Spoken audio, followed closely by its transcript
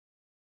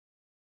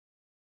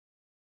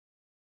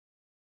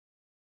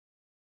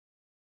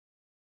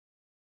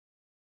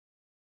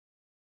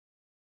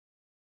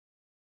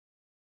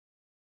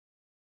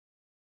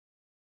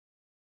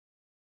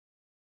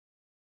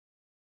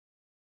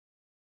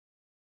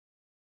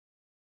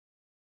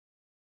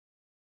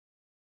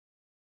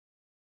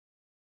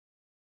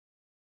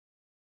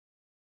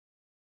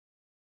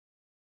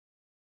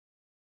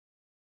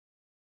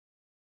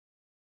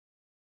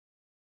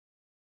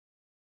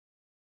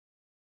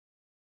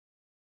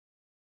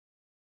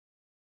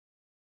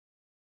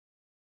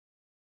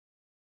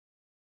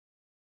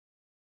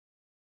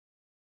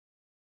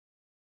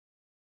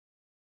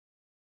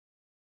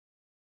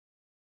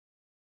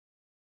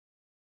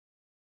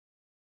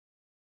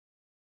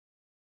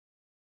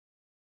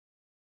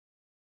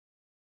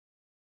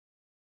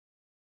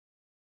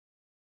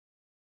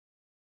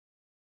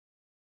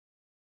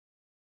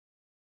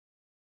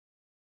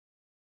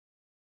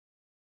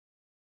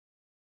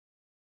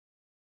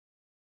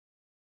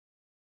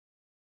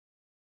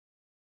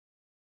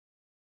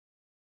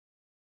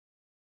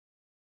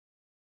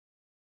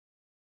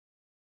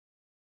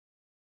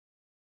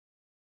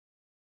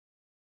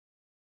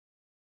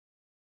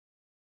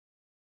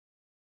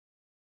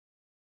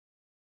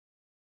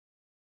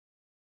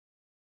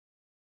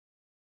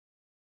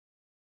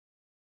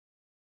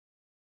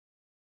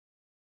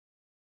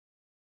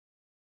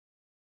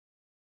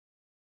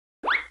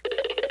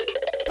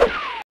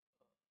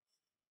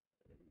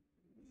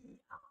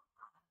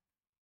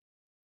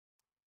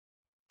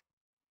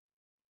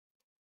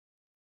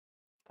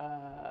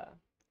Hi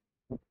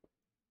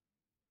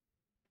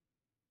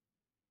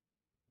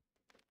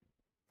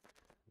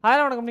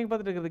வணக்கம். நீங்கள்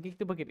பார்த்துட்டு இருக்கிறது கிக்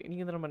பக்கெட்.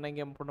 இன்றைக்கி வந்து நம்ம என்ன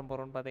கேம் பண்ண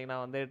போகிறோம்னு பார்த்தீங்கன்னா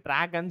வந்து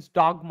ட்ராகன்ஸ்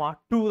டாக்மா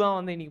 2 தான்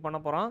வந்து இன்றைக்கி பண்ண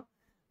போகிறோம்.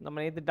 நம்ம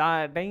நேற்று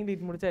டைங்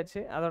டீட்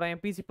முடிச்சாச்சு. அதோட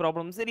என் பிசி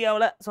ப்ராப்ளம்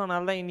சரியாகல. ஸோ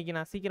அதனால தான் இன்றைக்கி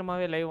நான்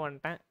சீக்கிரமாகவே லைவ்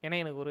வந்துட்டேன். ஏன்னா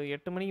எனக்கு ஒரு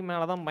 8 மணிக்கு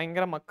மேலே தான்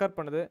பயங்கர மக்கர்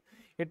பண்ணுது.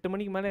 8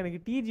 மணிக்கு மேலே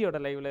எனக்கு டிஜியோட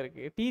லைவ்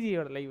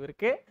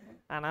இருக்குது.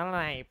 அதனால்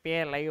நான் இப்போயே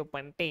லைவ்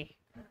பண்ணிட்டு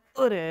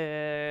ஒரு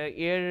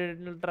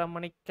 7:30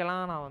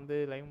 மணிக்கெல்லாம் நான் வந்து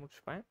லைவ்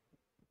முடிச்சுப்பேன்.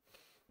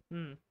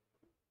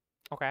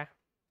 ஓகே,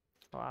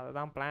 ஸோ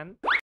அதுதான் plan.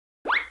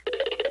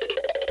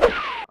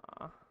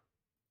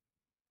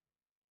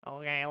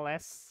 Okay,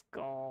 let's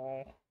go.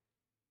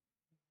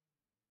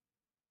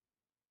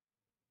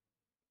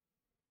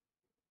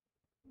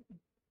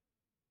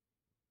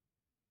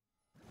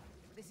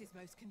 This is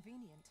most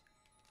convenient.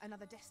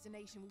 Another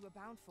destination we were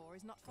bound for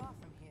is not far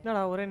from here.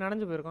 என்னடா ஒரே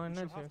நடந்து போயிருக்கோம்.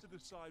 என்னாச்சு?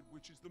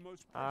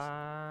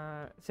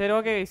 சரி,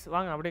 ஓகே கைஸ்,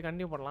 வாங்க அப்படியே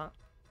கண்டினியூ பண்ணலாம்.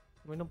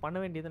 இன்னும் பண்ண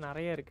வேண்டியது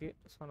நிறைய இருக்குது.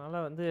 ஸோ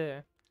அதனால் வந்து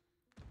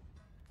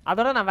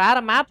அதோட நான்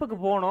வேறு மேப்புக்கு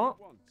போகணும்.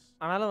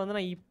 அதனால் வந்து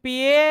நான்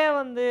இப்பயே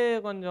வந்து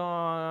கொஞ்சம்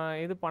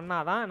இது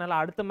பண்ணாதான் என்னால்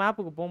அடுத்த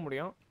மேப்புக்கு போக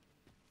முடியும்.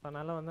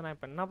 அதனால் வந்து நான்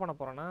இப்போ என்ன பண்ண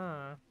போகிறேன்னா,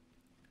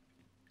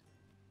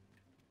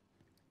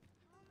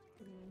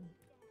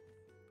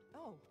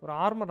 ஒரு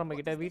ஆர்மர்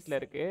நம்மக்கிட்ட வீட்டில்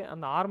இருக்குது.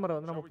 அந்த ஆர்மரை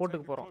வந்து நம்ம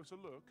போட்டுக்க போகிறோம்.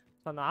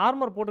 ஸோ அந்த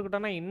ஆர்மர்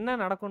போட்டுக்கிட்டோன்னா என்ன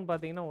நடக்கும்னு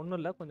பார்த்தீங்கன்னா ஒன்றும்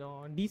இல்லை, கொஞ்சம்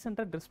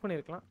டீசெண்டாக ட்ரெஸ்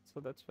பண்ணியிருக்கலாம்.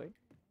 ஸோ தட்ஸ் வை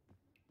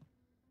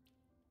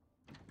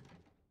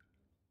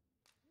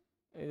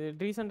இது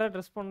டீசெண்டாக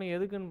ட்ரெஸ் பண்ணணும்.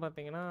 எதுக்குன்னு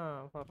பார்த்தீங்கன்னா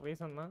ஃபார்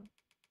ரீசன் தான்.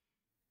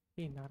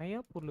 நிறையா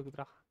பொருள்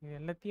இருக்குதுடா. இது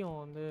எல்லாத்தையும்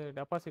வந்து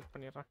டெபாசிட்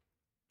பண்ணிடுறேன்.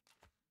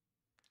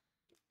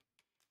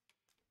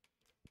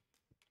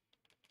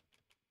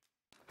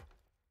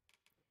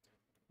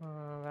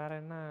 வேற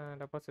என்ன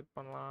டெபாசிட்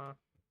பண்ணலாம்?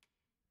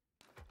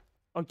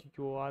 ஓகே,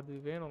 அது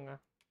வேணுங்க.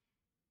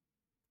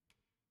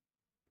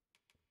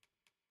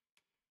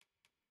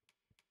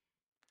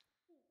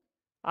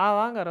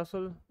 வாங்க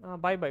ரசூல்.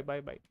 By by by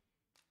by.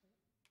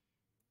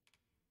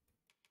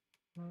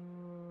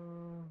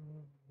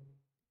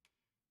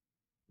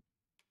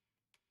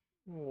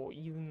 ஓ,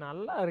 இது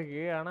நல்லா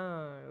இருக்கு. ஆனால்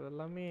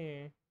இதெல்லாமே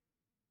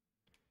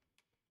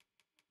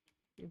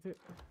இது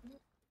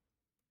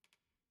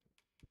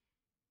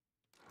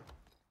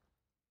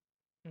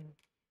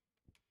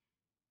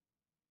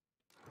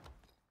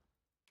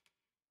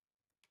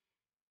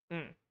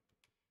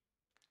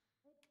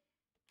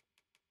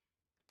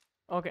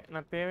ஓகே,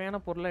 நான் தேவையான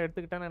பொருளை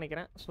எடுத்துக்கிட்டேன்னு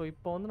நினைக்கிறேன். ஸோ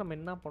இப்போ வந்து நம்ம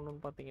என்ன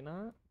பண்ணணும்னு பார்த்தீங்கன்னா,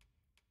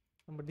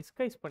 நம்ம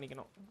டிஸ்கைஸ்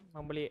பண்ணிக்கணும்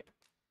நம்மளே.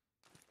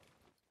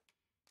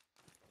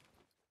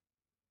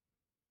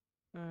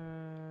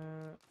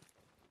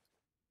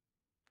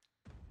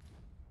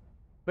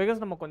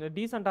 பிகாஸ் நம்ம கொஞ்சம்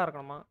டீசெண்டாக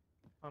இருக்கணுமா,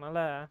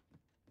 அதனால்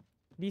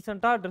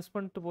டீசெண்டாக ட்ரெஸ்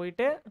பண்ணிட்டு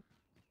போயிட்டு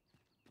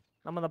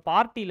நம்ம அந்த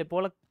பார்ட்டியில்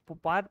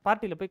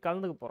போய்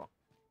கலந்துக்க போகிறோம்.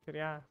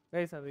 சரியா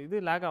கைஸ்? அது இது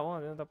லேக் ஆகும்,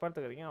 அது தப்பாக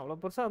எடுத்துக்கிறீங்க. அவ்வளோ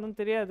பெருசாக அதுவும்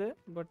தெரியாது.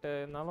 பட்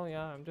இருந்தாலும்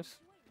ஐம் ஜஸ்ட்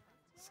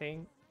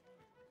சேயிங்.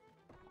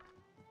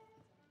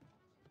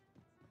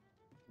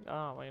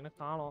 அவன் என்ன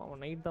காணோம்.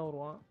 அவன் நைட் தான்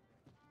வருவான்.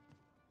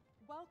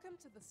 Welcome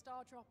to the Star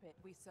Dropit.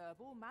 We serve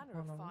all manner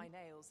of fine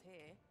ales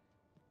here.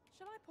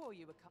 Shall I pour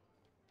you a cup?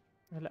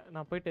 இல்லை,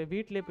 நான் போயிட்டு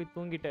வீட்டிலே போய்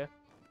தூங்கிட்டு,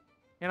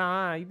 ஏன்னா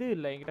இது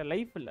இல்லை என்கிட்ட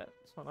லைஃப் இல்லை.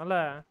 ஸோ அதனால்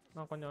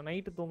நான் கொஞ்சம்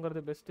நைட்டு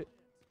தூங்குறது பெஸ்ட்டு.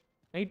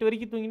 நைட்டு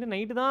வரைக்கும் தூங்கிட்டு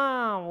நைட்டு தான்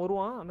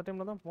வருவான். அந்த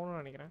டைமில் தான்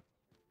போகணும்னு நினைக்கிறேன்.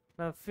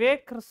 நான்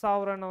ஃபேக்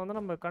சாவரனை வந்து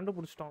நம்ம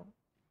கண்டுபிடிச்சிட்டோம்.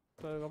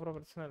 ஸோ அதுக்கப்புறம்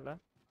பிரச்சனை இல்லை.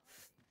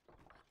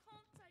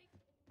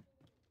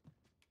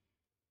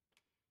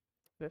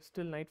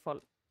 Still night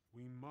fall.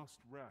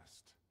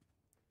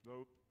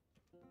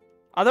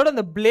 அதோட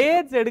அந்த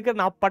பிளேட்ஸ் எடுக்க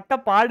நான் பட்ட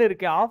பாடு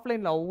இருக்கு.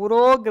 ஆஃப்லைனில்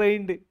அவ்வளோ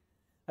கிரைண்டு.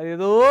 அது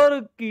ஏதோ ஒரு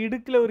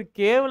இடுக்கில் ஒரு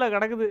கேவில்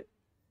கிடக்குது.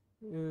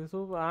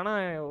 சூப்பர்.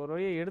 ஆனால் ஒரு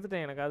வழியை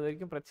எடுத்துட்டேன். எனக்கு அது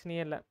வரைக்கும்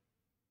பிரச்சனையே இல்லை.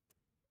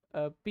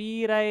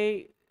 பிறை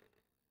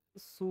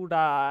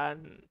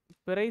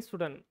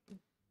சுடன்.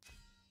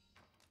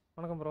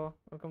 வணக்கம் ப்ரோ,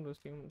 வெல்கம் டு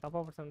ஸ்ட்ரீம். தப்பா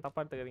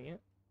எடுத்துக்கிறீங்க.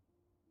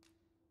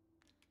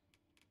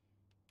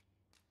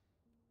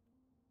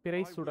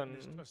 பிறை சுடன்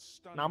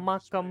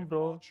நமக்கம்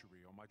ப்ரோ.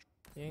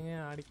 ஏங்க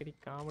அடிக்கடி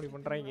காமெடி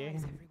பண்றாங்க.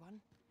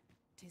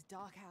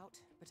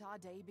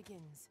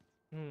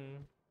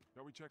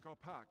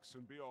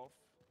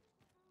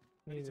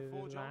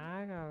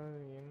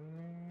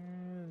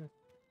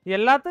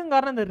 எல்லாத்துக்கும்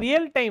காரணம் இந்த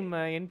ரியல் டைம்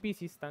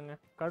என்பிசிஸ் தாங்க.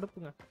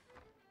 கடுப்புங்க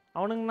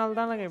அவனுங்கனால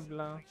தானங்க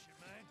இப்படிலாம்.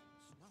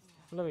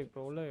 உள்ள வை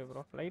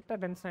ப்ரோ. லைட்டாக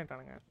டென்ஷன்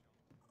ஆகிட்டானுங்க.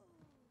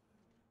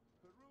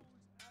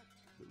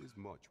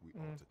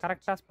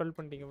 கரெக்டாக ஸ்பெல்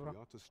பண்ணிட்டீங்க bro.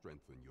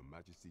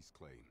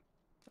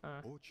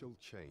 Or shall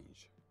change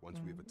once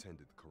we have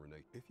attended the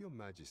coronation. If your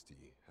majesty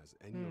has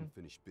any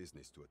unfinished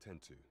business to attend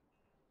to,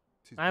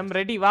 I am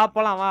ready. வா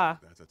போலாம் வா.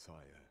 That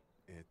attire,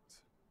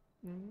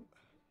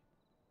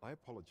 I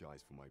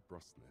apologize for my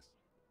brusqueness,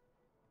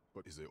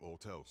 but is there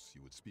aught else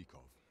you would speak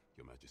of,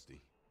 your majesty?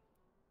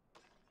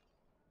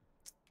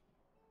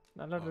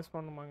 நல்லா dress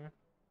பண்ணுமாங்க.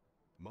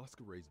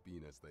 Masquerades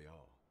being as they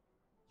are,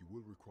 you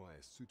will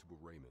require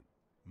suitable raiment.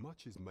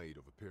 Much is made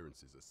of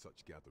appearances at such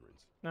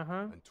gatherings,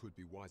 and 'twould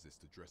be wisest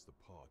to dress the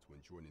part when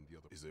joining the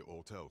other. Is there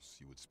aught else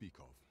you would speak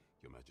of,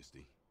 Your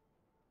Majesty?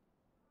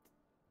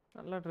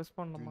 நல்லா dress Do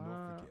பண்ணணுமா?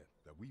 not forget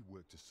that we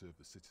work to serve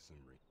the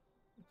citizenry.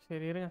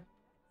 சரி இருங்க.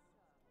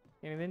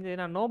 எனக்கு தெரிஞ்சு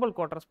நான் Nobel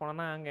quarters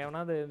போனேன்னா அங்கே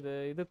எவனாவது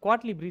இது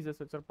குவார்ட்லி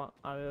ப்ரீசஸ் வச்சுருப்பான்,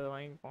 அது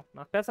வாங்கிப்போம்.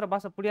 நான் பேசுகிற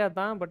பாஷை புரியாது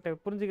தான், பட்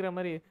புரிஞ்சுக்கிற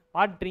மாதிரி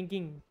ஹாட்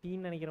ட்ரிங்கிங்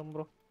டீன்னு நினைக்கிறேன்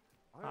bro.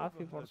 I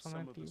overheard some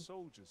of the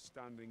soldiers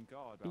standing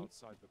guard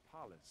outside the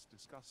palace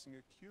discussing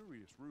a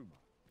curious rumor.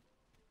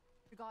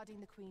 Regarding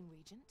the Queen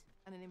Regent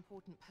and an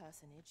important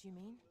personage, you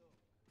mean?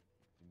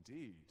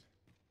 Indeed.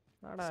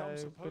 Nada, Some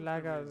suppose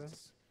there is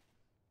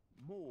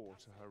more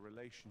to her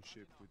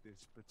relationship with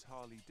this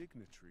Batali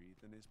dignitary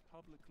than is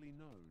publicly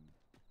known.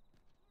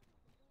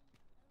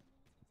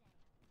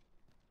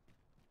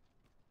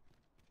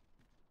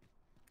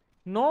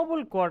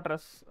 Nobel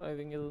quarters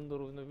இங்கே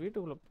இந்த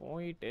வீட்டுக்குள்ளே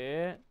போயிட்டு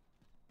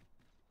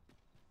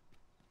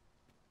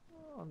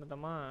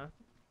வந்துட்டோமா,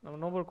 நம்ம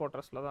Nobel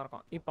குவார்ட்டர்ஸில் தான்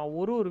இருக்கோம். இப்போ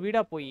ஒரு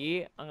வீடாக போய்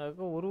அங்கே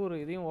இருக்க ஒரு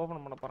இதையும்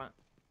ஓப்பன் பண்ண போகிறேன்.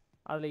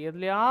 அதில்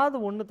எதுலையாவது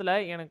ஒன்றுத்தில்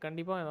எனக்கு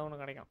கண்டிப்பாக ஏதோ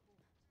ஒன்று கிடைக்கும்.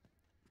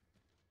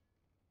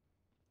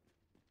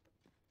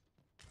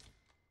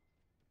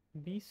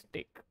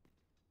 பீஸ்டேக்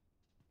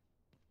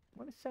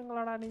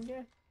மனுஷங்களாடா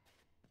நீங்கள்,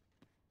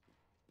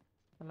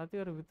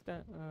 எல்லாத்தையும் ஒரு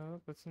வித்துட்டேன்,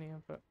 பிரச்சனையா?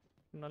 இப்போ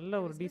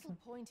நல்ல ஒரு டீசன்ட்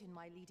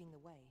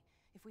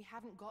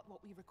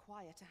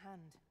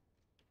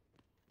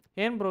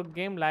ஏன் ப்ரோ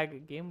கேம் லேக்?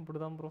 கேம்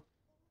இப்படிதான் ப்ரோ,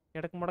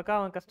 இடக்கு முடக்கா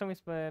அவன்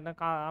கஸ்டமைஸ் என்ன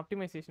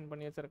ஆப்டிமைசேஷன்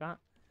பண்ணி வச்சிருக்கான்.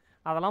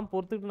 அதெல்லாம்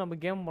பொறுத்துட்டு நம்ம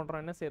கேம்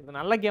பண்ணுறோம், என்ன செய்யறது?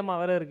 நல்ல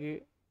கேமாக வேற இருக்கு.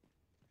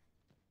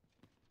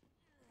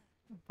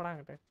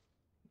 படாங்கிட்ட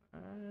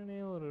நானே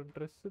ஒரு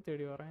ட்ரெஸ்ஸு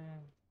தேடி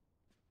வரேன்.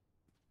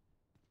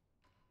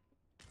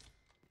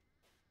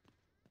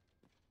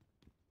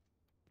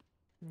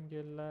 இங்கே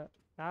இல்லை.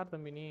 யார்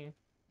தம்பி நீ?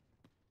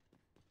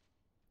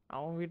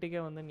 அவன்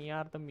வீட்டுக்கே வந்து நீ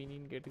யார் தம்பி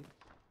நீன்னு கேட்டு.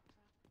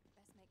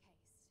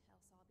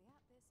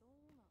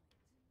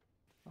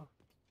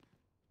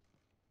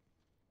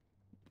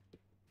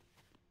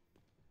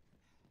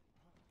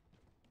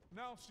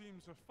 Now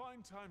seems a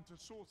fine time to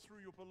sort through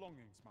your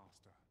belongings,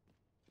 Master.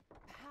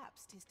 Perhaps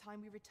 'tis time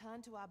we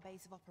returned to our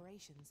base of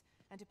operations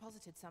and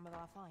deposited some of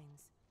our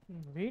finds.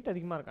 Wait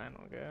அதிகமாக இருக்கான்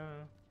எனக்கு,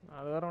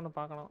 அது வேற ஒன்று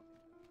பார்க்கணும்.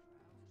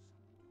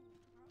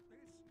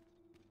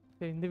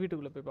 சரி இந்த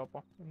வீட்டுக்குள்ளே போய்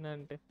பார்ப்போம்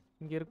என்னன்ட்டு.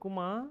 இங்கே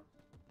இருக்குமா?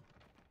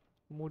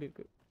 மூடி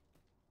இருக்கு.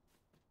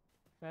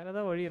 வேற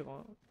ஏதாவது வழி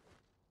இருக்கும்.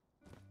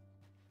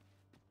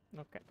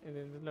 ஓகே,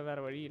 இதில்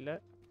வேற வழி இல்லை.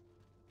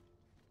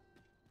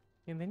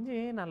 எனக்கு தெரிஞ்சு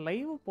நான்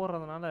லைவ்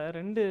போடுறதுனால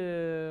 2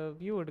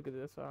 வியூ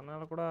எடுக்குது, ஸோ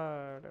அதனால கூட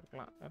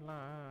எடுக்கலாம்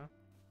எல்லாம்.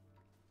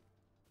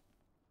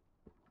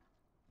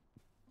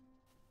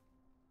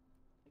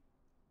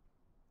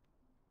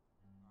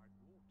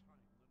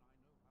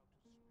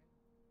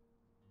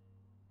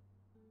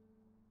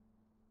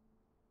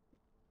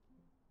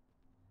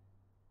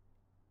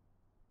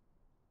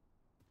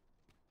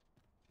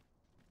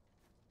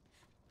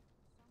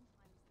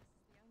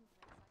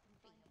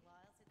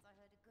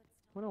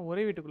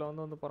 ஒரே வீட்டுக்குள்ள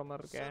வந்து போற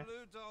மாதிரி இருக்கே.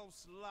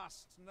 Saludolf's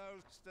lust no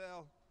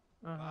still,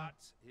 but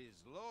his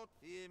lord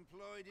he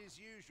employed his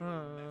usual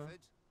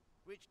method,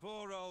 which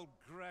poor old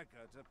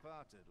Gregor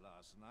departed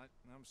last night.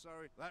 I'm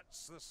sorry,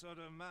 that's the sort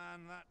of man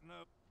that no.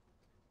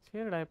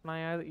 சரிடா,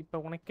 இப்போ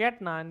உனக்கு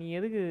கேட்டனா நீ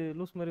எதுக்கு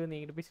லூஸ் மாதிரி வந்து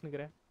என்கிட்ட பேசி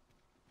நிக்கிற?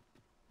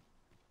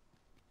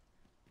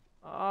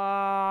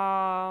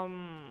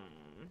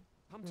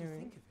 Come to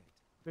think of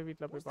it,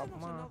 வீட்ல போய்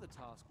பாப்போமா? another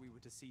task we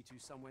were to see to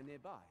somewhere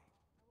nearby.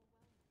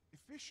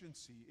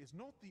 Efficiency is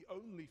not the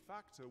only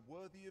factor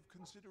worthy of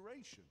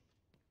consideration.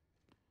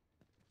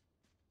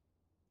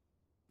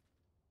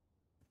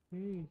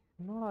 ஏய்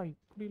என்னடா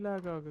இப்படி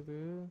லாக் ஆகுது?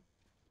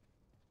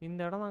 இந்த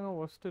இடம் தாங்க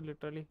ஒஸ்ட்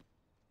லிட்டரலி.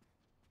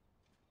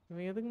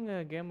 இவன் எதுக்குங்க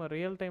கேமை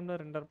ரியல் டைம்ல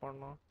ரெண்டர்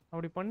பண்ணணும்?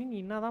 அப்படி பண்ணி நீ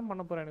என்னதான்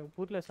பண்ண போற? எனக்கு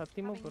புரியல,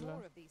 சத்தியமா புரியல.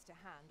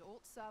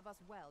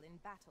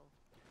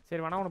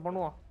 சரி வேணா ஒன்று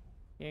பண்ணுவோம்.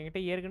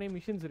 என்கிட்ட ஏற்கனவே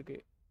மிஷின்ஸ் இருக்கு.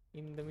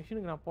 இந்த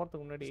மிஷினுக்கு நான்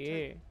போறதுக்கு முன்னாடி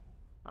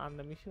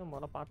அந்த மிஷினை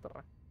முதல்ல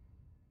பார்த்துடுறேன்.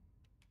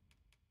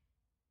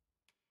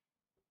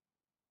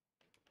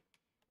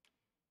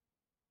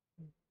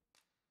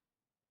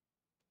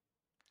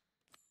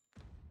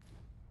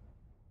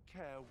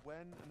 Care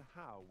when and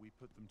how we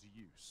put them to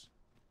use.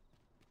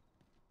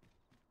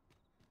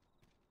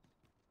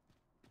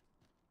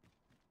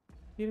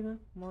 இருங்க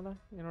முதல்ல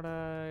என்னோட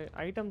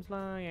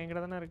ஐட்டம்ஸ்லாம்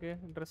என்கிட்ட தானே இருக்கு,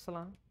 ட்ரெஸ்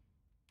எல்லாம்.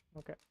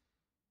 ஓகே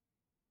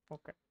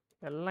ஓகே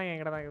எல்லாம்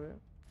என்கிட்ட தான் இருக்குது.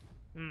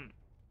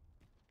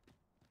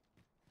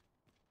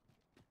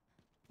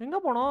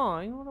 எங்கே போனோம்?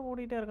 இவங்க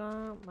ஓடிட்டே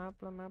இருக்கான்.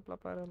 மேப்ல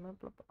பாரு,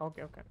 மேப்ல.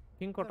 ஓகே ஓகே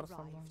கிங் குவார்ட்டர்ஸ்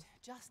தான்.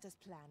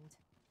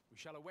 We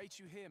shall await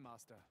you here,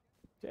 master.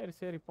 சரி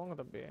சரி போங்க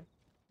தம்பி,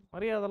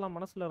 மரியாதைலாம்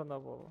மனசில்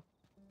இருந்தால் போதும்.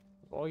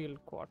 Royal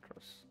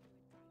quarters.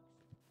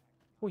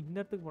 ஓ இந்த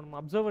இடத்துக்கு போகணுமா?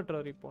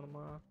 அப்சர்வேட்டரி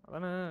போகணுமா?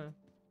 அதானே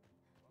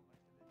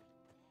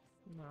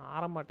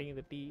ஆற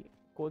மாட்டேங்குது டீ,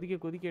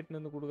 கொதிக்க எட்டுன்னு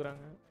வந்து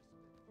கொடுக்குறாங்க.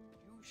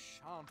 You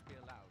shan't be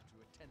allowed to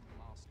attend the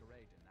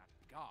masquerade in that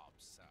garb,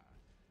 sir.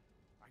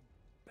 I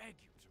beg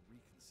you to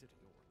reconsider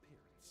your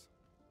appearance.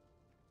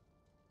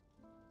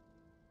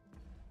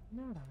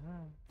 என்னடா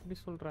இப்படி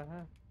சொல்ற?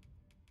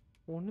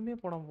 ஒண்ணுமே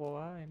போடாம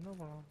போவா? என்ன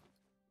பண்ணலாம்?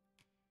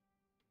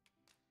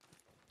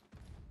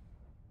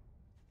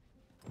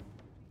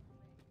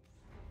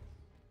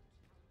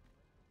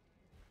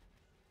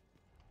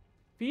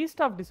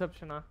 Feast of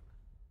டிசப்ஷனா?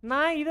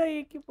 நான் இதை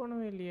ஏக்கி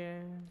பண்ணவே இல்லையே.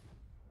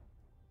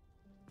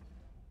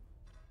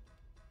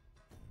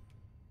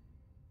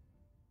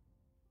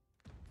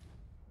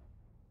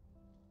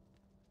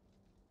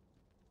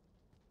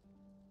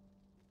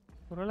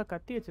 ஒருவேளை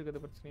கத்தி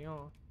வச்சிருக்கிறது பிரச்சனையோ?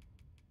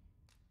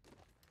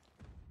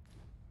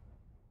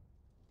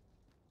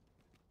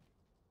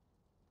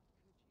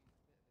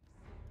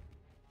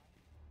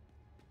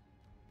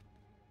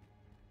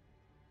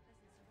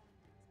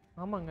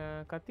 ஆமாங்க,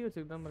 கத்தி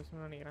வச்சுக்கிட்டு தான்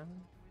பிரச்சனை நினைக்கிறேன்.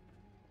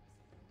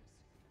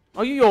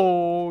 ஐயோ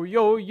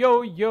யோ யோ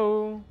யோ.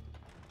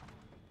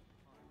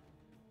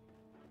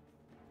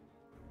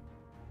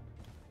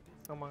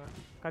 ஆமாங்க,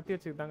 கத்தி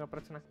வச்சுக்கிட்டு தாங்க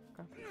பிரச்சனை.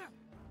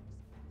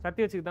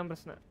 கத்தி வச்சுக்கிட்டு தான்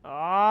பிரச்சனை.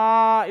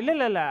 இல்லை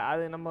இல்லை இல்லை,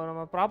 அது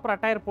நம்ம ப்ராப்பர்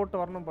அட்டையர்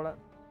போட்டு வரணும் போல.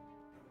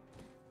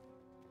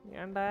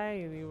 ஏன்டா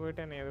இது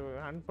போயிட்டு என்ன இது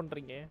ஹண்ட்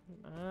பண்ணுறீங்க?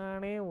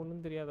 நானே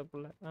ஒன்றும் தெரியாத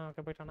புள்ள.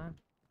 ஓகே போயிட்டானா?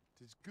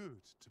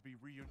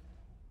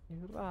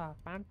 இருடா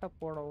பேண்ட்டை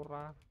போட விட்றா.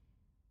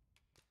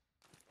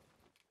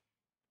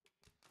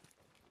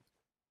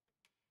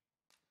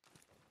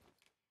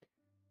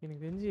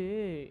 எனக்கு தெரிஞ்சு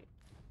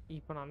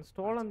இப்போ நான்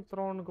ஸ்டோலன்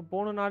த்ரோனுக்கு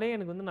போகணுனாலே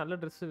எனக்கு வந்து நல்ல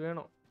ட்ரெஸ்ஸு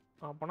வேணும்.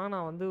 அப்போனா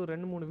நான் வந்து ஒரு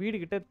 2-3 வீடு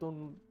கிட்ட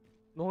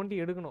நோண்டி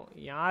எடுக்கணும்,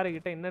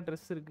 யாருக்கிட்ட என்ன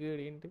ட்ரெஸ் இருக்குது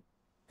அப்படின்ட்டு.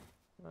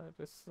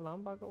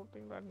 ட்ரெஸ்லாம் பார்க்க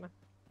விட்டீங்களா என்ன?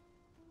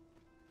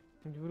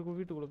 இவருக்கு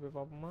வீட்டுக்குள்ளே போய்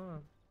பார்ப்போமா?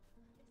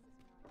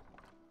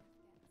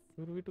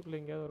 இவர்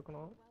வீட்டுக்குள்ளே எங்கேயாவது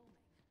இருக்கணும்.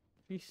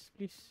 Please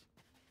please.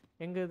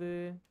 எங்கே அது?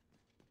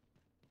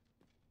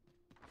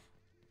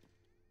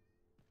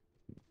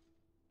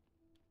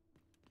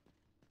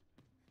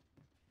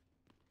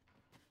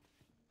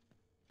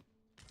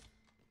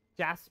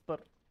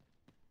 ஜாஸ்பர்.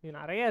 இது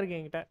நிறையா இருக்கு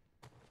என்கிட்ட.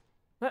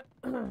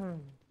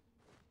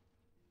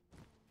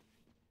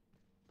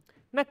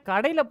 என்ன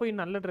கடையில் போய்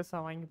நல்ல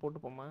ட்ரெஸ்ஸாக வாங்கி போட்டு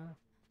போமா?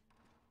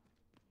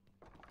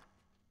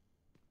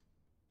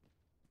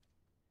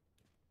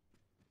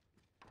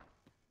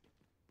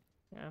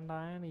 ஏன்டா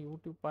நீ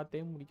யூடியூப்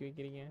பார்த்தே முடிக்க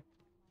வைக்கிறீங்க?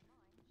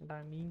 ஏன்டா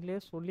நீங்களே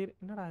சொல்லிரு.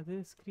 என்னடா அது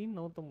ஸ்க்ரீன்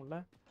நவுத்த முடியல?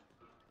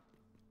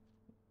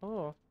 ஓ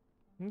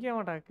இங்கே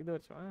வாடா இது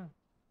வச்சோம்.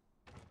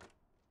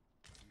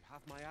 You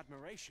have my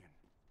admiration.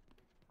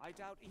 I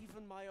doubt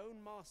even my own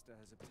master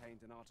has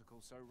obtained an article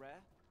so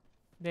rare.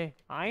 டேய்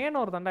அயன்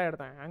ஒரு தண்டா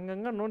எடுத்தேன்,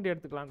 அங்கங்கே நோண்டி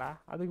எடுத்துக்கலாம்டா.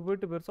 அதுக்கு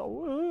போயிட்டு பெருசா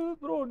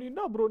ப்ரோ நீ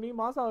என்ன ப்ரோ நீ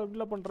மாசா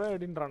இப்படில பண்ணுற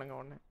அப்படின்றானுங்க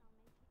உடனே.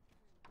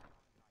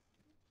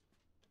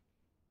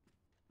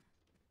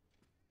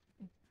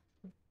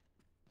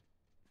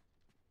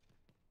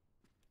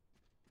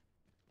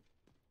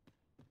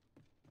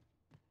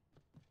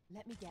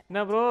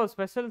 என்ன bro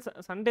special?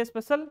 Sunday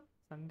special?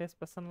 Sunday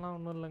ஸ்பெஷல்லாம்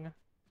ஒன்றும் இல்லைங்க.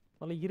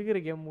 முதல்ல இருக்கிற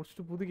கேம்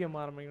முடிச்சுட்டு புது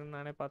கேம் ஆரம்பிக்கணும்னு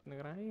நானே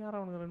பார்த்துக்கிறேன். யாரும்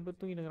அவனுங்க 2 பேர்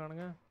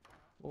தூங்கினுக்கிறானுங்க.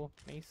 ஓ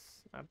நைஸ்,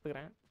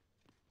 எடுத்துக்கிறேன்.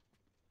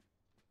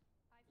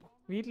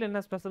 வீட்டில்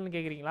என்ன ஸ்பெஷல்னு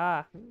கேட்குறீங்களா?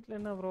 வீட்டில்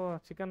என்ன ப்ரோ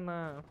சிக்கன்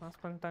தான்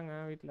பாஸ் பண்ணிட்டாங்க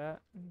வீட்டில்.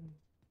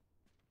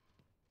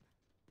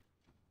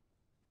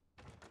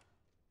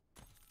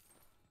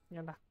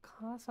 ஏன்டா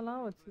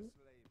காசெல்லாம் வச்சு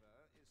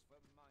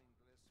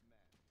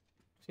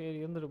சரி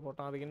இருந்துட்டு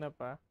போட்டோம், அதுக்கு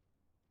என்னப்பா?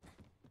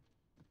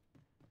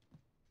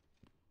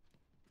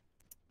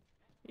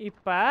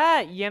 இப்போ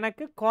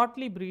எனக்கு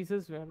காட்லி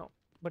ப்ரீசஸ் வேணும்,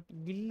 பட்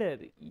இல்லை.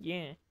 அது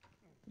ஏன்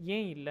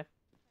ஏன் இல்லை?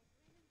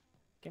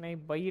 Can I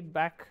by it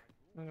back?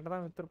 என்கிட்ட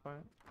தான்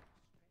விற்றுருப்பேன்.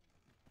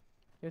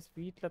 எஸ்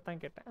வீட்டில்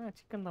தான் கேட்டேன்.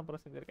 சிக்கன் தான்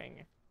அப்புறம்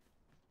செஞ்சுருக்காங்க.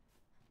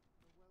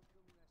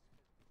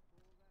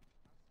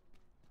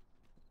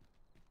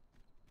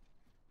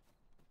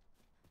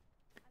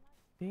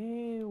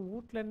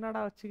 வீட்டில்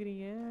என்னடா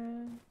வச்சுக்கிறீங்க?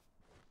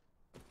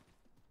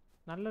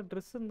 நல்ல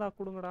ட்ரெஸ் இருந்தா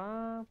கொடுங்கடா,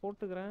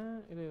 போட்டுக்கிறேன்.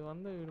 இது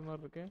வந்த வீடு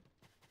மாதிரி இருக்கு.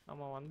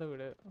 ஆமாம் வந்த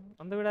வீடு.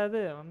 வந்த வீடா? அது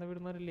வந்த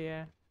வீடு மாதிரி இல்லையே,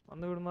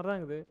 வந்த வீடு மாதிரி தான்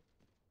இருக்குது.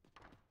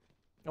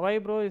 வை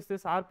bro is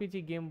this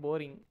RPG game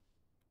boring?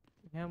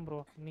 ஏன் ப்ரோ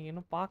நீங்கள்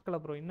இன்னும் பார்க்கல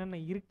ப்ரோ, என்னென்ன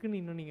இருக்குன்னு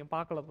இன்னும் நீங்கள்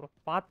பார்க்கல ப்ரோ.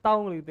 பார்த்தா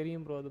உங்களுக்கு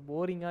தெரியும் ப்ரோ அது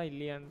போரிங்கா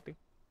இல்லையான்ட்டு.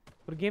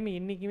 ஒரு கேம்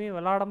என்றைக்குமே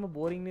விளாடாமல்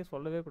போரிங்னே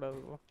சொல்லவே கூடாது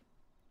ப்ரோ.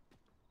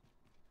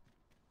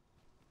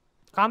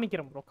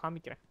 காமிக்கிறேன் ப்ரோ,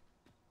 காமிக்கிறேன்.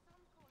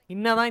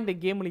 என்னதான் இந்த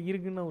கேமில்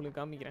இருக்குன்னு உங்களுக்கு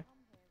காமிக்கிறேன்.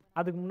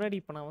 அதுக்கு முன்னாடி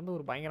இப்போ நான் வந்து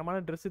ஒரு பயங்கரமான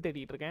ட்ரெஸ்ஸு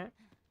தேடிட்டு இருக்கேன்.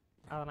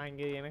 அதை நான்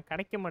இங்கே எனக்கு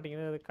கிடைக்க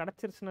மாட்டேங்குது. அது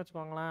கிடச்சிருச்சுன்னு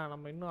வச்சுக்கோங்களேன்,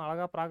 நம்ம இன்னும்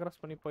அழகாக ப்ராக்ரஸ்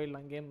பண்ணி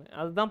போயிடலாம் கேம்.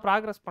 அதுதான்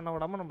ப்ராக்ரஸ் பண்ண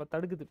விடாமல் நம்ம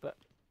தடுக்குது இப்போ.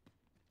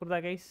 புரியுதா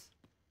guys?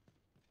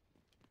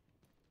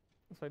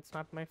 So it's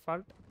not my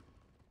fault.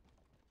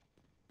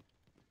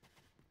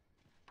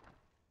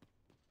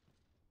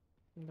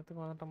 இந்த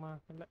இடத்துக்கு வந்துட்டோமா?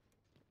 இல்லை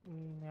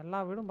எல்லா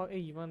வீடும்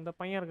இவன் இந்த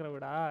பையன் இருக்கிற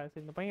வீடா?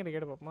 சரி இந்த பையன்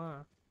கேட்டு பார்ப்போமா?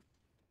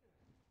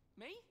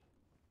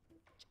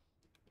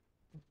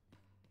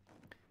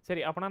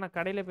 சரி அப்போனா நான்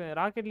கடையில் போய்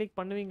ராக்கெட் லீக்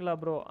பண்ணுவீங்களா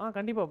ப்ரோ?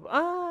 கண்டிப்பாக ப்ரோ.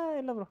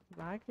 இல்லை ப்ரோ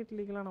ராக்கெட்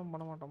லீக்லாம் நம்ம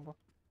பண்ண மாட்டோம் ப்ரோ.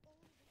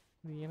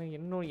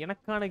 இது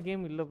எனக்கான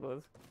கேம் இல்லை ப்ரோ.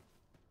 அது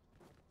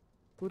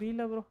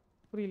புரியல ப்ரோ.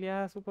 புரியலையா?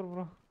 Super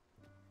bro.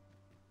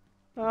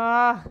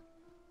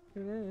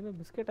 என்ன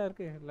பிஸ்கெட்டாக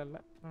இருக்கு? இல்லை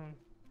இல்லை.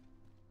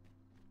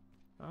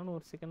 நானும்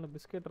ஒரு செகண்டில்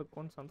பிஸ்கெட்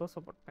இருக்கும்னு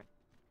சந்தோஷப்பட்டேன்.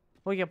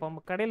 ஓகே, அப்போ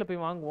நம்ம கடையில்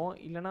போய் வாங்குவோம்.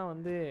 இல்லைனா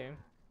வந்து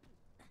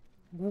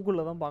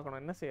கூகுளில் தான்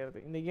பார்க்கணும். என்ன செய்யறது?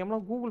 இந்த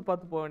கேம்லாம் கூகுள்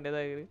பார்த்து போக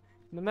வேண்டியதாக இருக்குது.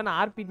 இந்த மாதிரி நான்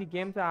ஆர்பிஜி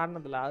கேம்ஸே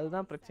ஆடினதில்ல,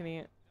 அதுதான்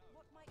பிரச்சனையே.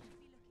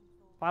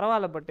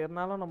 பரவாயில்ல, பட்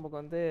இருந்தாலும் நமக்கு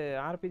வந்து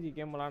ஆர்பிஜி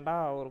கேம் விளாண்டா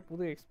ஒரு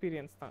புது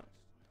எக்ஸ்பீரியன்ஸ் தான்.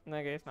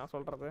 என்ன கேஸ் நான்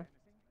சொல்கிறது?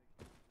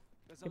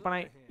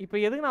 இப்போ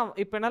எதுக்கு நான்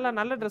இப்போ என்னால்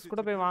நல்ல ட்ரெஸ்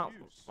கூட போய்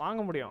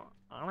வாங்க முடியும்.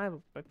 ஆனால் இப்போ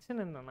பிரச்சனை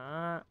என்னென்னா,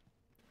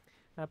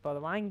 இப்போ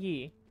அதை வாங்கி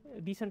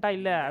டீசெண்டாக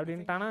இல்லை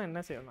அப்படின்ட்டானா என்ன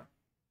செய்யணும்?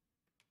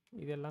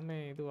 இது எல்லாமே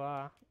இதுவா?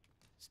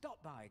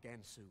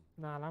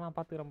 நான்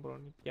பார்த்துக்கிறேன் ப்ரோ,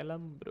 நீ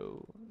கிளம்பு ப்ரோ.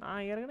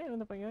 நான் ஏற்கனவே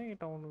இருந்த பையன்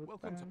கிட்ட ஒன்று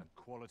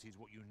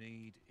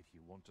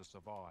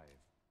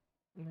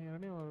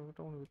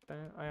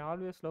விற்றேன். I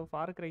always love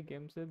for cry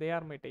games, they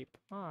are my type.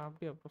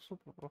 அப்படியா ப்ரோ,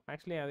 சூப்பர் ப்ரோ.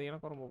 ஆக்சுவலி அது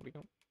எனக்கும் ரொம்ப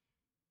பிடிக்கும்.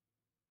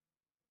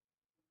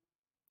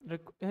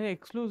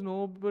 Excuse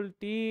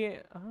nobility,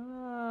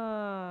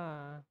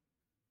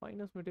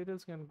 fines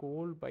materials can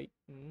gold by.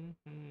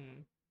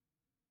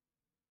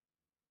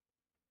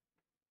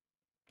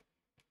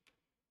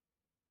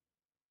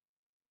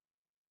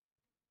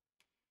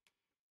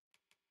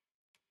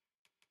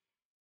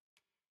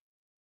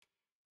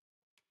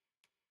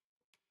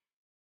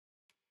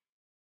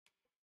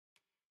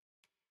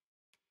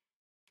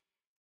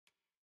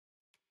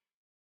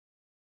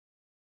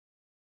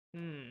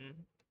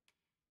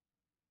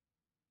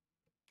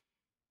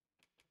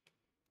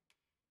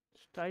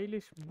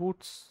 Stylish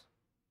boots.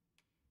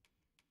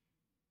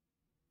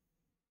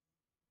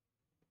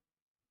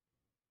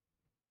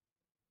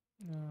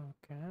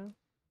 Okay.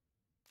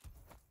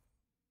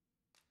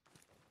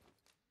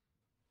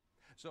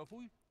 So if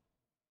we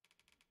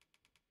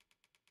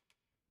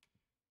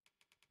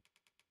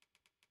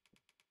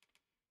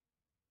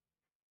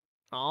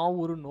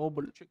ஒரு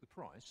Nobel. check the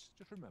price,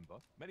 just remember.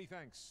 Many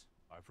thanks.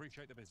 I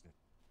appreciate the business.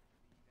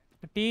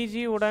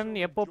 டிஜி உடன்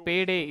எப்போ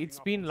birthday?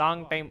 It's been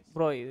long time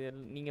bro. இது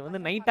நீங்கள் வந்து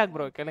night talk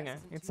bro கேளுங்க.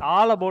 It's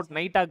all about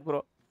night talk bro.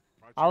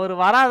 அவர்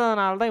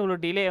வராததுனால தான் இவ்வளோ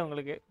delay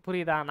உங்களுக்கு,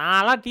 புரியுதா?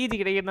 நான்லாம் டிஜி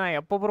கிடைக்கிறேன் நான்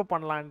எப்போ ப்ரோ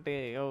பண்ணலான்ட்டு.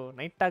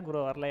 நைட் டாக்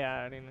ப்ரோ வரலையா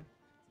அப்படின்னு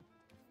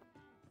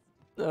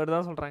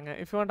அப்படிதான் சொல்கிறாங்க.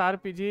 If you want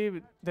RPG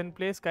then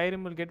play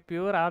ஸ்கைரிம் will get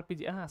pure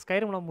RPG.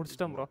 ஸ்கைரிம்லாம்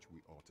முடிச்சிட்டோம் ப்ரோ.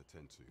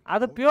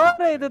 அது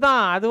பியூர்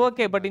இதுதான், அது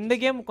ஓகே. பட் இந்த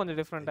கேம் கொஞ்சம்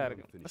டிஃப்ரெண்ட்டாக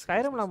இருக்குது.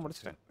 ஸ்கைரிம்லாம்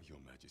முடிச்சிட்டேன்.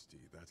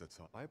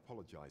 I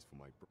apologize for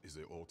my... Is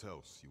there aught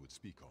else you would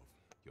speak of,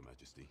 Your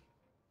Majesty?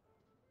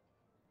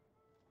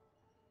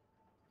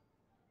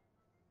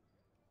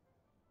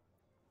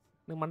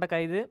 இந்த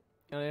மண்டக்காய் இது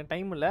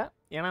டைம் இல்லை.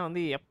 ஏன்னா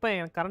வந்து எப்போ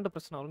எனக்கு கரண்ட்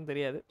பிரச்சனை வரும்னு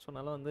தெரியாது. ஸோ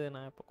அதனால வந்து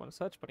நான் இப்போ கொஞ்சம்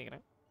சர்ச்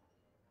பண்ணிக்கிறேன்.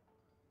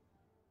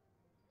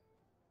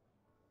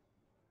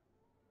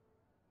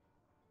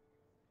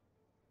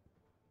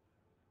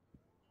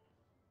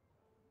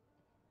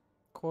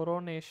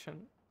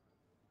 Coronation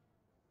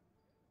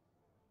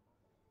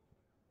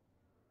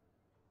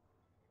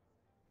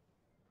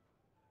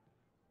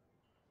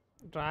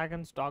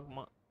Dragon's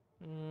Dogma.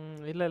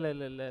 இல்லை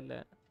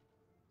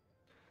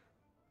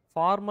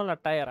ஃபார்மல்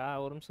அட்டையரா?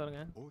 ஒரு நிமிஷம்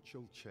இருங்க. Aught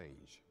shall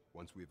change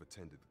once we have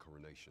attended the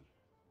coronation.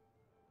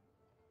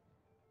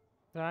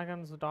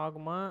 Dragon's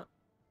Dogma.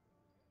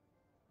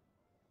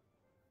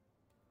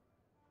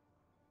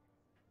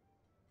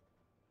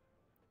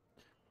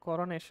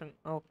 Coronation.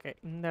 Okay,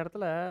 இந்த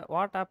இடத்துல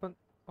வாட் ஹேப்பன்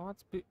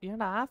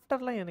ஏன்னா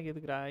ஆஃப்டர்லாம் எனக்கு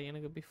எதுக்குறா?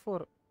 எனக்கு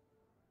பிஃபோர்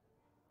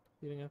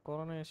இருங்க.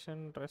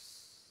 Coronation dress,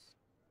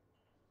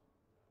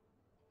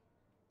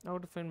 how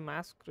to find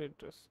masquerade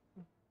dress.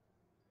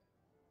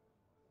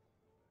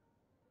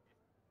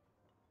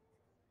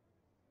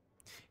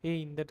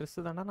 ஏய், இந்த ட்ரெஸ்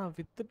தான்டா நான்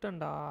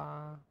வித்துட்டேன்டா.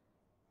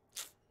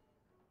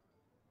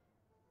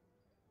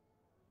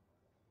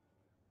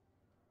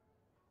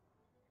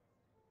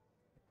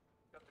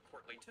 Got the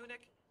courtly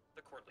tunic,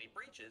 the courtly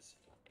breeches,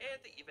 and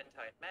the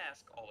eventide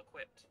mask all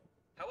equipped.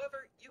 However,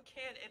 you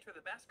can enter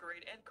the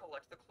masquerade and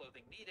collect the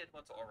clothing needed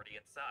once already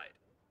inside.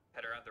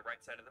 Head around the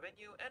right side of the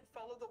menu and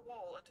follow the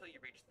wall until you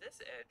reach this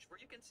edge where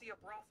you can see a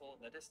brothel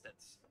in the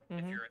distance.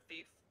 If you're a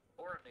thief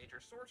or a major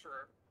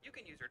sorcerer, you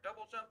can use your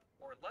double jump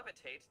or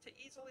levitate to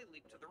easily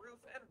leap to the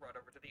roof and run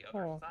over to the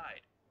other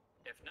side.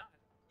 If not,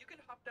 you can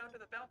hop down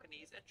to the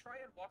balconies and try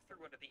and walk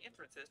through one of the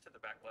entrances to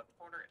the back left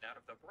corner and out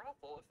of the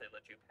brothel if they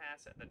let you pass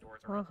and the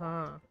doors are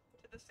unlocked.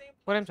 To the same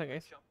place,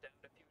 you jump down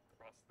if you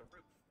cross the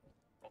roof.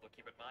 Although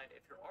keep in mind,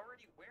 if you're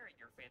already wearing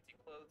your fancy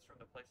clothes from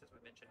the places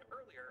we mentioned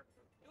earlier,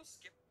 you'll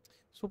skip.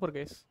 Super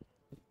guys.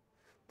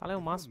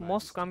 தலைவன்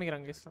mass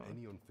காமிக்கிறாங்க guys.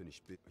 Any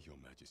unfinished bit, Your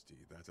Majesty.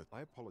 That's it.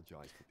 I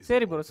apologize.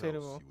 சரி bro, சரி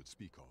bro. You would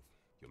speak of,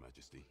 Your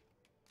Majesty.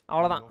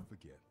 அவ்வளவுதான்.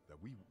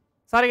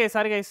 Sorry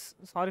guys.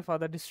 Sorry for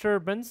the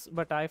disturbance,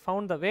 but I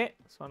found the way.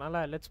 So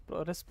அதனால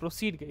let's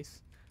proceed guys.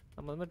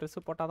 நம்ம வந்து Dress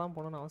போட்டா தான்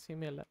போகணும்னு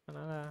அவசியமே இல்லை.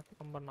 அதனால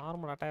நம்ம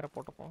நார்மல் அட்டையரை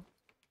போட்டுப்போம்.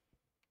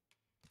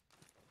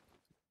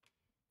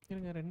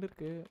 இருங்க, 2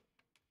 இருக்கு.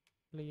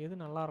 இல்லை எது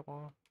நல்லா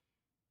இருக்கும்?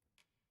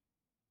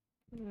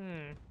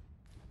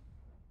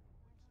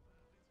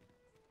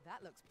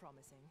 That looks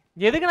promising.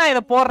 எதுக்கு நான்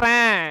இத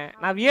போடுறேன்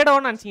நான்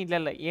வியர்டோன்னு நினைச்சீங்க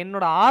இல்ல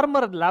என்னோட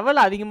ஆர்மர்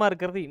லெவல் அதிகமா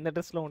இருக்கிறது இந்த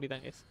ட்ரெஸ்ல ஒண்டி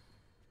தான் guys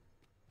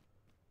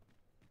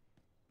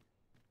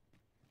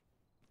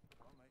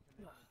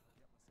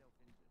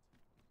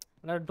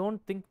No, don't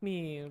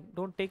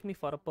take me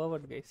for a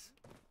pervert guys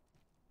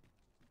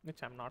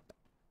which I'm not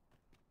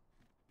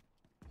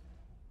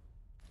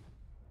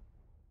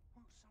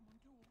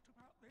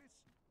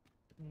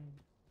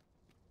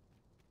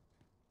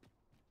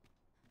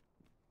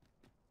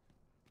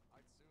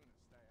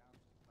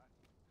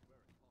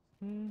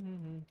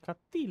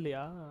கத்தி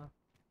இல்லையா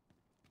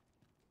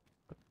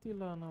கத்தி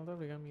இல்லாதனால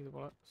தான் வேகம் இது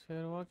போல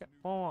சரி ஓகே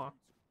போவோம்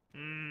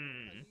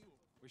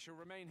We shall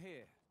remain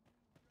here.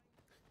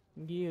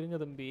 இங்கேயே இருங்க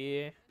தம்பி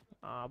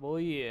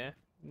போய்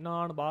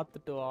நான்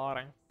பார்த்துட்டு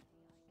வரேன்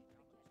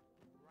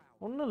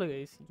ஒன்றும் இல்லை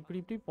கைஸ்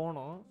இப்படி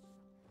போனோம்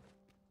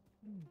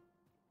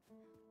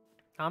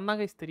நான் தான்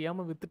கைஸ்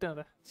தெரியாமல் வித்துட்டேன்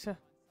அதை சே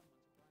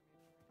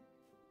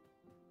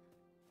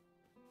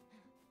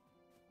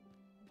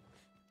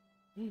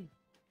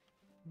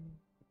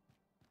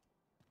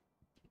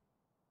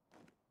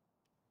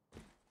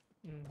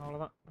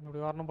அவ்வளோதான் இப்படி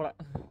வரணும் போல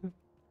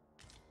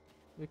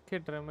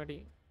விக்கெட் ரெமெடி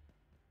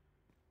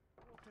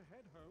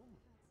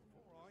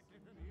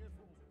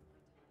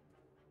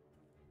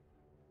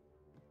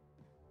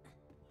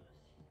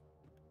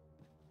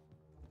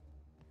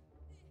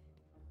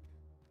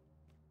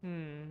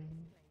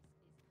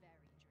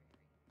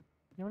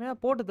இவனையா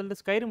போட்டு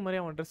தள்ளிட்டு ஸ்கைரும் மாதிரி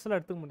அவன் ட்ரெஸ்ஸில்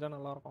எடுத்துக்க முடிஞ்சா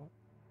நல்லாயிருக்கும்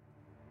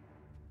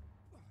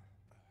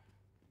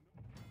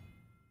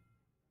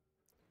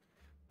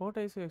What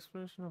is the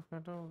explanation of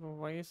matter of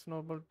wise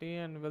nobility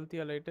and wealthy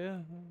allied?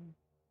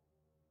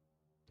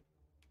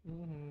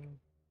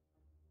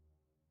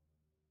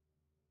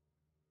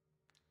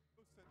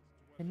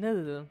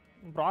 என்னது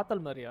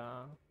பிராத்தல் மாதிரியா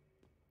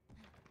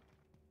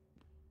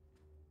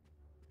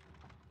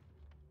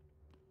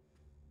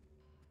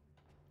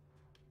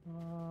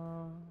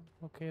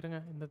ஓகே இருங்க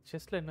இந்த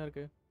செஸ்ட்ல என்ன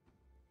இருக்கு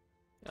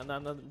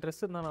அந்த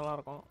ட்ரெஸ் இருந்தால் நல்லா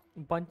இருக்கும்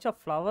பஞ்ச் ஆஃப்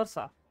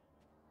ஃப்ளவர்ஸா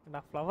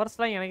இந்த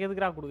ஃப்ளவர்ஸ்லாம் எனக்கு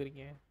எதுக்குடா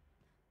கொடுக்குறீங்க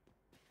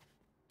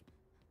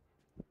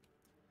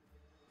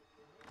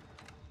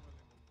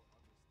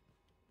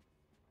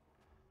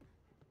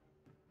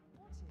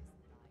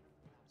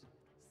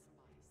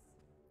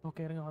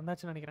ஓகே இருங்க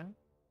வந்தாச்சுன்னு நினைக்கிறேன்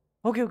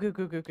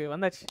ஓகே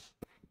வந்தாச்சு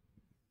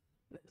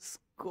let's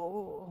go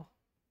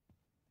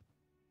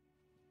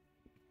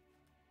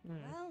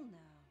Well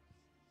now,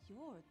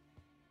 you're...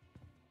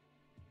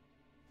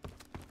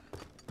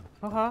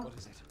 What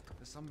is it?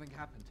 Has something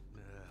happened?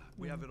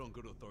 We have it on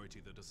good authority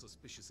that a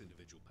suspicious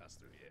individual passed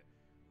through here.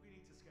 We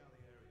need to scour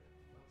the area.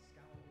 Well,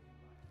 scour would be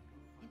like...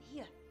 In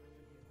here.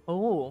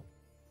 Oh.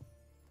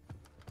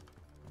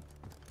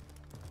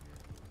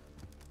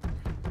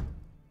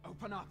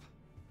 Open up!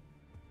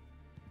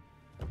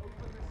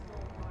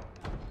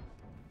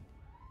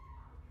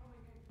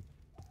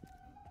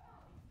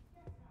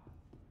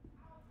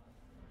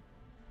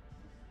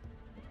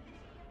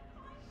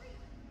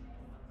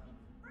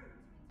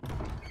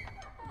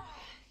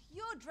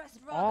 You're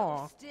dressed rather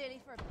austerely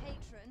for a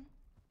patron.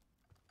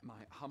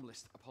 My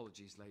humblest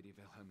apologies, Lady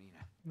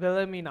Wilhelmina.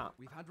 Wilhelmina.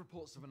 We've had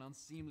reports of an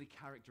unseemly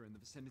character in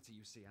the vicinity,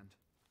 you see, and...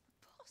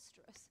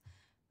 Preposterous.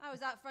 I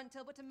was out front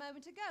till but a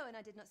moment ago, and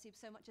I did not see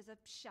so much as a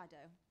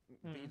shadow.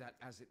 Be that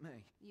as it may.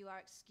 You are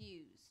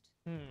excused.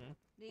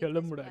 Leave Kill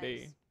him, this Daddy.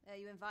 place. Ere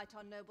you invite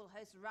our noble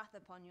host's wrath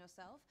upon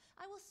yourself,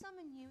 I will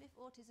summon you if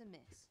aught is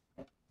amiss.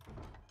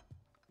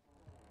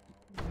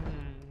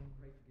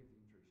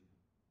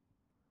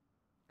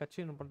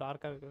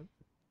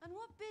 And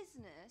what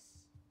business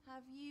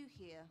have you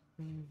here?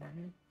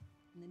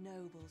 In the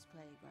noble's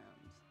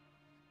playground.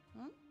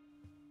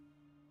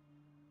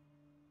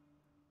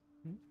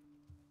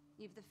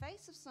 You've the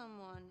face of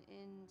someone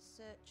in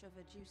search of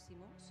a juicy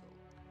morsel.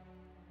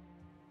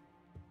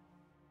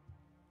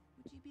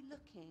 Would you be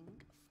looking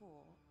for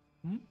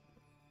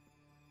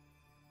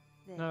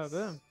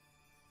this,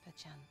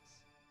 perchance?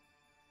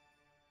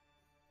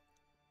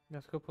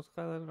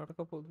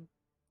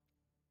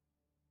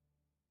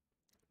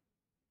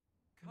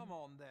 Come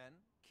on then,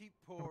 keep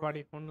pouring.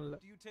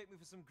 Do you take me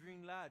for some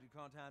green lad who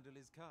can't handle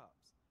his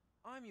cups?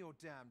 I'm your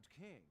damned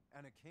king,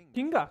 and a king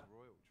deserves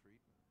royal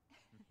treatment.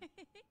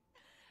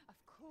 Of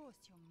course,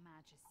 your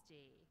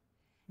majesty.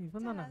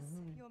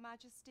 Your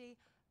majesty,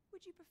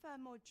 would you prefer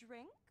more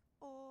drink,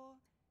 or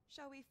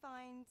shall we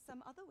find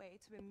some other way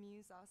to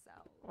amuse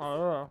ourselves?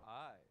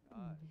 Aye.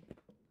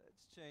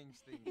 Let's change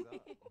things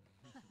up.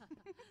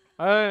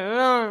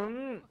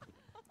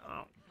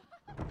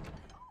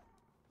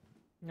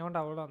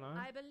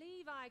 I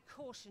believe I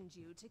cautioned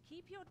you to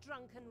keep your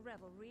drunken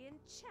revelry in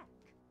check,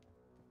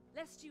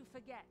 lest you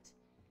forget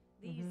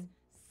these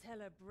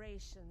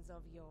celebrations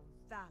of your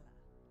valor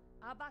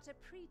are but a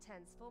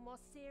pretense for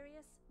more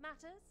serious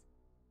matters.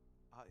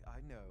 I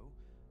know.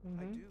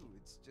 I do.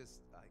 It's just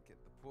I get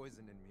the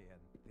poison in me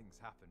and things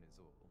happen is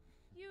all.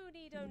 You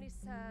need only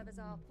serve as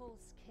our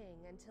false king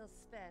until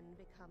Sven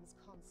becomes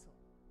consul.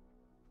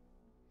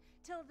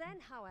 Till then,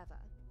 however,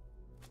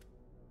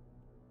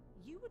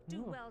 You would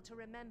do well to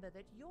remember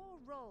that your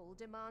role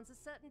demands a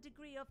certain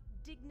degree of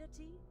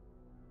dignity.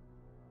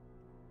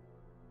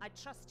 I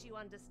trust you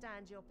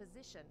understand your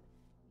position,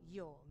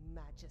 Your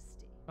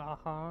Majesty.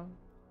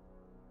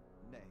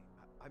 Nay,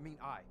 I mean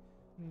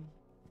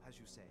As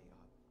you say,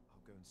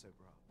 I'll go and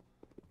sober up.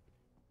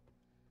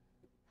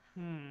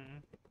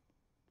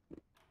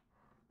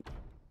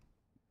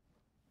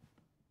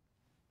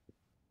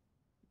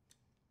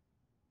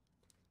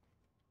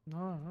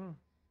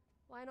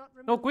 Why not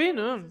remove Queen,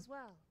 those as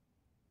well?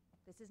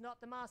 This is not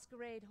the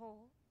masquerade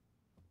hall.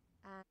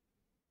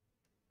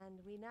 And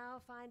we now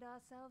find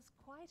ourselves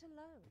quite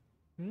alone.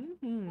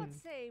 What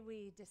say we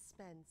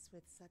dispense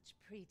with such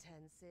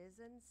pretenses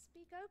and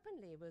speak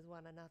openly with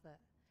one another?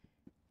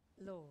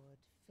 Lord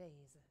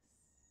Phasus.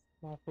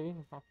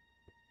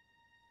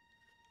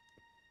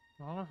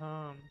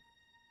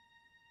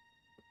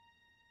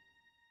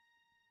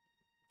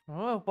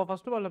 இப்போ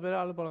first பால்ல பேர்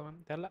ஆளு போலாம்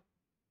தெரியல.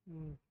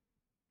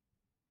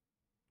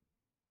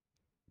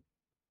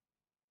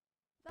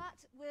 That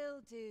will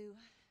do.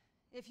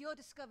 If you're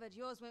discovered,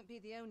 yours won't be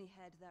the only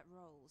head that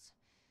rolls.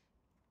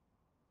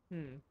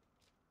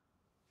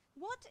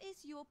 What is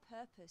your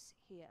purpose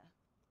here,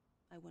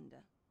 I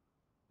wonder?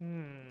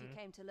 If you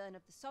came to learn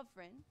of the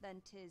sovereign, then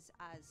 'tis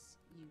as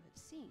you have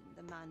seen.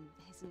 The man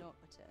is naught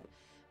but a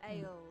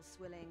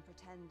ale-swilling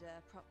pretender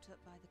propped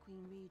up by the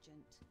Queen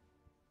Regent.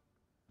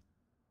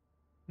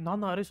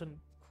 None Arisen.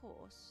 Of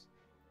course.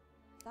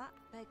 That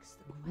begs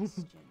the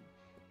question.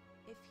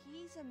 If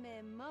he's a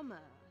mere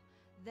mummer,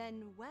 then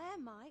where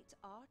might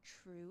our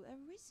true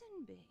Arisen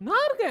be?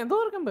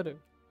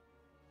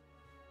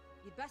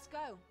 You'd best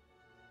go.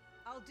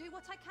 I'll do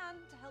what I can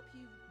to help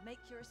you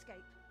make your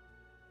escape.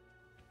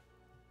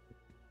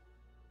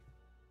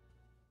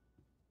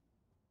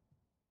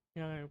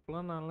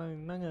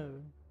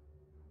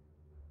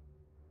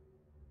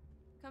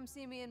 Come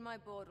see me in my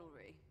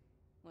bordlery.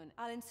 When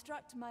I'll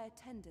instruct my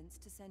attendants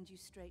to send you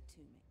straight to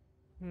me.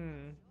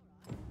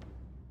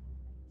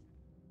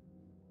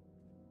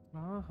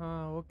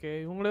 Okay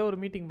இவங்களே ஒரு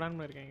meeting plan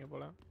பண்ணிருக்காங்க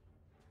போல.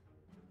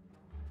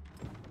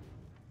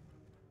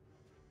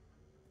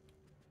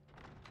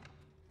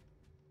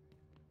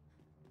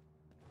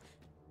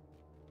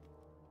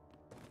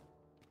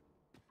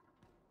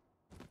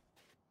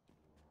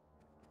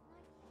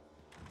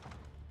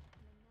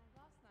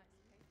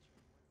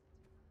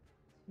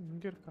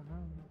 இங்க இருக்கா?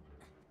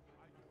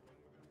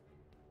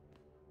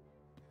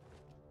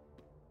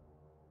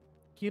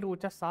 கீரை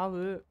வச்சா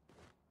சாவு.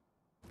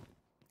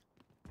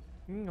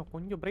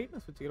 கொஞ்சம்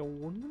பிரைட்னஸ் வச்சுக்கிறேன்,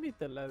 ஒண்ணுமே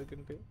தெரியல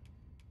அதுக்குன்ட்டு.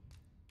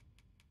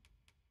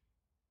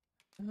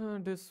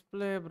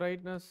 டிஸ்பிளே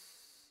பிரைட்னஸ்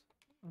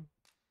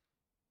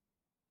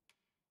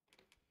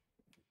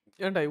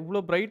ஏன்டா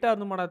இவ்வளோ பிரைட்டா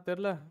இருந்துமாடா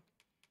தெரியல.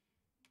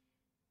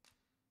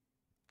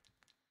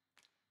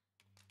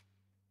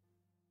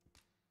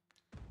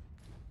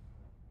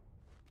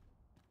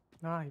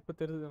 இப்போ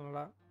தெரியுது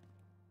நல்லா.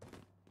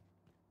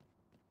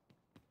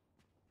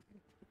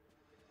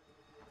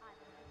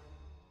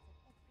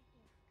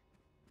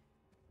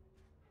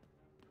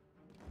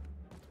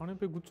 அவனே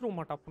போய் குச்சிருவோம்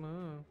மாட்டாப்புன்னு.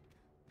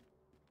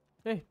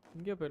 ஏய்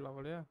இங்கே போயிடலாம்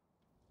போலையா?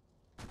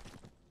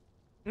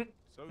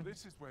 So this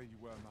is where you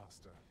were,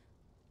 Master.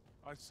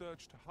 I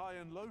searched high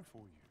and low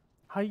for you.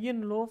 High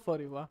and low for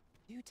you?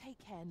 You take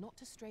care not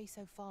to stray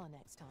so far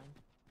next time.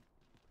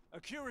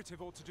 A curative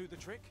ought to do the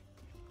trick.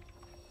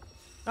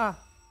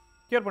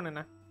 Cure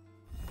பண்ணேண்ணே.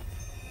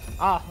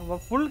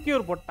 Full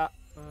cure போட்டா.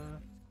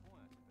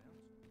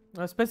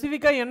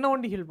 ஸ்பெசிஃபிக்காக என்ன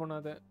ஒண்டி heel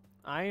பண்ணாது.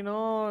 I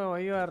know why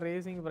you are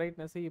raising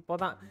brightness.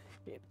 இப்போதான்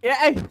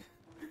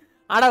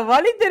அட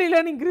வழி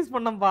தெரியலன்னு increase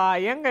பண்ணப்பா.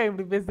 ஏங்க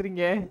இப்படி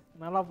பேசுறீங்க?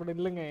 நல்லா அப்படி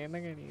இல்லைங்க.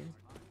 என்னங்க நீ?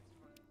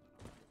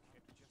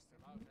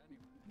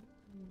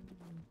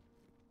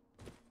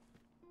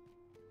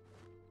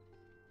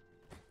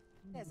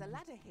 There's a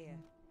ladder here.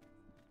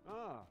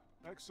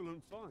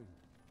 Excellent find.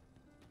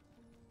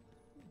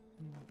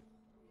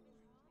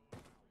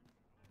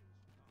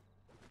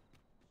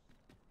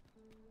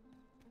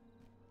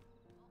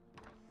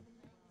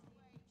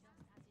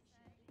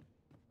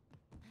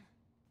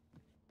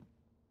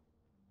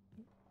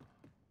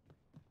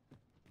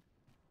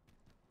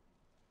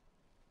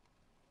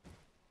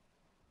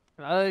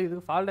 அதாவது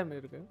இதுக்கு ஃபால் டைம்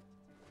இருக்கு.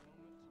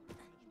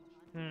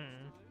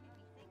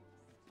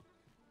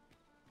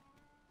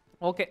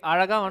 ஓகே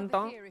அழகா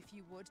வந்துட்டோம்.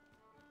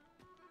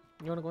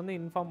 இவனுக்கு வந்து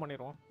இன்ஃபார்ம்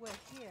பண்ணிடுவோம்.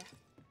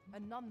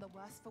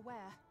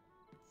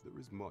 There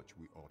is much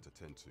we ought to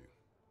tend to.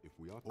 If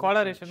we are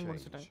coloration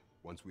முடிச்சிட்டேன்.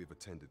 Once we have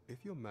attended, if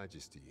your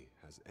majesty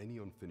has any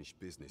unfinished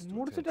business to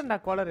முடிச்சிட்டேன்டா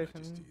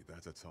coloration.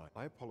 That's a tie.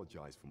 I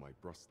apologize for my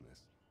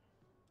brusqueness.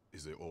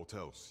 Is there aught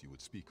else you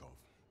would speak of,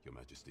 your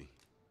majesty?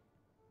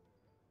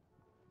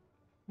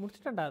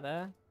 முடிச்சிட்டேன்டா அத.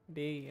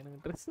 டேய் எனக்கு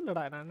Dress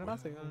இல்லடா. நான் என்னடா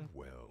செய்வேன்?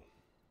 Well.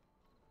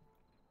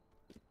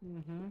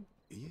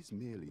 He is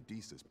merely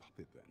Deesa's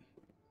puppet then.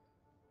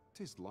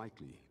 'Tis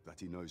likely that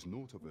he knows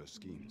naught of her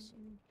schemes.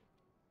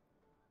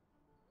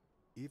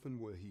 Even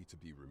were he to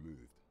be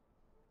removed,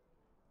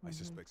 I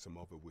suspect some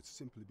other would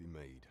simply be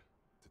made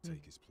to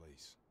take his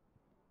place.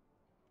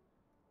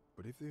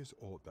 But if there's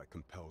aught that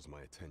compels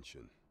my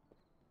attention,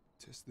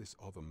 'tis this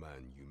other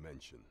man you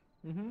mention.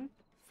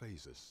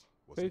 Phases,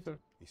 was it?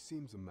 He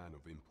seems a man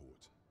of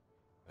import.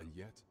 And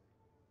yet,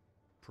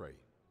 pray,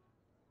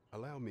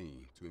 allow me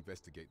to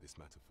investigate this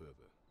matter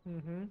further.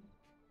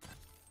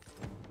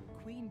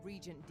 Queen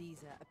Regent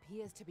Deezer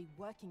appears to be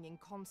working in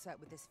concert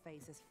with this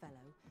Phases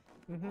fellow.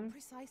 What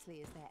precisely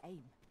is their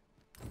aim?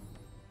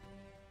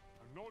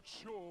 I'm not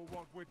sure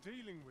what we're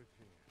dealing with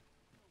here.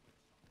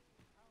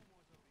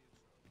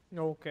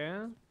 Okay.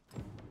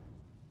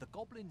 The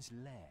goblin's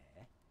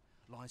lair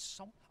lies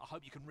some... I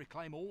hope you can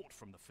reclaim aught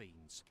from the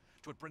fiends.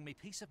 'Twould bring me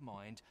peace of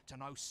mind to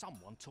know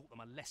someone taught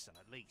them a lesson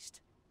at least.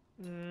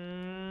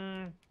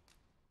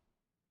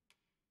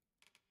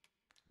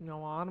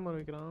 நான் armour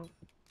வைக்கிறான்.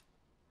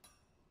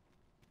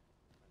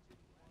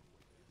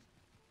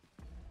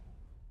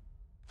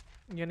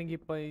 எனக்கு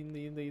இப்போ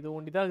இது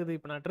ஒண்டி தான் இருக்குது.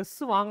 இப்போ நான் ட்ரெஸ்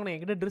வாங்கினேன்,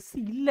 என்கிட்ட ட்ரெஸ்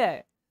இல்லை.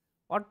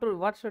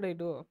 What should I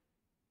to?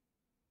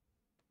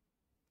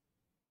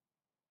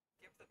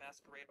 Give the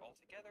masquerade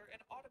altogether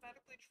and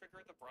automatically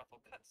trigger the brothel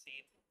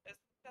cutscene as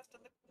just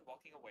in the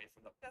walking away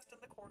from the best in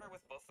the corner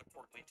with both the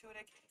courtly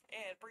tunic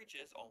and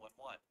breeches all in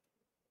one.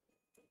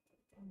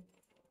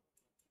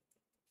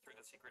 Through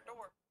the secret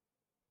door.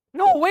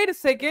 No, wait a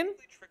second.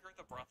 Trigger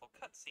the brothel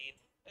cutscene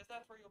as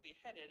that's where you'll be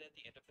headed at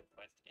the end of the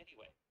quest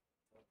anyway.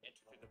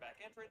 Enter through the back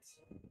entrance,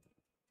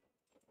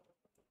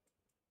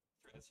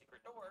 through the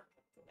secret door,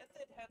 and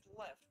then head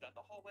left down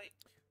the hallway.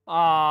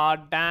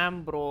 Damn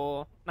bro.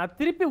 நான்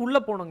திருப்பி உள்ள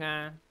போணுங்க.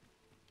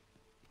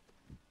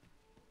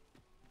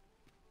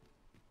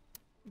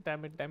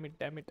 Damn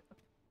it.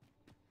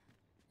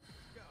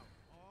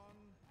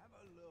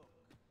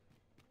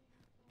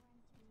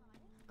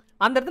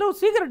 அந்த இடத்துல ஒரு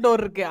secret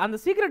door இருக்கு. அந்த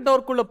secret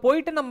டோர்க்குள்ள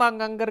போயிட்டு நம்ம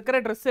அங்க இருக்கிற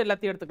Dress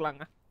எல்லாத்தையும்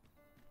எடுத்துக்கலாங்க.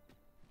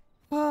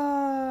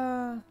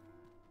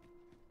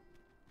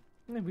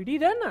 என்ன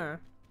விடிதானே?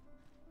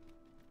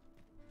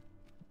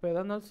 இப்போ எதா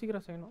இருந்தாலும்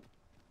சீக்கிரம் செய்யணும்.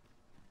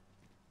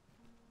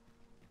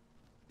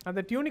 அந்த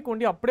டியூனிக்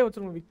கொண்டு அப்படியே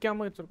வச்சிருக்கணும்,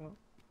 விற்காம வச்சிருக்கணும்.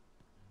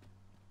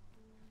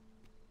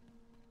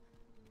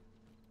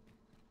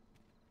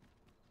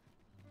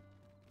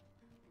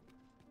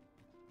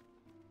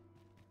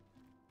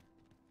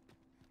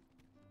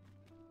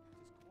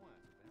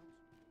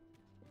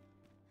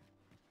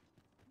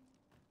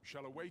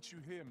 Shall await you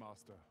here,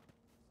 master.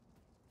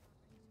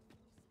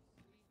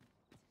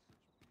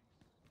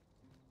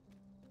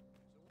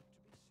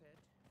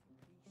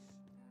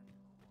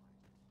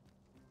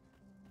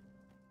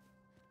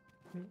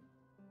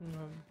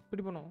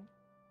 இப்படி பண்ணுவோம்.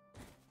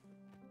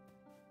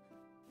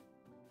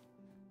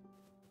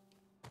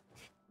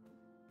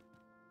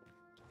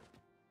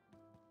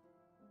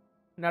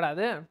 என்னடா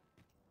அது?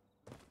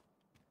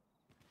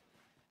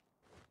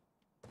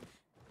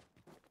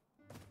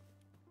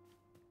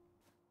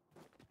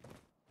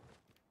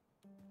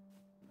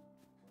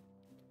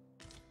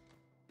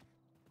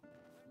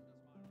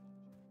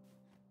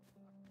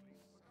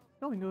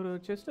 இங்க ஒரு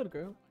செஸ்ட்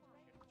இருக்கு.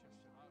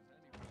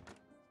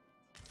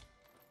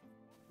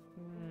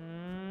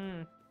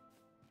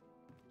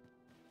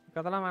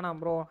 அதெல்லாம் வேணாம்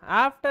ப்ரோ.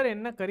 ஆஃப்டர்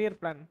என்ன கரியர்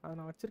பிளான் அதை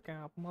நான்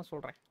வச்சிருக்கேன், அப்புறமா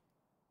சொல்றேன்.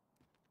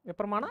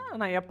 எப்பறமானா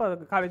நான் எப்போ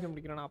காலேஜ்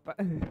முடிக்கிறேன்னா அப்ப.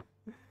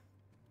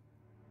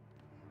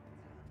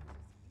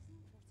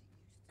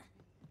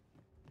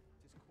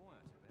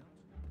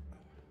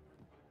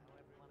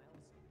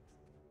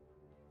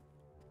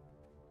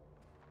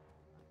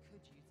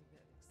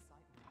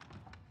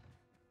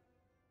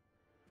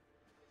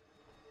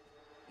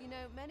 You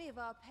know, many of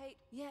our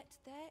yet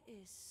there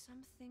is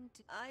something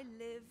to... I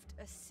lived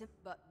a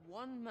but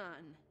one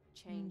man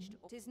changed.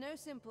 It is no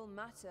simple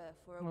matter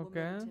for a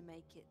woman to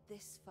make it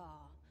this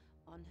far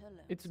on her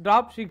own. It's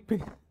drop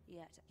shipping.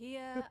 Yet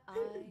here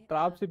I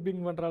drop shipping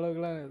பண்ற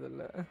அளவுக்குலாம் இது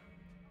இல்ல.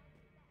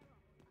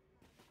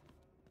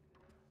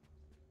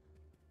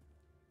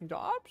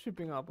 Drop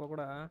shipping அப்ப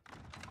கூட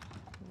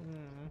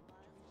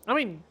I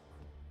mean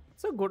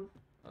it's a good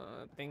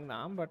thing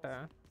தான், but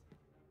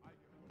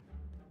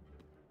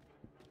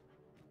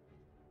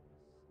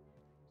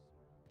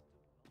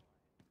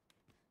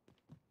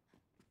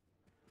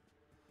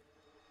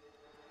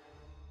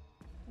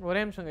ஒரே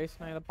நிமிஷம் guys,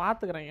 நான் இதை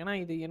பார்த்துக்கிறேன். ஏன்னா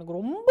இது எனக்கு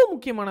ரொம்ப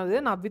முக்கியமானது.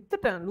 நான்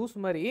வித்துட்டேன் லூஸ்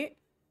மாதிரி.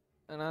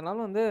 அதனால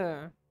வந்து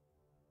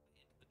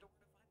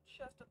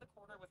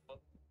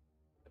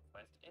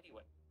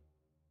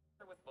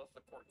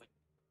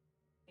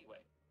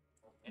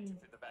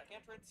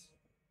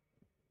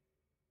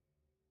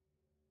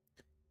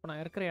இப்போ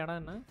நான் இருக்கிற இடம்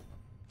என்ன?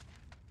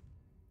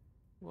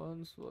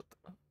 Wandsworth.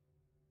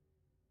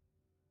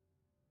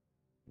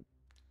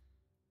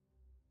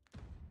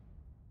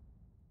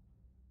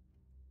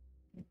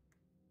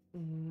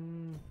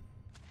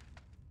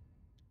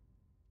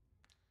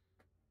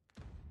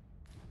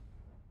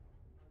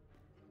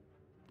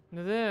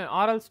 இது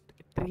ஆர்எல்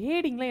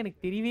ட்ரேடிங்லாம்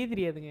எனக்கு தெரியவே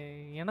தெரியாதுங்க.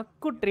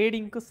 எனக்கும்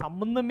ட்ரேடிங்க்கும்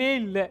சம்பந்தமே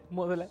இல்லை.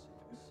 முதல்ல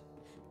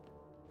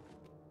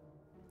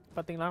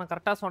பார்த்தீங்களா, நான்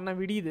கரெக்டாக சொன்ன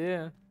விடியுது.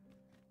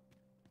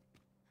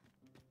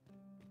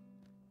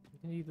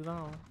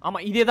 இதுதான்,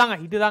 ஆமாம்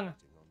இதுதாங்க.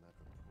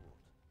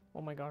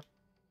 Oh my God.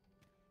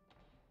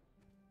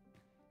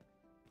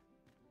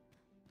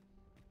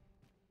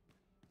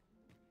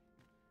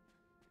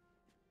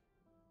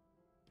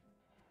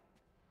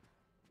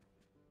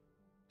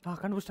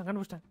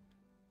 கண்டுபிடிச்சிட்டேன்.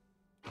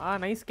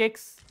 Nice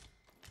cakes.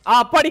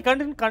 அப்பாடி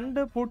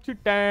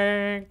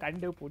கண்டுபிடிச்சிட்டேன்.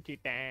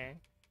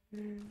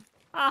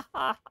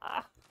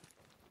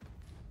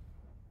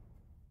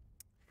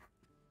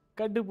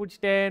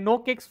 கண்டுபிடிச்சிட்டேன். No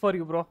cakes for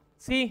you bro.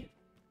 C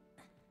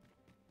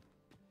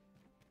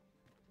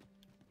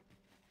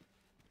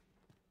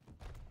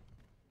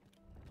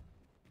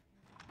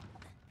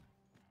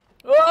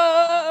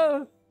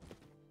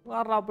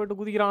வாரா போயிட்டு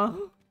குதிக்கிறான்.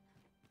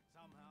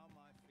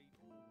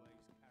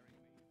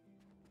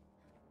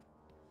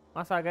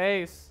 மாசா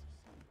guys.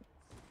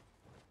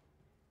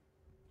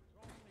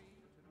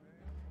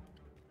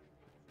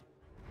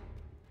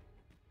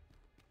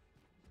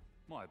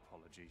 My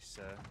apologies,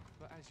 sir,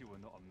 but as you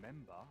are not a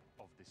member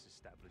of this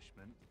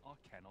establishment, I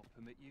cannot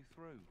permit you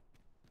through.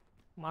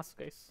 Mass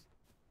guys.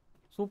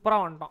 சூப்பரா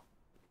வந்துட்டான்.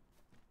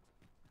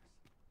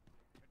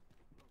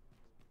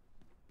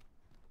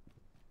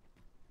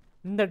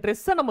 இந்த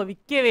ட்ரெஸ்ஸை நம்ம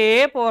விற்கவே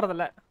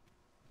போறதில்ல.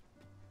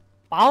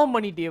 பாவம்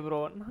பண்ணிட்டே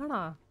ப்ரோ.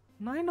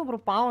 நான் என்ன ப்ரோ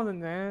பாவம்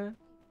செஞ்சேன்?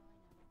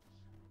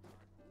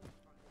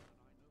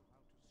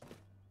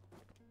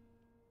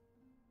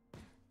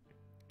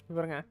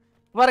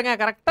 பாருங்க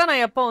கரெக்டா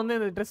நான் எப்போ வந்து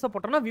இந்த ட்ரெஸ்ஸை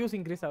போட்டேன்னா வியூஸ்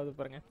இன்க்ரீஸ் ஆகுது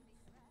பாருங்க.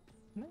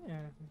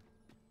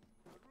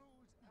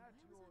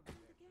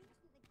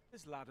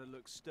 This ladder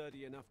looks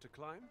sturdy enough to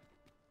climb.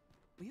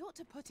 We ought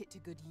to put it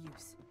to good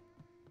use.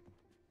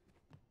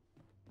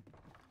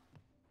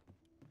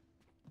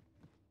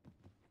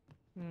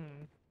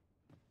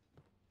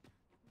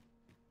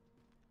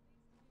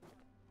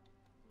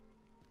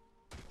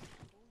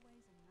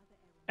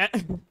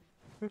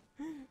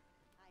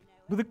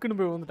 புதுக்குன்னு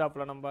போய்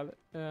வந்துட்டாப்ல நம்பால.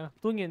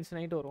 தூங்கி எந்திச்சு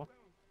நைட் வருவோம்.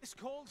 This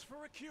calls for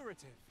a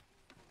curative.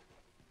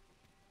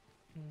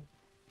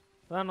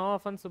 No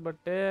offence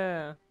but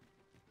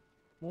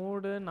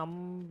மூட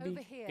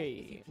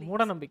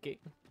நம்பிக்கை.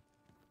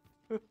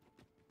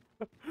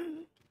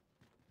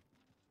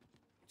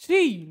 சீ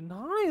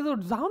நான் ஏதோ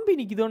ஜாம்பி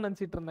நிக்குதோன்னு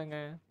நினைச்சிட்டு இருந்தேங்க.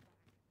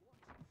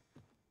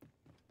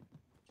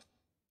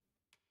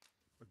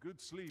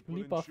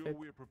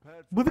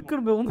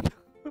 புதுக்குன்னு போய் வந்துட்டா.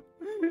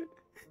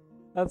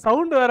 அது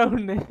சவுண்ட் வேற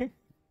ஒண்ணு.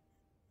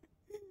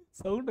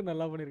 சவுண்ட்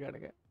நல்லா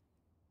பண்ணிருக்கானுங்க.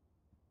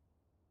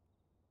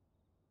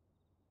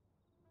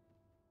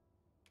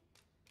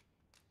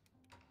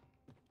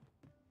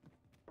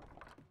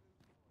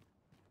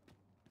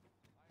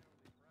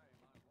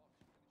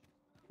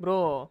 Bro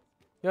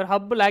your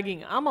hub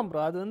logging. ஆமாம்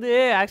ப்ரோ அது வந்து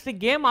ஆக்சுவலி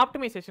கேம்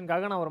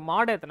ஆப்டிமைசேஷனுக்காக நான் ஒரு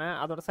மாட் ஏற்றினேன்.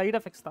 அதோட சைட்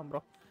எஃபெக்ட்ஸ் தான்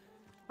ப்ரோ.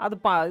 அது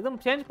இதுவும்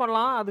சேஞ்ச்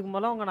பண்ணலாம். அதுக்கு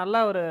முதல்ல அவங்க நல்ல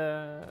ஒரு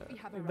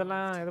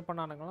இதெல்லாம் இது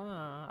பண்ணானுங்களாம்.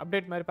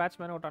 அப்டேட் மாதிரி பேட்ச்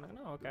மாதிரி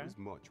விட்டானுங்கன்னா okay.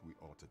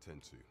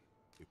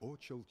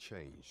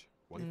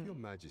 What if your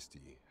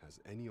majesty has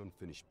any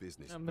unfinished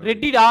business? I'm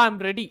ready da, I'm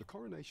ready. The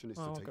coronation is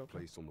to take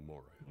place on the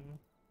morrow.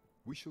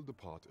 We shall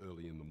depart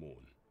early in the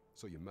morn,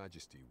 so your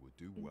majesty would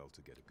do well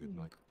to get a good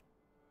night.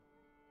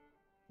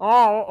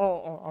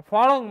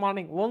 Following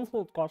morning,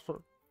 Wandsworth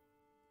Castle.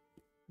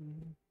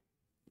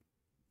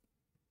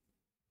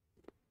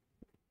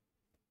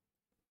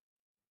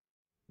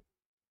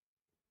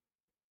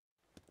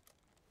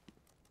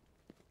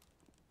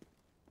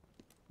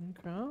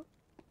 Okay.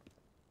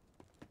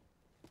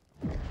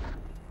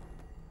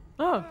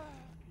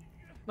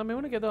 நம்ம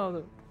இவனுக்கு ஏதோ ஆகுது.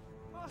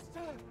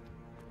 Master,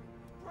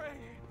 pray,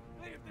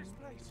 leave this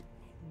place.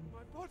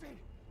 My body,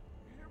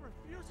 it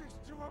refuses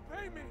to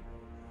obey me.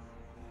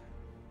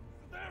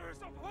 There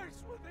is a place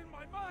within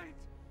my mind.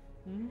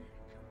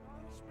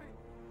 Commands me,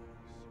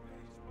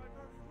 sways my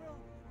very will.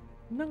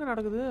 என்னங்க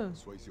நடக்குது?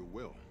 Sways your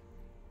will.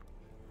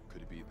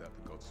 Could it be that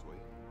the gods sway?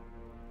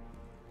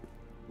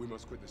 We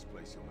must quit this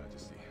place, your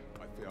majesty.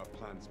 I fear our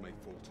plans may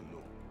fall to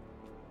naught.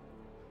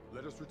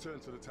 Let us return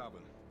to the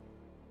tavern.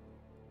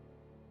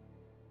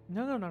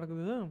 என்னங்க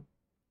நடக்குது?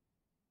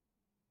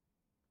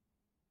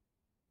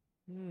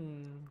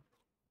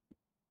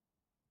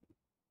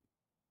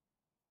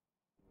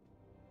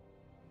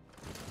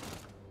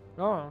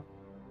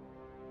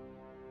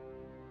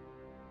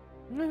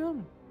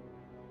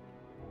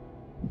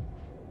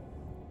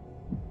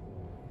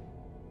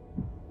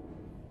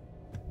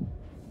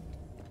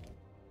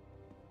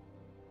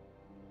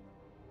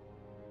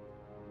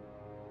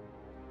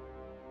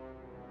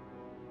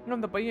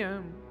 அந்த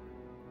பையன்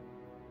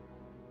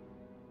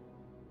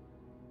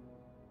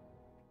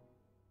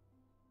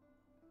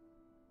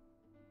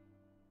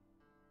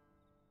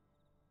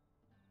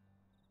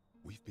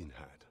We've been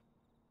had.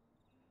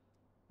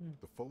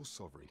 The false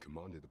sovereign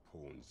commanded the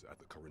pawns at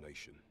the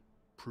coronation,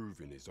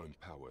 proving his own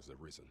power has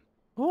arisen.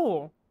 Oh!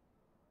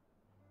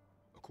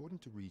 According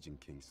to Regent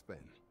King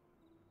Sven,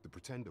 the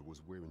pretender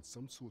was wearing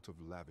some sort of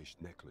lavish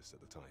necklace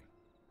at the time.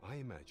 I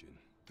imagine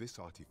this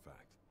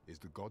artifact is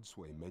the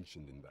godsway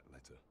mentioned in that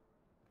letter.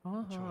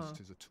 Just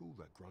is a tool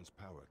that grants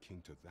power akin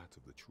to that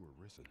of the true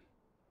arisen.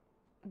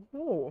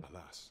 Oh!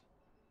 Alas,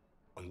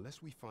 unless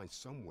we find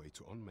some way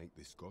to unmake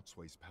this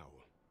godsway's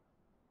power,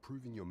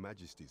 proving your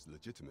majesty's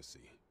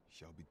legitimacy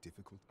shall be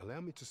difficult. Allow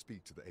me to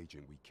speak to the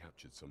agent we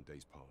captured some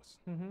days past.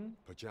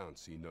 Perchance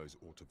he knows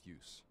aught of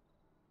use.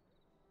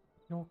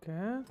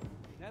 Okay.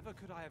 Never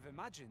could I have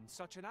imagined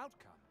such an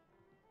outcome.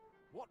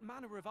 What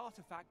manner of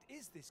artifact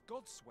is this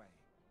Godsway?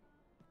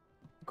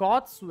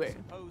 Godsway.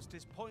 Suppose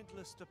 'tis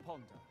pointless to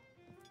ponder.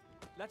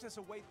 Let us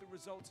await the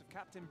results of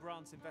Captain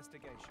Brant's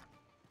investigation.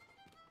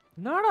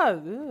 என்னடா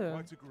இது?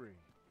 Quite agree.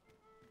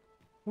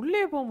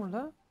 உள்ளே போக முடியல.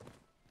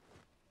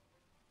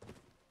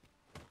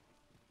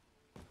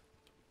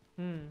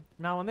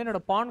 நான் வந்து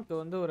என்னோட பானுக்கு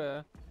வந்து ஒரு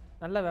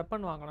நல்ல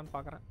வெப்பன் வாங்கலாம்னு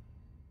பார்க்குறேன்.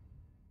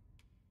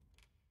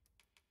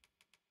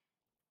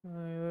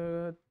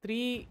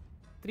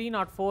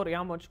 304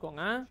 ஞாபகம்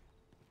வச்சுக்கோங்க.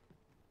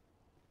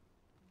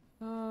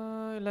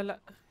 இல்ல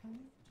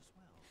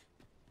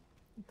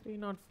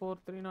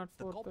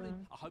 304 Goblin,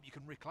 I hope you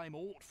can reclaim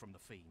aught from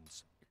the fiends.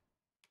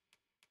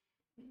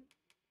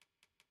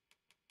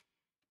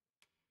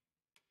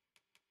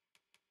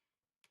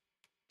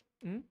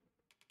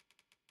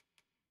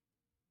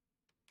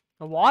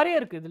 Warrior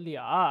இருக்கு இது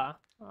இல்லையா?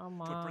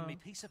 ஆமா. To bring me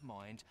peace of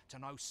mind to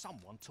know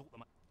someone taught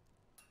them.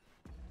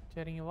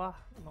 சரிங்க வா,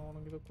 நான்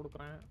உனக்கு இது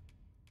கொடுக்குறேன்.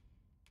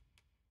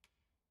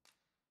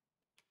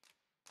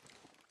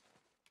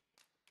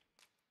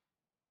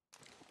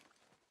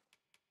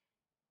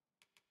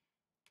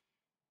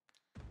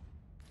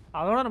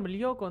 அதோட நம்ம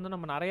லியோக்கு வந்து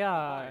நம்ம நிறைய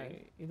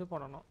இது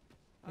பண்ணனும்.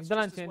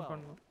 இதெல்லாம் சேஞ்ச்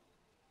பண்ணனும்.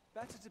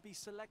 Better to be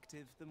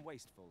selective than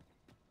wasteful.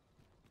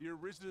 The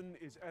Arisen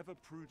is ever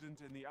prudent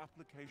in the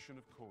application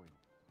of coin.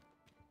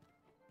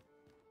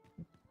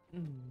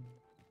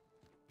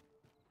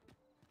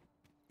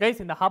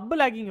 Guys இந்த ஹப்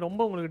லாகிங்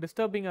ரொம்ப உங்களுக்கு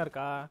டிஸ்டர்பிங்கா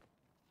இருக்கா?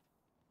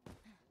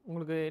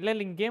 உங்களுக்கு இல்ல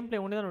நீங்க கேம்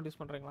ப்ளே ஒண்ணே தான்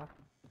நோட்டீஸ் பண்றீங்களா?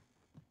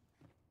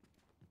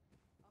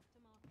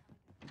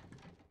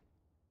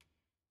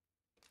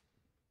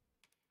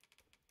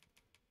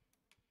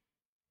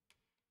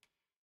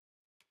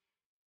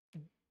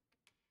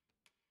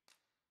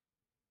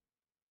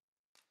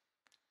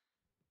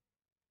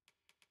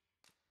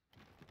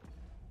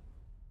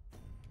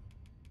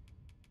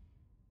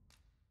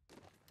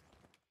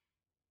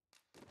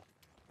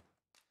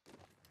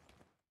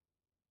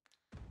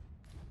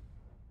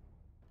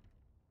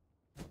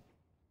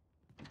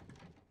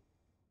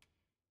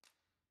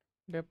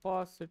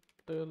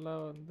 டெபாசிட்ல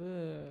வந்து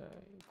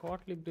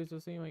குவார்ட்லி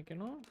பிரேசஸையும்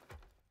வைக்கணும்,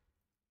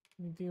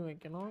 இதையும்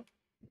வைக்கணும்.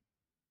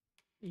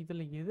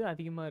 இதில் எது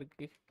அதிகமாக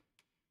இருக்கு?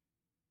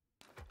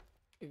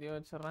 இதையும்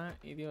வச்சிட்றேன்,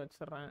 இதையும்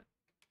வச்சிட்றேன்.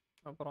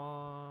 அப்புறம்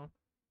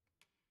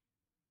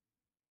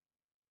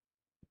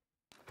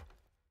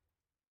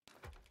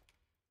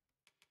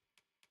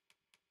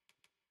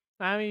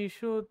I have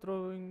issue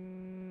throwing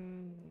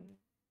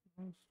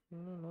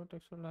low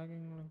texture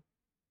lagging.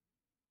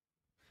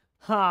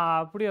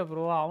 அப்படியா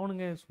ப்ரோ?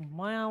 அவனுங்க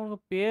சும்மா அவனுங்க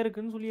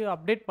பேருக்குன்னு சொல்லி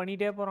அப்டேட்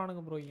பண்ணிட்டே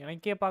போறானுங்க ப்ரோ.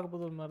 எனக்கே பார்க்க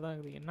போது ஒரு மாதிரி தான்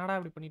இருக்குது. என்னடா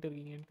இப்படி பண்ணிட்டு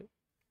இருக்கீங்கன்ட்டு.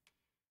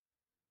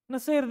 என்ன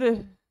செய்யறது?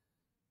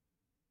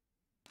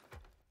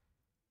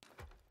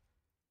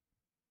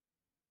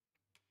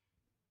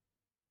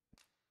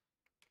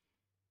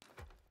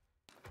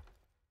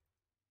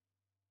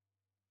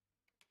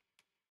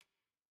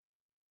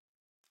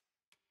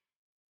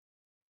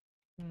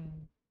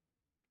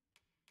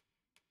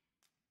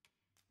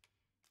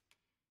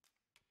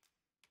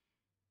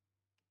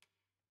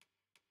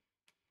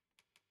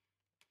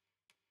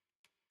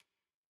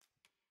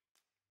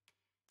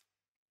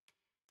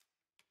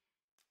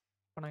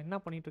 இப்போ நான் என்ன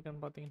பண்ணிட்டு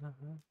இருக்கேன்னு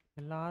பார்த்தீங்கன்னா,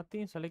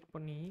 எல்லாத்தையும் செலக்ட்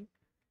பண்ணி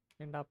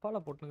என்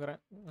டப்பாவில்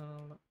போட்டுக்கிறேன்.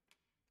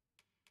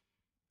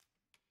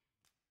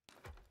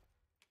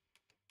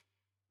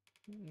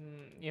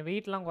 என்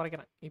வெயிட்லாம்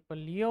குறைக்கிறேன். இப்போ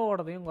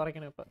லியோவோடதையும்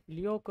குறைக்கணும். இப்போ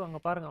லியோவுக்கு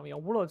அங்கே பாருங்க, அவன்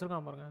எவ்வளோ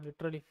வச்சிருக்கான் பாருங்க.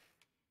 லிட்ரலி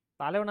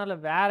தலைவனால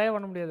வேறே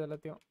பண்ண முடியாது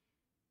எல்லாத்தையும்.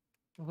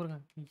 பாருங்க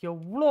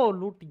எவ்வளோ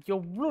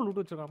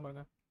லூட் வச்சிருக்கான்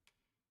பாருங்க.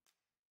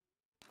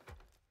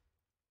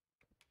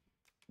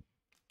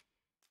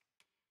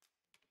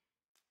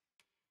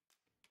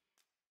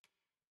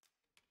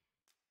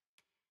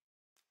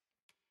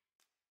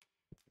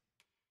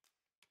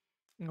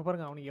 இங்கே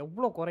பாருங்க அவனுக்கு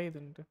எவ்வளோ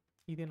குறையுதுன்ட்டு.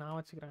 இது நான்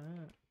வச்சுக்கிறேன்.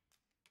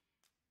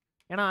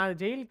 ஏன்னா அது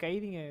ஜெயில்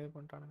கைதிங்க இது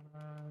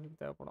பண்ணுறானுங்க. அதுக்கு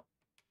தேவைப்படும்.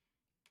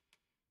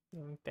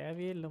 எனக்கு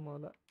தேவையே இல்லை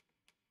முதல்ல.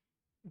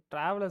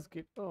 Travellers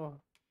kit. ஓ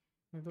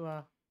இதுவா?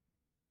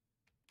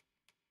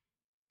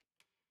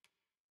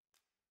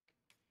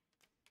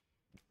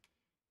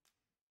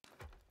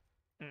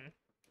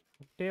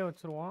 அப்படியே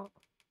வச்சுருவோம்.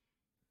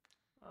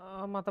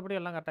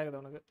 மற்றபடி எல்லாம் கரெக்டாக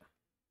இருக்குது அவனுக்கு.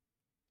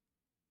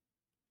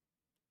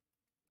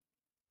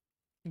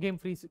 கேம்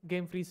ஃப்ரீஸ்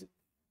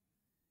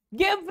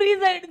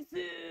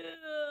ஆயிடுச்சு.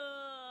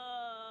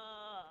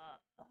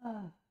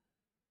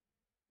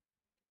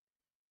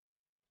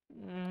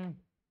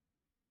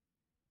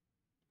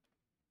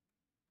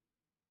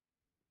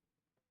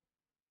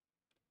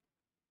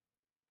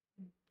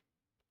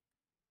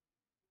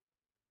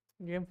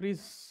 Game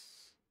freeze.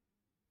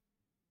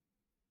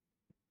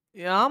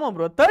 ஆமா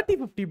ப்ரோ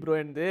 3050 ப்ரோ.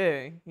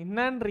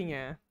 என்னன்றீங்க?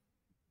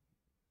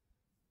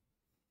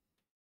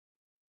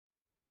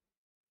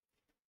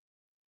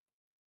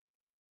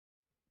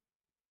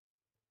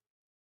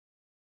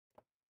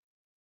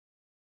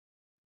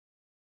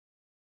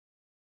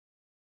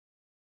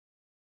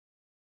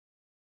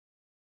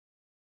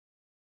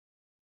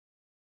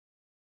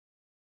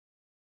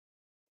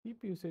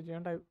 CPU usage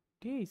ஏன்டா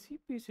டேய்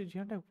சிபிஎஸ்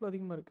ஏன்டா இவ்வளோ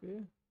அதிகமாக இருக்கு?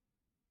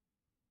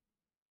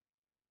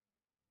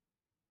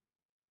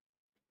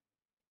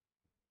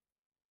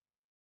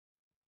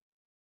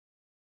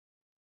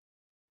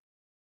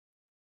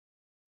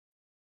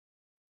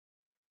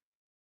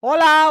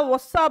 ஹோலா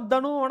வாட்ஸ் அப்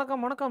தனு,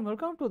 வணக்கம் வணக்கம்,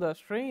 வெல்கம் டு த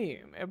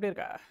ஸ்ட்ரீம். எப்படி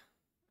இருக்க?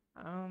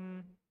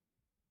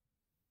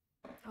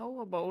 ஹவ்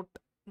அபவுட்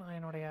நான்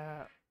என்னுடைய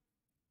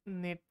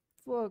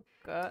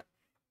நெட்வொர்க்கை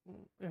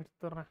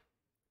எடுத்துடுறேன்.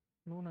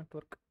 நோ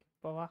நெட்வொர்க்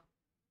இப்போ வா.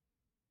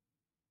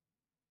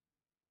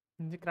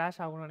 இஞ்சி கிராஷ்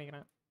ஆகும்னு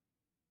நினைக்கிறேன்.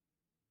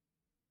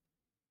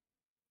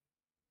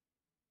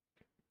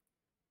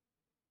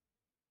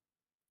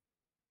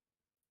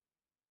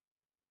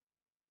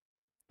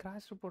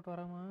 Crash report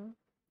வராமா?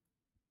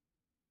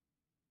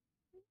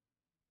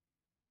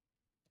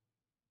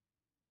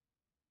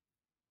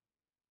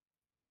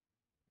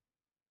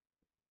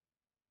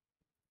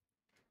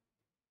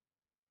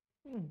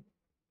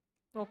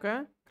 ஓகே,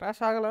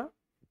 கிராஷ் ஆகலை.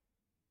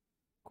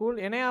 கூல்.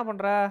 என்னையா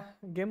பண்ணுற?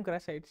 கேம்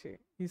கிராஷ் ஆயிடுச்சு.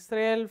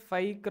 இஸ்ரேல்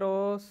 5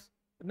 crores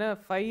என்ன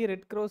 5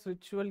 ரெட் க்ரோஸ்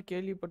ரிச்சுவல்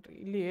கேள்விப்பட்டு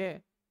இல்லையே.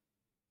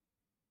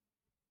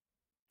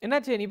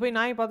 என்னாச்சு? நீ போய்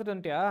நாய் பார்த்துட்டு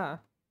வந்துட்டியா?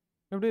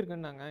 எப்படி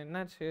இருக்குன்னாங்க?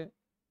 என்னாச்சு?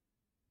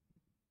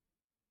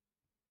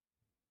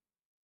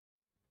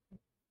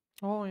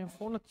 ஓ, என்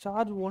ஃபோனில்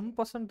சார்ஜ்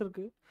 1%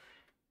 இருக்கு.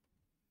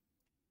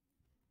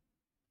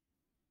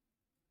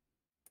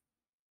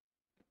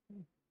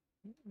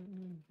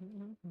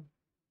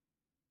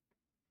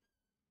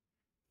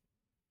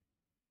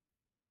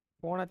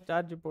 ஃபோனை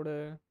சார்ஜ் போடு.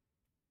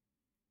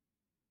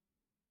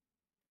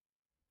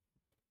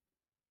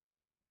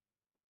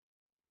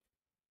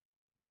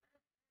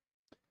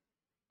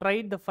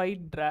 Tried the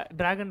fight,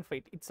 dragon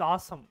fight, it's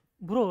awesome.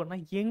 Bro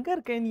நான் எங்கே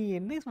இருக்கேன்? நீ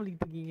என்ன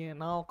சொல்லிட்டு இருக்கீங்க?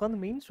 நான்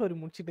உட்காந்து மெயின் ஸ்டோரி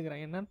முடிச்சுட்டு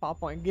இருக்கிறேன். என்னன்னு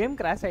பார்ப்போம். கேம்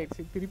கிராஷ்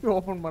ஆயிடுச்சு, திருப்பி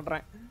ஓப்பன்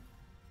பண்ணுறேன்.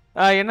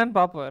 என்னன்னு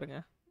பார்ப்போம் இருங்க.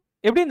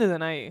 எப்படி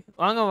இருந்தது நாய்?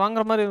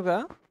 வாங்குற மாதிரி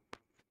இருக்கா?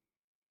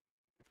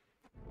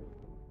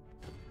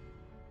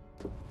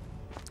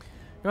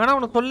 வேணா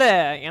உனக்கு சொல்ல,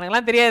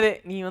 எனக்கெல்லாம் தெரியாது.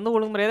 நீ வந்து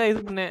ஒழுங்கு முறையாக தான் இது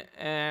பண்ணு.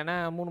 ஏன்னா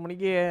 3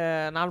 மணிக்கு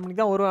 4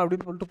 மணிக்கு தான் வருவேன்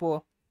அப்படின்னு சொல்லிட்டு போ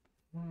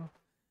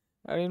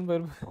அப்படின்னு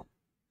போயிருப்பேன்.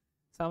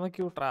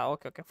 சமைக்கி விட்றா.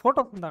 ஓகே ஓகே,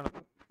 ஃபோட்டோ தான்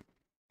அனுப்பு.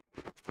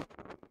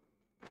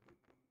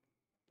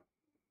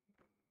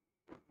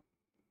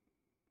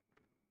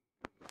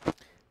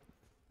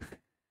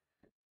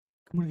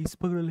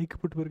 இஸ்பகில் லைக்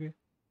போட்டு பாருங்க.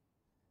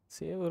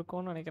 சேவ்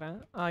இருக்கும்னு நினைக்கிறேன்.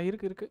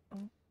 இருக்கு.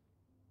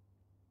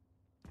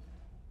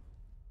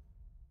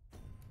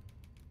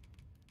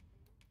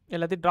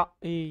 எல்லாத்தையும் ட்ரா.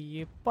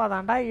 எப்போ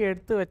தாண்டா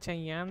எடுத்து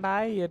வச்சேன்? ஏன்டா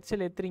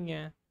எரிச்சல் ஏற்றுறீங்க?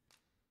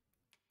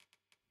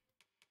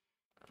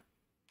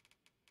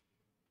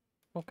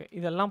 ஓகே,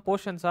 இதெல்லாம்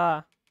போர்ஷன்ஸா?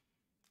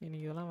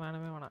 இன்னைக்கு இதெல்லாம்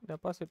வேணாம்.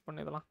 டெபாசிட்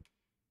பண்ணு இதெல்லாம்.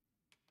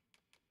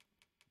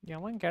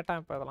 எவன்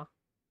கேட்டான் இப்போ இதெல்லாம்?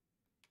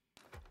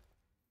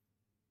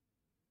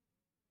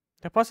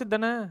 டெபாசிட்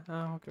தானே?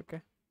 ஓகே.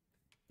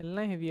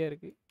 எல்லாம் ஹெவியாக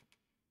இருக்குது.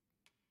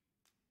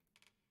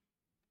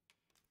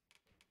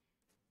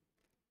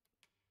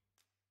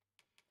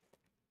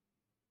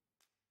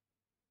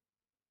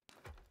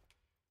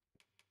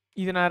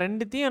 இது நான்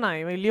ரெண்டுத்தையும்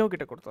இவன் லியோ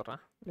கிட்ட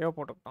கொடுத்துட்றேன். லியோ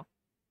போட்டுக்கிட்டோம்.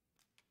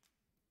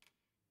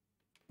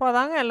 இப்போ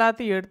தாங்க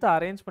எல்லாத்தையும் எடுத்து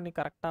அரேஞ்ச் பண்ணி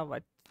கரெக்டாக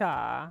வச்சா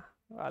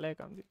வேலையை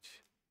காமிச்சிச்சு.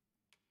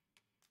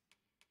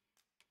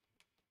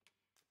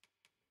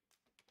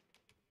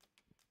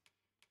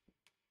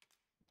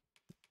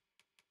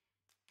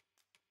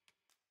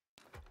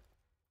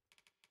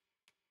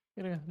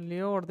 இருங்க,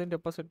 லியோவோடதையும்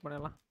டெபாசிட்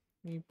பண்ணிடலாம்.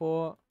 நீ இப்போ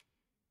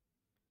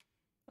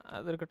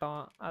அது இருக்கட்டும்.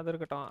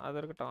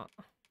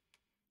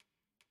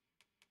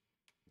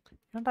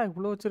 ஏன்டா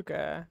இவ்வளோ வச்சிருக்க?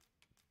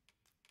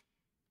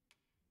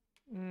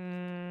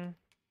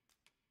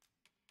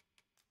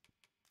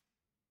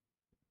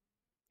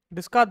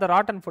 டிஸ்கார்ட் த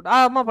ராட்டன் ஃபுட்.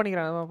 அம்மா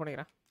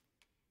பண்ணிக்கிறேன்.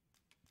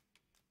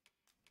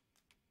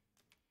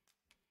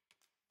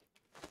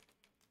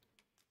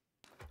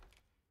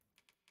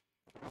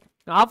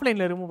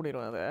 ஆஃப்லைனில் ரிமூவ்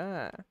பண்ணிடுவேன் அதை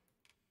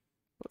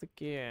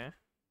இப்போதைக்கு.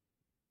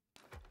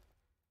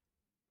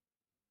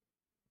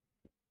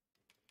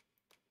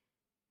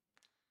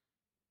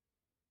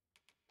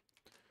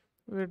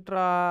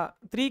 Withdraw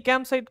 3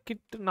 campsite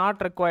kit not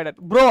required.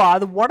 Bro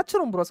அது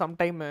உடச்சிரும் ப்ரோ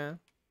சம்டைம்.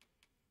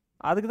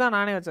 அதுக்கு தான்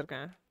நானே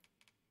வச்சிருக்கேன்.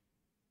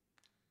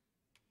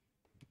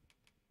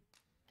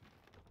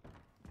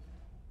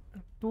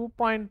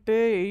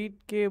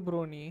 $2.8K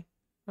bro. நீ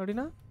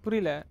அப்படின்னா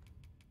புரியல.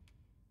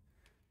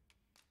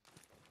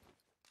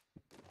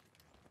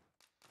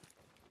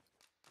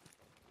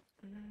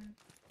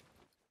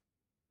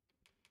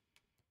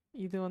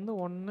 இது வந்து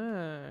ஒன்று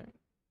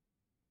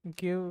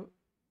கிவ்.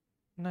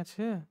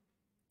 என்னாச்சு?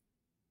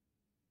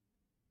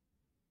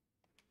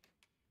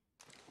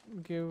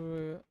 கிவ்.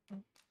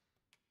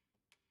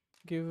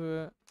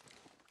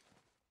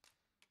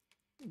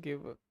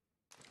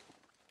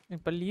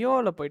 இப்போ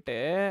லியோவில் போயிட்டு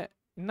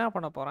என்ன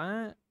பண்ண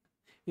போகிறேன்?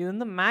 இது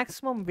வந்து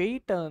மேக்ஸிமம்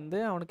வெயிட்டை வந்து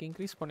அவனுக்கு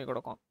இன்க்ரீஸ் பண்ணி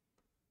கொடுக்கும்.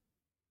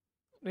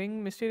 Ring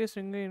mysterious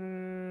ring.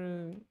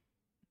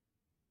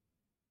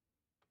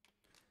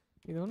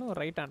 இது ஒன்று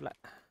ரைட் ஹேண்டில்.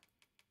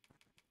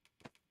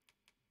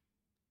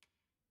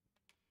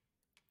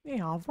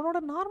 ஏய் அவனோட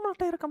நார்மல்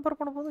டயர் கம்பேர்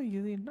பண்ணும்போது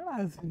இது என்னடா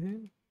இது?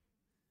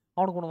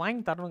 அவனுக்கு ஒன்று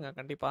வாங்கி தரணுங்க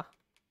கண்டிப்பாக.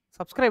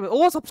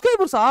 சப்ஸ்கிரைபர்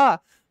சப்ஸ்கிரைபர்ஸா?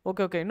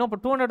 ஓகே ஓகே, இன்னும் இப்போ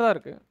 200 தான்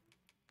இருக்கு.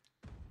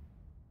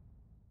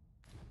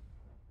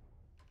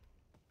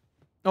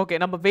 ஓகே,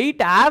 நம்ம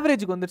வெயிட்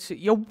ஆவரேஜுக்கு வந்துருச்சு.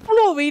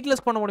 எவ்வளோ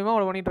வெயிட்லெஸ் பண்ண முடியுமோ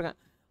அவ்வளோ பண்ணிட்டு இருக்கேன்.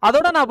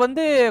 அதோட நான்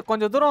வந்து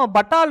கொஞ்சம் தூரம்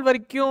பட்டால்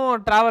வரைக்கும்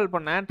ட்ராவல்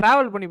பண்ணேன்.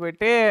 ட்ராவல் பண்ணி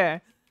போயிட்டு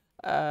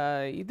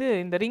இது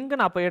இந்த ரிங்கை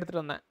நான் போய்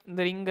எடுத்துகிட்டு வந்தேன்.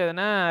 இந்த ரிங்கு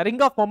எதுனா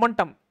ரிங் ஆஃப்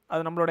மொமெண்டம்,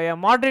 அது நம்மளுடைய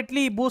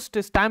மாட்ரேட்லி பூஸ்ட்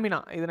ஸ்டாமினா.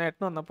 இதை நான்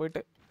எடுத்துன்னு வந்தேன்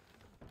போயிட்டு.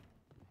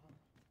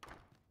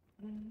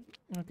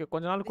 ஓகே,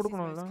 கொஞ்ச நாள்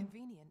கொடுக்கணும்ல.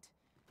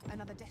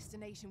 Another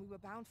destination we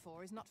were bound for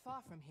is not far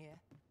from here.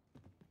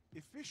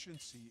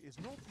 Efficiency is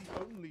not the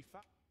only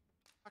factor.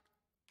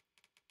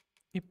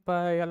 இப்போ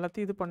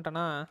எல்லாத்தையும் இது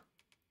பண்ணிட்டேன்னா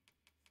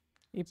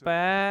இப்போ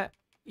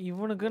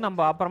இவனுக்கு நம்ம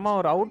அப்புறமா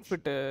ஒரு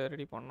அவுட்ஃபிட்டு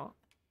ரெடி பண்ணோம்.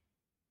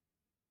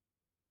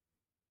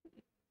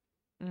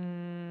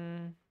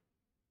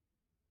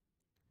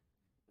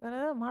 வேற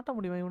ஏதாவது மாட்ட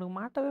முடியுமா? இவனுக்கு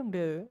மாட்டவே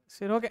முடியாது.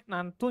 சரி ஓகே,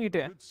 நான்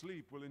தூங்கிட்டு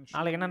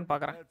நாளைக்கு என்னன்னு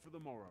பார்க்குறேன்.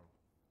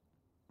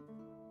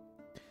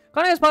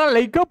 கனேஷ் பார்க்க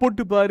லைக்காக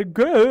போட்டு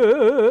பாருங்க.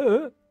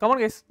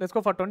 Come on guys, let's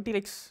go for 20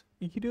 likes.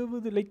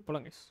 20 like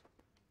போலாம் கைஸ்.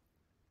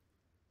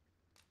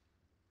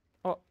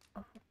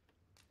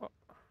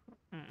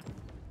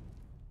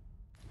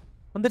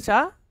 வந்துருச்சா?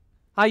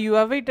 You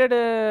awaited.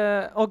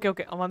 ஓகே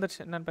ஓகே,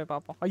 வந்துருச்சு. என்னன்னு போய்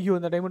பார்ப்போம். ஐயோ,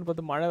 இந்த டைமண்ட்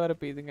பார்த்து மழை வேற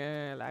பெய்யுதுங்க.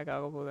 லேக்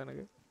ஆக போகுது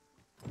எனக்கு.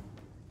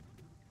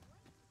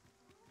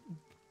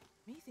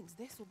 Methinks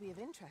this will be of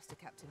interest to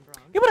Captain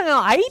Brown. இவங்க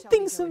ஐ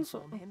things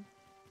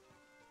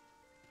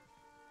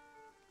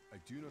I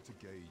do not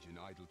engage in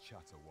idle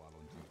chatter while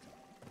on duty.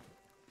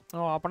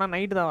 அப்பனா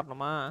நைட் தான்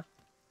வரணுமா?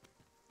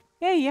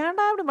 ஏய்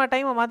ஏன்டா இப்படி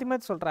டைமை மாற்றி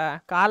மாற்றி சொல்கிற?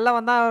 காலைல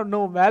வந்தால்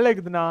இன்னும் வேலை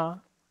இருக்குதுண்ணா,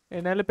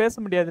 என்னால் பேச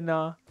முடியாதுண்ணா,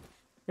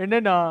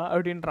 என்னண்ணா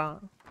அப்படின்றான்.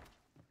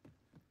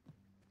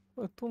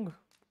 தூங்கு,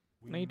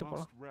 நைட்டு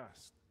போகலாம்.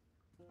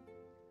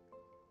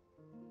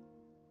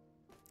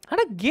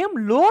 ஆனால் கேம்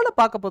லோவில்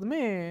பார்க்க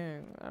போதுமே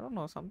I don't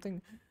know something.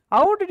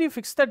 How did you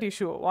fix that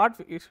issue?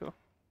 What issue?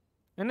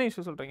 என்ன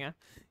இஷ்யூ சொல்கிறீங்க?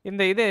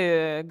 இந்த இது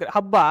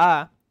ஹப்பா,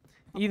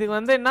 இதுக்கு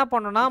வந்து என்ன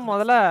பண்ணணும்னா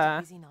முதல்ல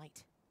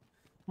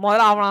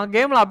அவன்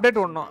கேமில் அப்டேட்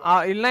பண்ணணும்.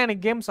 இல்லை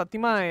எனக்கு கேம்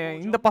சத்தியமாக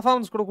இந்த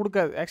பர்ஃபார்மன்ஸ் கூட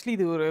கொடுக்காது. ஆக்சுவலி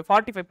இது ஒரு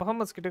 45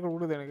 பர்ஃபார்மன்ஸ் கிட்ட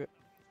கொடுக்குது எனக்கு.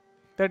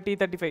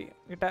 30-35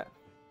 கிட்ட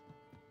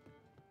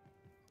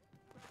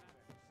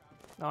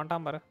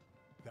வந்துட்டான் பாரு.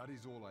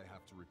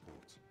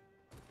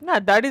 என்ன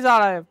that is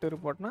all I have to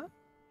ரிப்போர்ட்னா?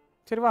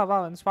 சரி வா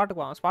வந்து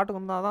ஸ்பாட்டுக்கு வா. ஸ்பாட்டுக்கு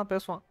வந்தால் தான்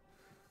பேசுவான்.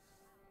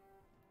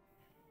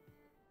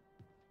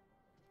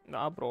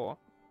 ப்ரோ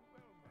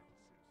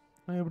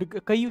இப்படி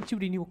கை வச்சு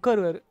இப்படி நீ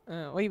உட்காருவாரு.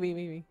 வை வை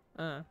வை வை.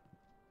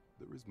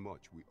 There is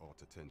much we ought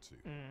to tend to.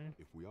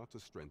 If we are to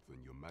strengthen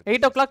your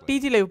 8 o'clock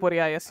TG live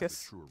போறியா? Yes.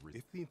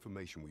 If the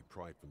information we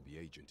pry from the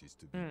agent is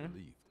to be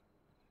believed,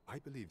 I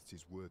believe it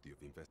is worthy of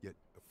invest. Yet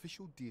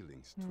official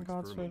dealings to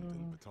experiment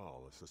and Batal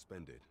are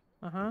suspended.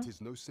 It is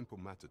no simple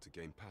matter to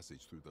gain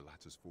passage through the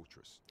latter's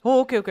fortress. Oh,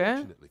 okay.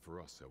 Fortunately for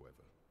us,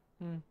 however,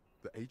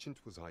 the agent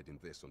was hiding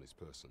this on his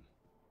person.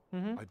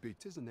 I believe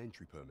it is an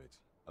entry permit,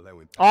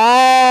 allowing.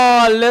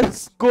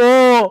 Let's go.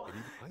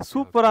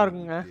 Super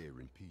இருக்குங்க.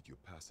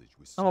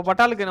 நம்ம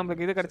பட்டாலுக்கு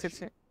நமக்கு இது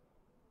கிடைச்சிருச்சு.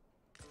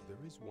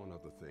 There is one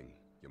other thing,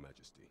 Your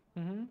Majesty.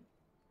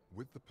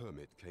 With the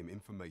permit came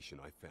information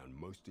I found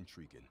most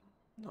intriguing.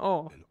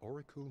 An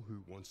oracle who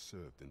once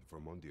served in the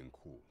Vermondian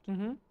court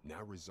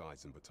now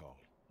resides in Batal.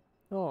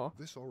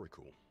 This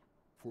oracle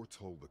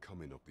foretold the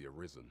coming of the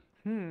Arisen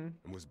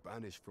and was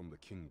banished from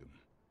the kingdom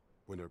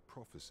when her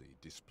prophecy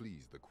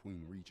displeased the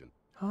Queen Regent.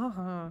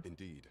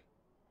 Indeed,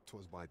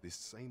 'twas by this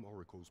same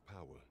oracle's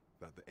power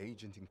that the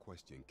agent in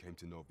question came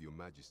to know of Your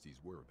Majesty's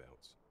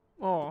whereabouts.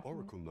 The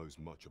oracle knows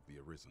much of the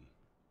Arisen.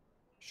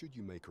 Should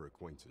you make her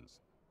acquaintance,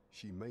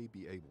 she may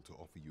be able to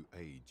offer you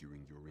aid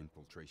during your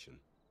infiltration.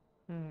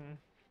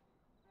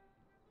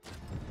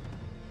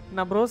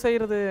 நான் bro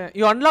செய்யறது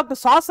you unlock the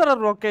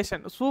sorcerer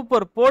location.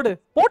 Super.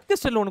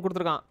 போட்காஸ்ட்ல ஒன்னு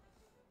கொடுத்திருக்கான்.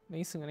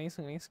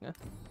 நைஸ்ங்க.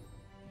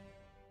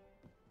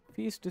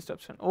 Fees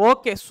டிஸ்டர்ப்ஷன்.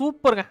 Okay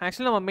சூப்பர்ங்க.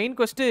 Actually நம்ம main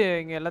quest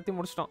இங்க எல்லாத்தையும்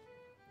முடிச்சிட்டோம்.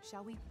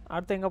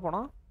 அடுத்து எங்க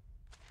போறோம்?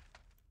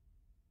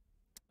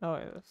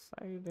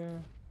 Side.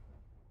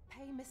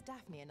 Pay Miss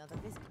Daphne another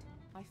visit.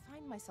 I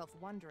find myself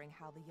wondering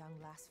how the young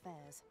lass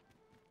fares.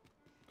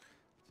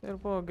 சரி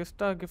போ,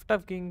 gift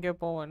of king கே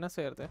போவோம். என்ன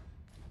செய்யறது?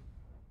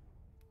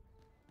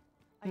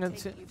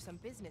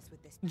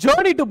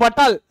 Journey to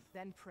Batal.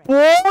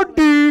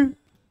 Podi.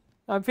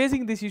 I'm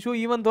facing this issue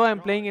even though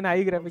I'm playing in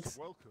high graphics.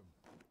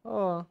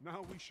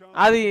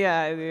 அது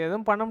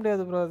எதுவும் பண்ண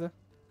முடியாது bro.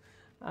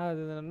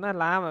 அது என்ன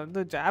லாம்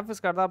வந்து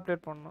ஜாஃபிஸ் கார்டு தான்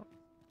அப்டேட் பண்ணணும்.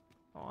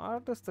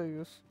 What is the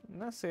use?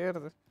 என்ன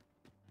செய்யறது?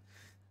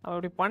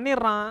 அப்படி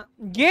பண்ணிடுறான்.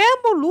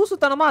 கேமும்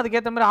லூசுத்தனமாக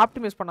அதுக்கேற்ற மாதிரி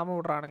ஆப்டிமைஸ் பண்ணாமல்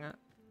விட்றானுங்க.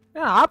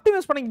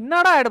 ஆப்டிமைஸ் பண்ண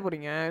என்னடா ஆகிட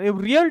போறீங்க?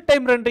 ரியல்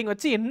டைம் ரெண்டரிங்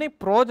வச்சு என்ன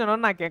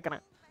ப்ரோஜனம்னு நான்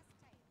கேட்குறேன்.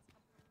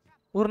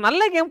 ஒரு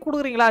நல்ல கேம்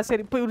கொடுக்குறீங்களா?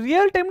 சரி, இப்போ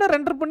ரியல் டைம்ல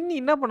ரெண்டர் பண்ணி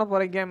என்ன பண்ண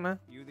போற கேம்?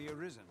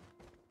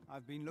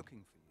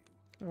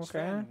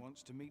 ஓகே.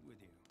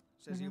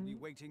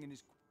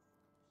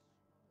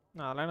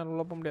 அதெல்லாம் நான்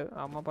உள்ள போக முடியாது.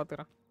 அம்மா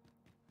பார்த்துக்கிறேன்.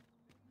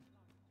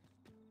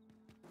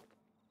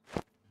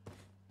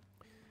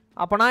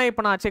 அப்போனா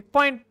இப்போ நான் செக்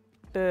பாயிண்ட்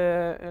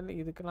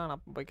இதுக்கெல்லாம்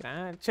நான்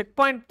போய்க்கிறேன். செக்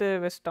பாயிண்ட்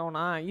வெஸ்ட்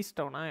டவுனா ஈஸ்ட்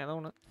டவுனா ஏதோ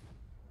ஒன்று.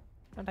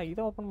 ஏன்டா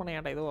இதை ஓப்பன் பண்ண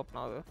ஏன்டா இது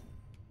ஓப்பன் ஆகுது?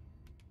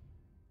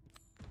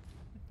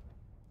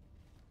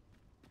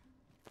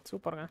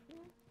 சூப்பருங்க.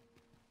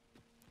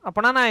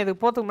 அப்போனா நான்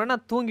இதுக்கு போகிறதுக்கு முன்னாடி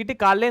நான் தூங்கிட்டு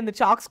காலையில்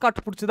எழுந்திரிச்சு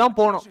ஆக்ஸ்கார்ட் பிடிச்சி தான்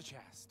போகணும்.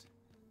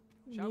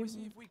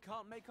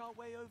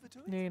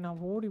 நான்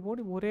ஓடி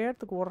ஓடி ஒரே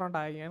இடத்துக்கு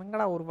ஓடுறான்டா.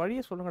 எனங்கடா ஒரு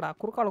வழியை சொல்லுங்கடா.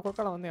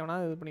 குறுக்கால வந்து எவனா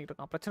இது பண்ணிட்டு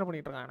இருக்கான், பிரச்சனை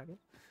பண்ணிட்டு இருக்கான். எனக்கு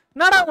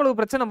என்னடா உங்களுக்கு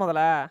பிரச்சனை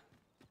முதல்ல?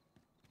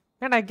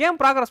 ஏன்டா கேம்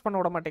ப்ராக்ரஸ் பண்ண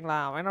விட மாட்டீங்களா?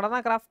 அவன் என்னடா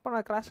தான் கிராஷ்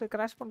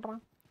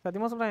பண்ணுறான்.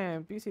 சத்தியமாக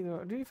சொல்கிறேன் PC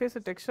D face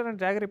texture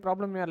and jaggery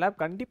problem your lab.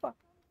 கண்டிப்பாக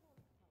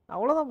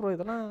அவ்வளோதான் ப்ரோ.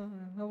 இதெல்லாம்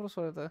என்ன ப்ரோ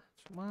சொல்லுது?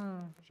 சும்மா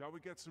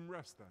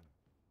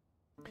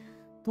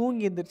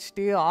தூங்கி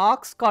எந்திரிச்சிட்டு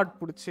ஆக்ஸ்கார்ட்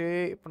பிடிச்சி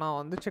இப்போ நான்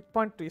வந்து செக்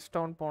பாயிண்ட் ரெஸ்ட்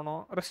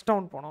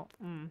டவுன் போனோம்.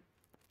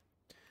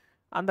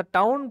 அந்த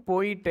டவுன்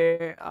போயிட்டு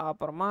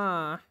அப்புறமா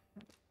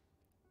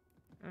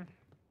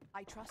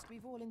I trust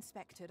we've all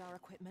inspected our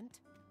equipment.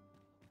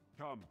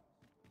 Come.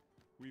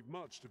 We've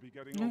much to be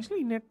getting on.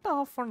 Actually net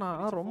of பண்ணா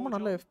ரொம்ப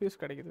நல்ல FPS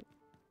கிடைக்குது.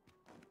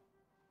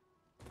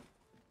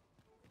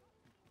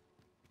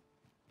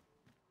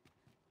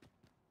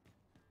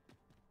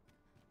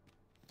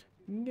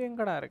 இங்க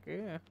எங்கடா இருக்கு?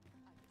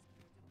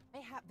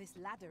 Mayhap this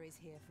ladder is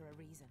here for a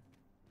reason.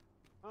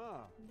 Ah,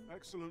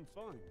 excellent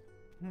find.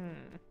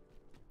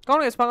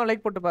 Count guys பாருங்க,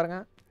 like போட்டு பாருங்க.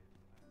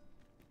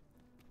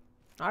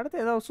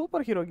 அடுத்து ஏதாவது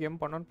சூப்பர் ஹீரோ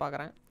கேம் பண்ணணும்னு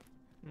பார்க்குறேன்.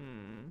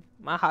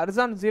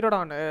 Horizon zero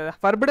down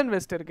forbidden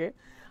west இருக்கு.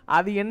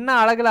 அது என்ன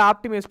அழகில்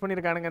ஆப்டிமைஸ்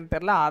பண்ணியிருக்கானுங்கன்னு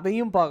தெரில,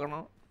 அதையும்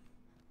பார்க்கணும்.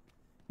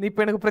 இப்போ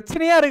எனக்கு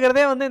பிரச்சனையாக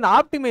இருக்கிறதே வந்து இந்த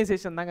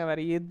ஆப்டிமைசேஷன் தாங்க,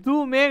 வேறு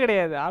எதுவுமே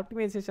கிடையாது.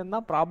 ஆப்டிமைசேஷன்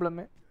தான்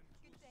ப்ராப்ளமே.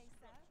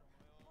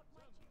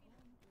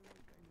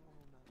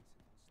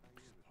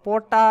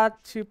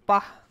 போட்டாச்சுப்பா.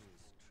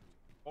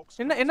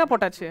 என்ன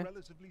போட்டாச்சு?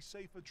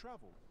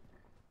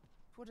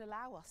 Would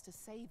allow us to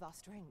save our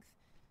strength,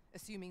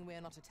 assuming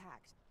we're not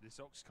attacked. This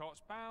ox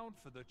cart's bound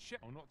for the check.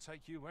 I'll not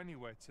take you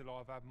anywhere till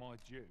I've had my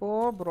due.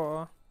 Oh, bro.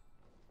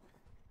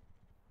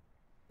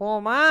 Oh,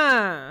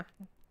 man.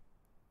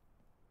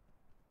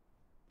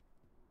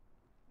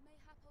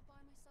 Mayhap I'll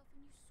buy myself a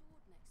new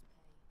sword next pay.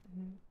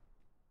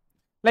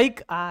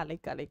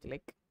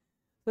 Like.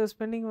 So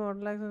spending more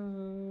like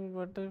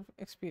what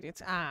experience.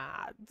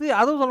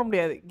 அதுவும் சொல்ல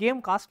முடியாது. Game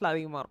காஸ்ட்ல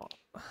அதிகமாக இருக்கும்.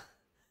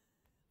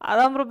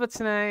 அதான் bro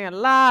பிரச்சனை.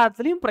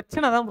 எல்லாத்துலேயும்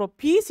பிரச்சனை தான் ப்ரோ.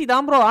 பிசி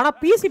தான் ப்ரோ. ஆனால்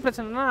பிசி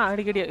பிரச்சனைனா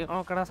அடிக்கடி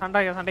கடை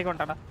சண்டைக்கு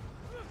வந்துட்டாடா.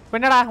 இப்போ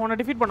என்னடா உன்னை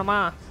டிஃபீட் பண்ணுமா?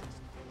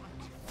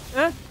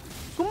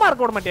 சும்மா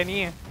இருக்க விட மாட்டியா நீ?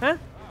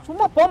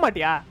 சும்மா போக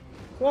மாட்டியா?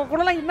 உன்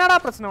கூடலாம் என்னடா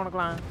பிரச்சனை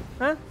உனக்குலாம்?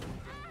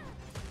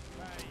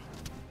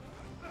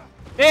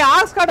 ஏய்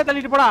ஆஸ்கார்ட்டை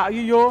தள்ளிட்டு போடா.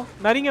 ஐயோ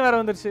நரிங்க வேற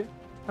வந்துருச்சு.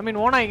 ஐ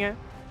மீன் ஓனாயிங்க.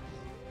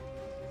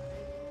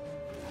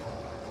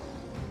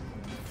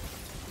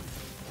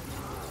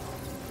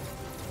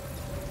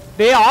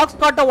 டேய்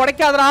ஆக்ஸ்கார்ட்டை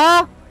உடைக்காதடா.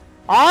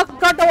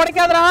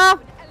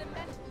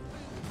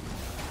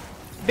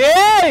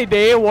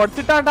 டேய்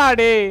உடைச்சிட்டான்டா.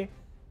 டேய்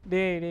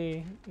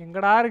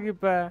எங்கடா இருக்கு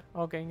இப்போ?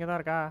 ஓகே இங்கே தான்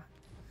இருக்கா?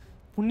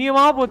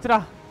 புண்ணியமா போச்சுடா.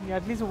 நீ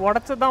அட்லீஸ்ட்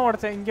உடைச்சதான்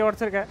உடைச்சேன். இங்கே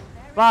உடைச்சிருக்க.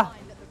 வா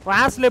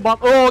வாஸ்லே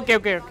பாம்.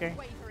 ஓகே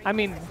ஐ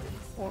மீன்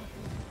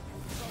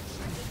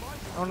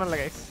ஒன்றும் இல்லை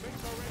கைஸ்.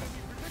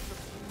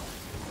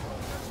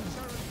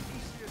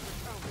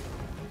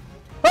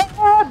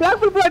 பிளாக்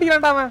பில்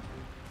அடிக்கிறான்டா அவன்.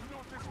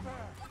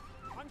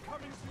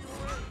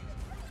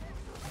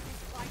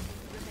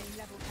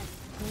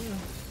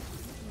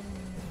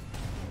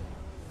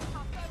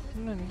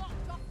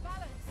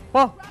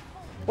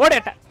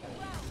 ஓடேட்ட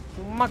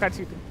சும்மா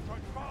கடிச்சிட்டு.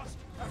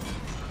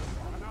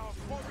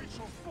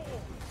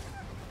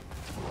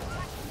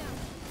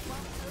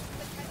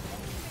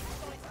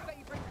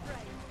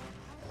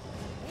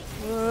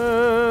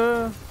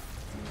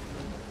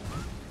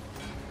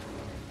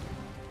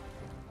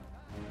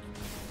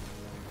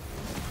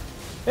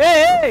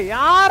 ஏய்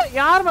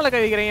யார் மேல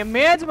கை வைக்கிறீங்க?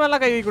 மேஜ் மேல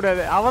கை வைக்க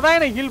கூடாது. அவதான்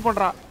என்ன ஹீல்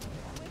பண்றா.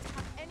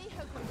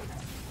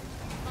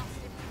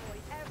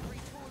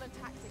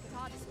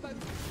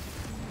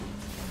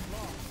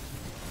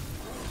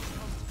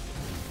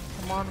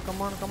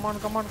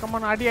 Come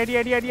on. அடி.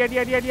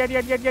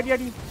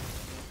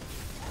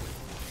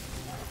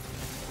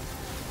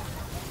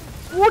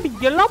 ஓடி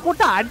எல்லாம்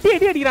போட்டு அடி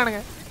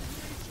அடிக்கிறானுங்க.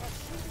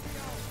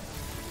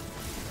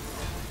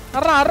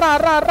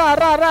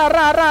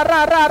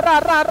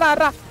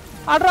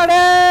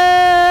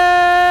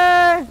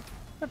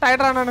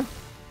 டயர்டா நானு.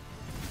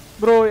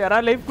 ப்ரோ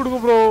யாராவது லைஃப் கொடுங்க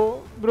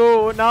ப்ரோ.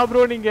 நான்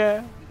ப்ரோ நீங்க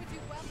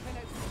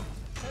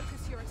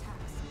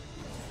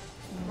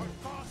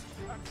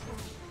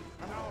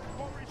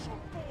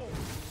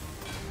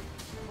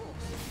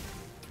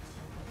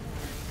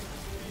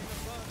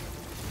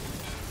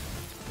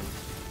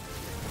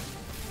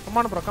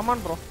Come on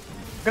bro.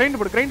 Grind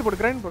போடு.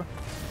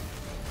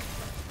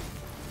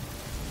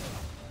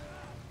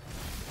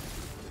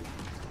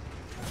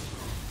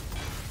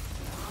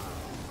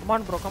 Come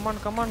on bro. Come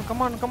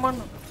on.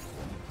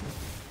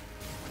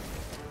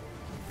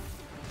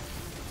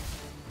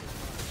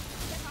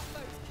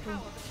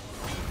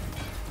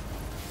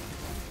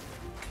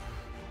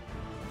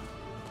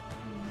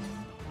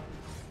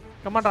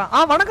 கமாண்டா.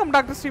 வணக்கம்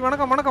டாக்டர் ஸ்ரீ.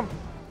 வணக்கம் வணக்கம்.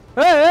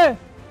 ஏய்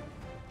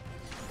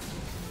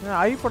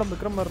ஐ படம்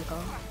விக்ரம் மாதிரி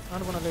இருக்கான்.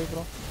 நான் பண்ண லைவ்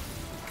ப்ரோ.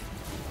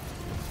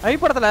 ஐ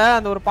படத்துல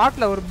அந்த ஒரு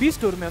பாட்டுல ஒரு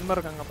பீஸ்ட் வருமே அந்த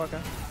மாதிரி இருக்காங்க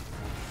பாக்க.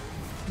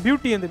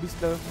 பியூட்டி அந்த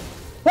பீஸ்ட்ல.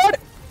 ஓடு.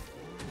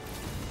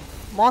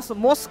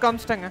 மோஸ்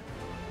காமிச்சிட்டாங்க.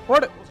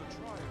 ஓடு.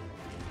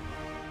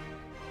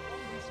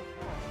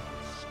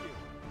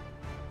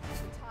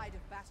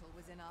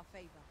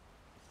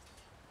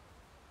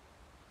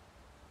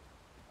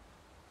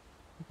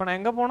 இப்போ நான்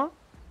எங்க போனோம்?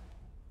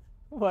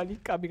 வலி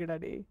காபிக்கடா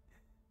டே.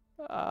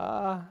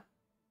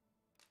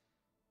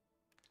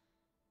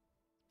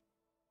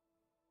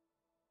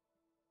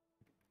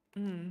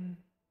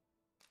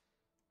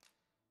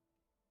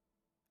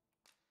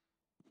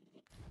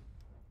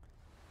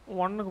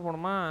 ஒன்னுக்கு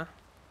போணுமா?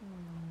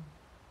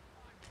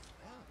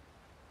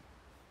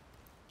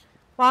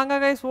 வாங்க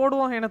கைஸ்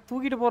ஓடுவோம். என்ன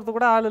தூக்கிட்டு போறது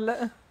கூட ஆள் இல்ல.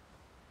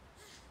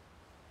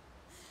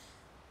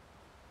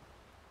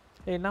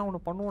 என்ன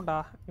ஒன்று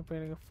பண்ணுவோம்டா. இப்போ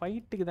எனக்கு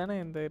ஃபைட்டுக்கு தானே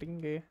இந்த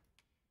ரிங்கு.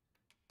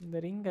 இந்த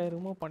ரிங்கை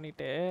ரிமூவ்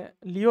பண்ணிவிட்டு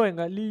லியோ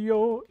எங்க? Leo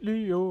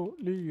Leo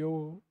Leo.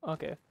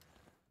 ஓகே,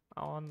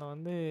 அவன்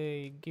வந்து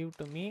கிவ்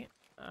டு மீ.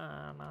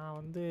 நான்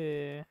வந்து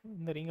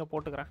இந்த ரிங்கை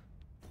போட்டுக்கிறேன்.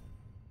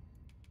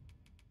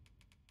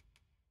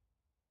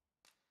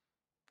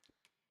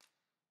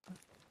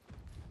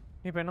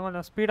 இப்போ இன்னும்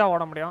கொஞ்சம் ஸ்பீடாக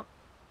ஓட முடியும்.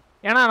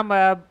 ஏன்னா நம்ம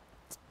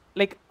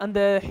லைக்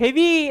அந்த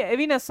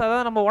ஹெவினஸ்,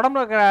 அதாவது நம்ம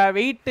உடம்புல இருக்கிற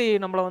வெயிட்டு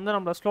நம்மளை வந்து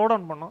நம்மளை ஸ்லோ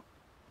டவுன் பண்ணோம்.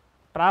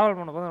 ட்ராவல்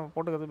பண்ணும்போது நம்ம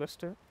போட்டுக்கிறது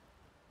பெஸ்ட்டு.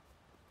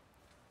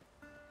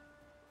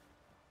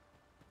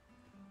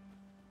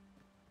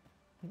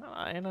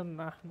 ஏன்னா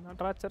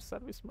நடராஜர்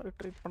சர்வீஸ் மாதிரி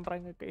ட்ரீட்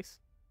பண்ணுறாங்க கைஸ்.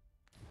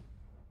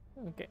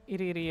 ஓகே,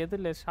 இரு எது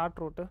இல்லை ஷார்ட்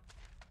ரூட்டு.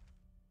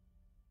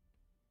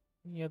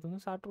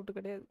 எதுவும் ஷார்ட் ரூட்டு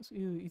கிடையாது.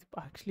 இது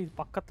ஆக்சுவலி இது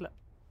பக்கத்தில்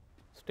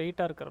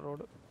ஸ்ட்ரெயிட்டாக இருக்கிற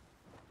ரோடு.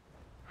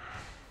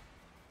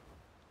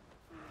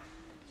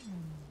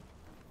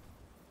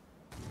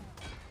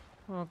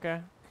 ஓகே,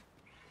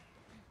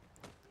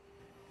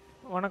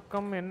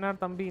 வணக்கம். என்ன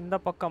தம்பி இந்த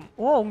பக்கம்?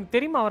 ஓ, உங்களுக்கு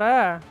தெரியுமா அவரை?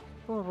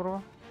 ப்ரோ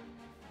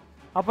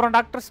அப்புறம்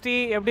டாக்டர் ஸ்ரீ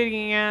எப்படி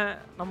இருக்கீங்க?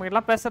 நம்ம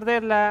எல்லாம் பேசுகிறதே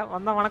இல்லை.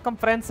 வந்தால் வணக்கம்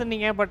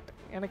ஃப்ரெண்ட்ஸுன்னீங்க. பட்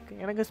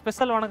எனக்கு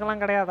ஸ்பெஷல்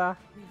வணக்கம்லாம் கிடையாதா?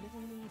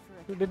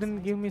 You didn't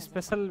give me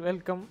special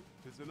welcome.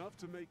 It is enough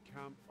to make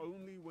camp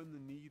only when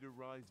the need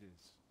arises.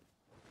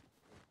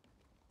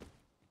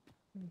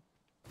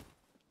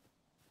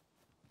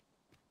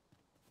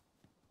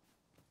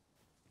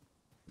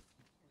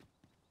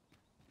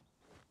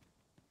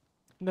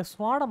 இந்த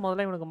ஸ்வாடை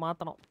முதல்ல இவனுக்கு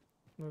மாற்றணும்.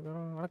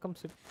 வணக்கம்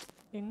சார்.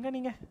 எங்கே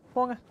நீங்கள்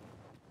போங்க.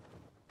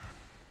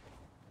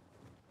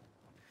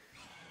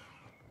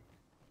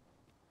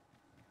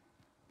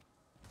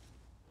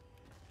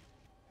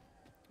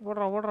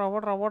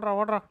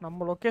 ஓடுறா.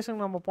 நம்ம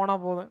லொக்கேஷனுக்கு நம்ம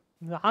போனால் போதும்.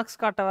 இந்த ஆக்ஸ்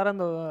காட்டை வேற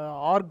இந்த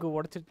ஆர்கு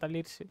உடச்சிட்டு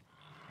தள்ளிடுச்சு.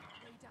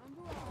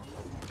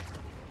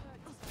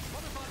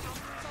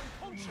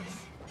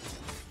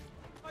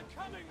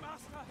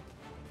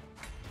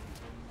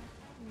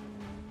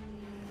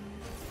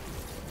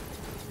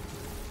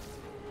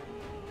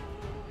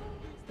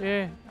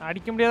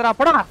 அடிக்க முடியாதுடா.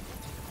 அப்படா.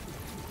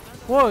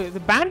 ஓ,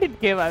 இது பேண்டிட்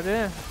கேவா அது?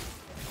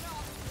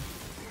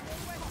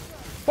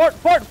 போடு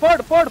போடு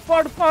போடு போடு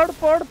போடு போடு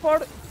போடு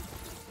போடு.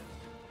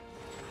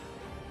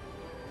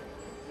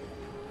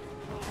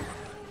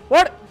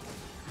 What?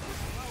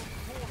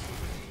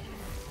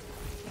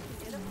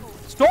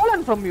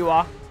 Stolen from you,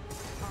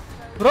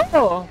 bro?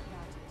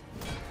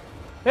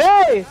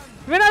 Hey,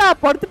 என்னடா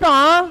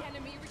படுத்துட்டான்?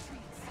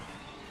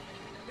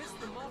 It's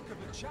the mark of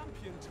a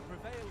champion to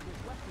prevail with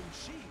weapon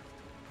sheathed.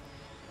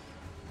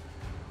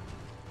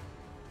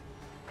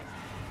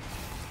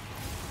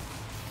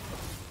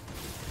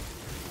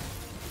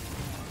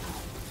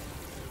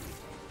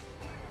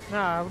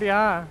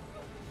 அப்படியா?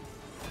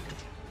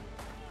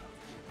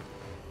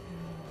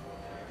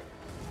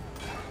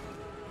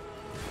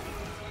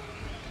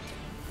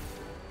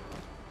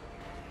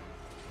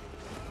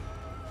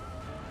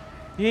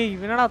 ஏய்,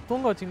 இவனடா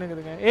தூங்க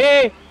வச்சுன்னுக்குதுங்க.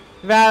 ஏய்,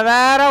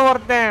 வேற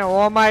ஒருத்தன்.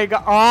 Oh my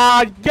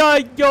God.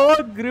 ஐயோ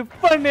கிரிப்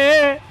பண்ணு.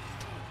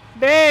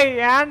 டேய்,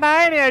 ஏன்டா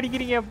நீ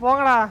அடிக்கிறீங்க?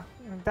 போங்கடா.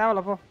 எனக்கு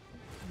தேவையில்ல போ.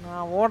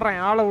 நான் ஓடுறேன்.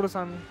 ஆளை விடு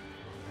சாமி.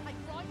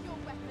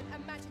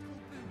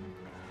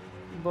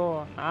 ப்ரோ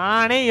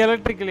நானே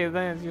எலக்ட்ரிக்கல்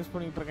இதுதான் யூஸ்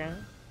பண்ணிட்டு இருக்கேன்.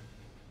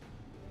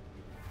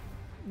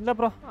 இல்லை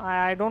bro,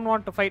 I don't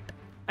want to fight.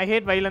 I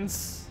had violence.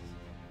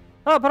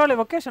 பரவாயில்ல,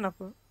 வெக்கேஷன்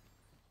அப்போ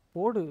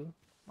போடு.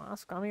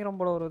 மாஸ் காமிக்கிறோம்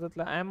போல ஒரு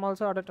விதத்தில். I am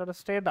also added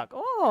stray talk.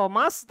 O,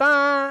 mass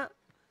தான்.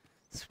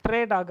 Stray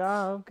Daga?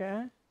 Okay.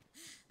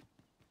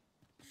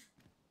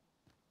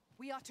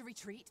 We are to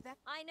retreat then?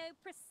 I know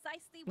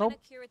precisely when a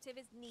curative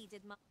is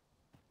needed.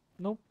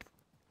 Nope.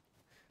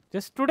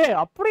 Just today.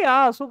 அப்படியா?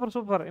 Super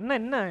super.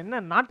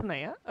 என்ன நாட்டு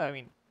நாயா? ஐ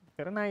மீன்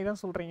தெருநாய்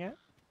தான் சொல்றீங்க.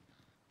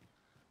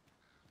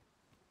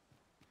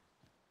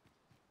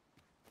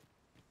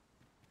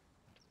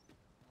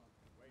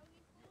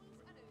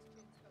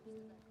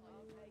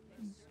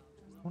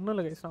 ஒன்றும்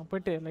இல்லை கைஸ், நான்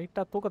போயிட்டு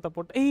லைட்டாக தூக்கத்தை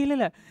போட்டு.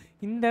 இல்லை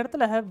இந்த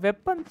இடத்துல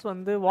வெப்பன்ஸ்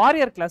வந்து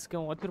வாரியர்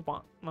கிளாஸ்க்கு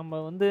வச்சுருப்பான்.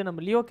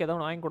 நம்ம லியோக்கு ஏதோ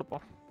ஒன்று வாங்கி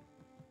கொடுப்போம்.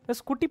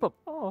 குட்டி பப்.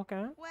 Okay.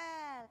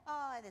 Well,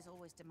 there's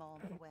always demand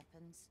for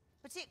weapons,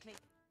 particularly.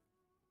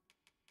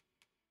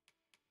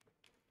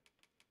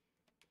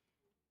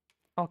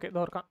 Okay,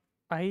 இதோ இருக்கான்.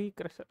 ஐ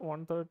கிரஷர்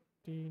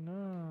 130 னா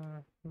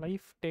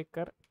லைஃப்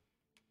டேக்கர்.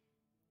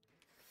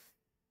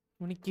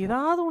 உனக்கு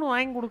ஏதாவது ஒன்று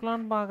வாங்கி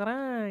கொடுக்கலான்னு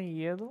பார்க்குறேன்.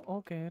 ஏதோ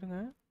ஓகே இருங்க.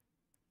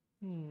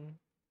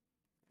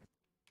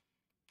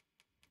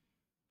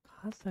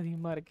 காசு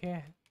அதிகமாக இருக்கே.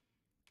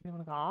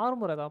 இவனுக்கு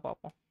ஆர்மர் ஏதாவது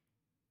பார்ப்போம்.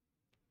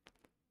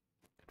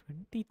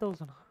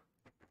 20,000.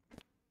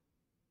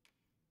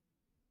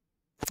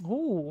 ஓ,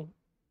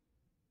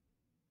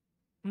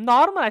 இந்த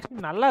ஆர்மர்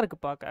ஆக்சுவலி நல்லா இருக்கு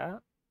பார்க்க.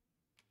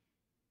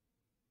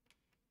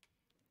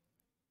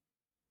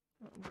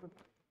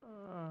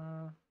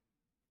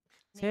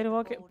 சரி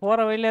ஓகே, போற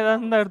வழியில ஏதாவது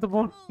இருந்தா எடுத்து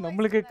போகணும்.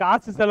 நம்மளுக்கு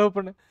காசு செலவு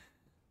பண்ணு.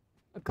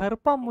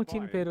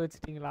 கருப்பாம்பூச்சின்னு பேர்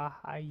வச்சிட்டீங்களா?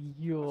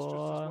 ஐயோ,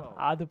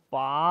 அது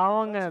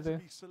பாவங்க. அது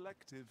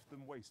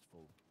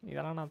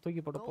இதெல்லாம் நான்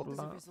தூக்கி போட்ட பொருள்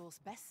தான்.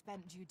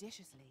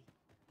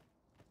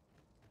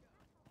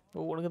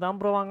 உனக்கு தான்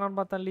ப்ரோ வாங்கலான்னு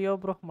பார்த்தேன். லியோ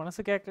ப்ரோ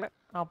மனசு கேட்கல.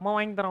 அம்மா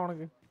வாங்கி தரேன்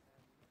உனக்கு.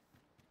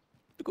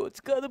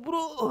 கோச்சுக்காது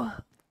ப்ரோ.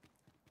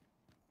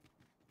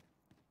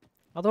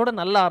 அதோட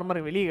நல்ல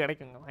ஆர்மர் வெளியே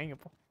கிடைக்குங்க,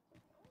 வாங்கிப்போ.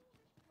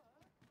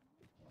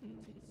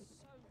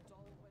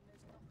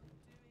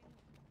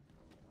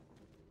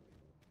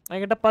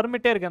 என்கிட்ட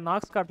பர்மிட்டே இருக்கு. அந்த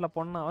ஆக்ஸ் கார்ட்டில்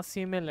போடணும்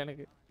அவசியமே இல்லை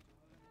எனக்கு.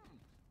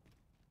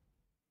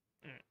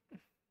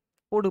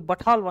 போடு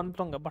பட்டால்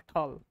வந்துட்டோங்க.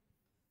 பட்டால்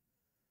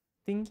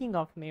thinking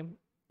of name.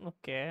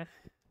 Okay.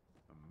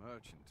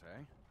 Merchant, eh?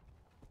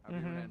 Have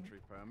you an entry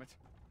permit?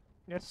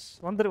 Yes,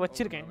 வந்துரு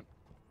வச்சிருக்கேன்.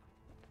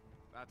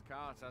 That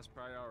cart has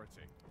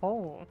priority.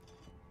 Oh.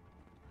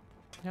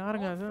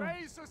 யாருங்க அது?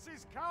 Phaesus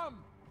is come.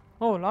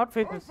 Oh, Lord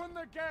Phaesus. Open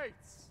the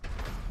gates.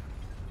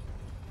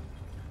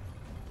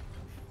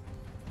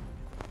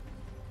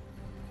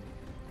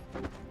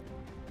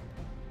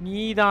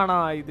 நீதானா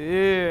இது?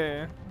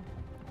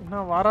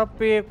 நான்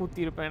வரப்பே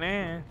குத்திருப்பேனே.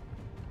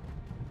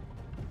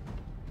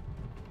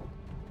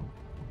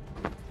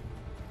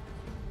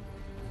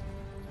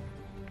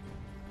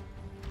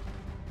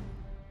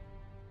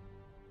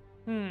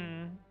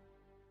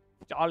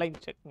 Challenge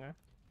checkங்க.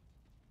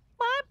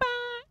 Bye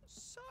bye.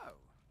 So,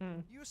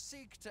 you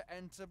seek to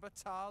enter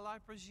Batal, I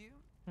presume?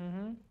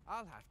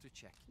 I'll have to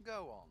check. Go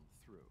on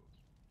through.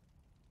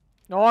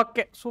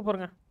 Okay,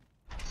 superங்க.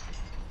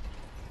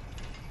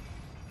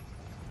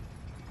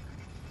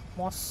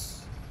 Moss.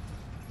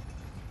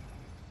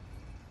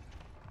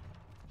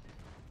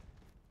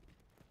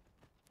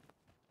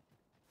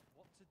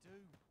 What to do?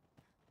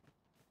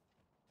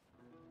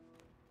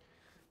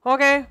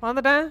 Okay,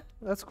 வந்துட்டேன்.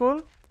 That's cool.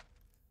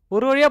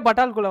 ஒரு வழியா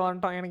பட்டால்குள்ள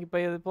வந்துட்டோம். எனக்கு இப்போ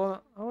இது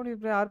போதும். How do you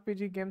play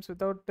RPG games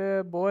without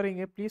boring?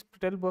 Please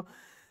tell bro.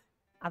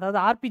 அதாவது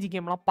RPG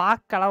கேம்லாம்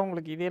பார்க்கலாம்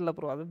உங்களுக்கு இதே இல்லை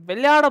ப்ரோ. அது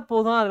விளையாட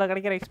போதும், அதில்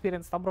கிடைக்கிற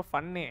எக்ஸ்பீரியன்ஸ் தான் bro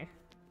fun.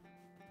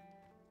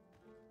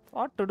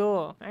 What to do?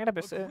 என்கிட்ட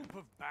பேசு. A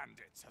group of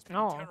bandits has been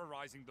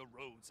terrorizing the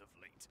roads of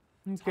late,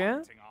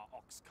 targeting our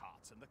ox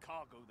carts and the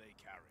cargo they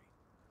carry.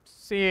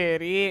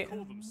 சரி. They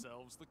call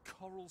themselves the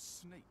Coral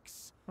Snakes,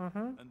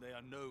 and they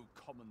are no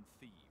common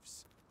thieves.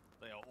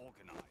 They are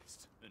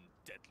organized and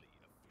deadly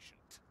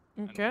efficient.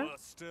 Okay. And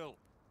worse still,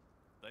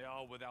 they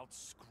are without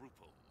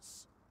scruples.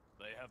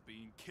 They have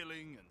been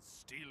killing and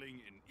stealing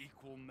in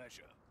equal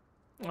measure.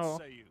 What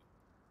say you?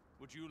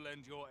 Would you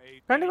lend your aid?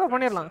 கண்டிப்பா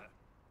பண்ணிரலாம்.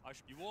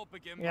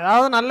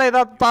 ஏதாவது நல்ல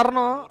ஏதாவது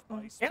தரணும்.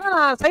 ஏன்னா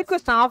நான் side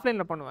quest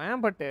ஆஃப்லைன்ல பண்ணுவேன்.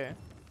 But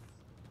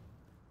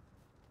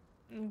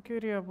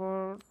Curie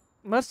about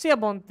Mercy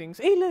about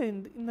things. இல்ல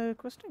இந்த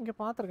குவெஸ்ட் இங்க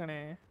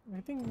பாத்துர்க்கனே.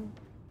 I think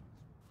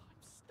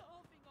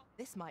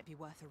this might be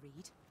worth a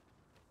read.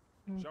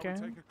 Okay. Shall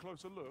we take a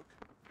closer look?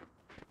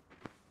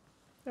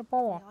 We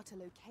are to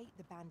locate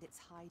the bandits'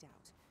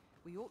 hideout.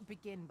 We ought to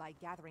begin by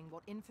gathering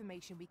what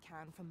information we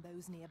can from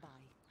those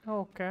nearby.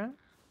 Okay.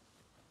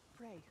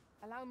 Pray,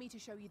 allow me to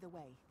show you the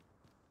way.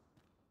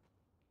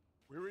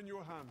 We're in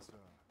your hands,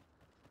 sir.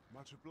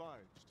 Much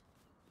obliged.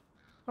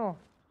 Oh.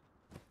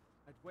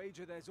 I'd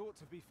wager there's aught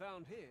to be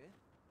found here.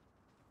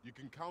 You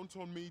can count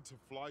on me to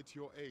fly to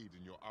your aid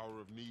in your hour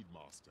of need,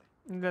 master.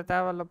 இந்த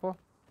தேவல்ல போ.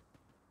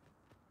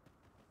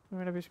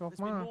 There's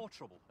been more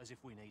trouble, as if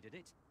we needed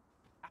it.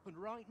 Happened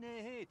right near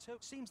here too.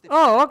 Seems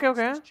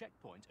okay.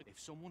 Checkpoint. If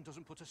someone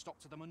doesn't put a stop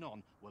to them anon,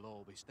 we'll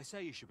all be. They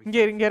say you should be.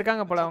 இங்க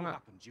இருக்காங்க போல அவங்க.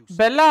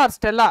 Bella R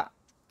Stella?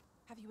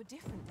 Have you a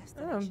different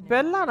destination?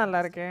 Bella நல்லா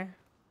இருக்கே.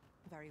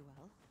 Very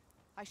well.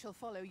 I shall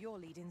follow your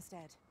lead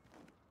instead.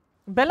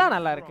 Bella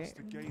நல்லா இருக்கே.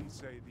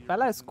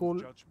 Bella is cool.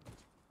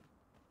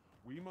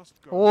 We must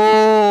go.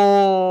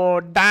 Oh,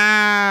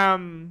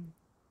 damn.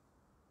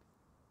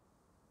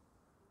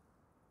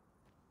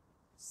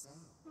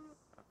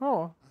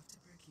 Oh.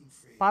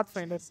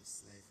 Pathfinder.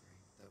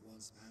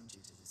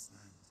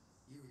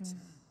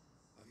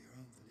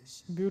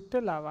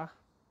 Beautiful lava.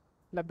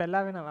 La bella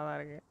ve nalla da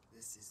irukku.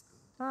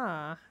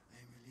 I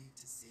am relieved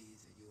to see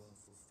that you are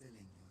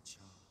fulfilling your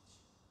charge.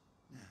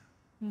 Now,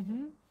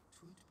 it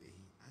would be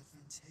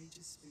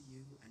advantageous for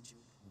you and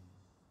your pawn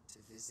to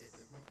visit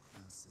the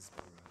Rockmaster's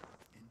burrow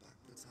in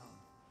Backbatal.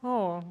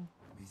 Oh.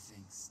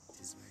 Methinks it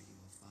is where you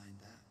will find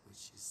that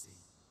which you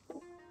seek.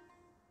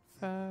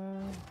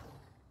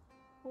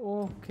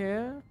 Okay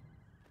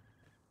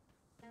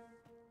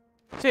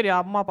சரி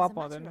அம்மா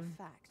பாப்போம் அது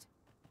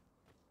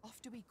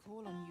After we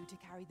call on you to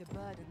carry the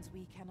burdens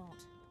we cannot,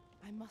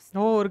 I must.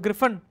 Oh, ஒரு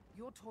griffin.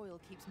 Your toil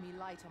keeps me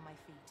light on my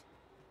feet.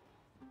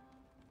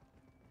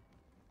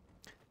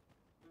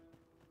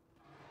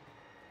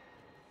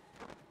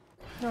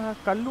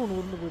 கல்லு ஒன்று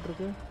உருண்டு போயிட்டு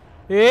இருக்கு.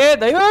 ஏய்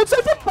தயவு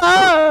செஞ்சப்பா.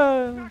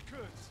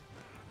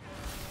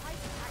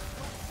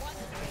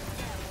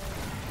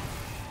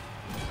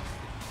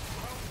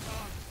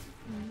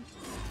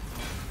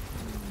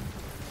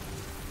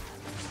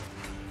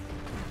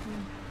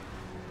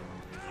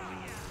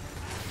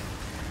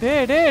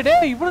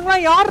 டேய்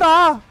இவனுங்கலாம் யாரா?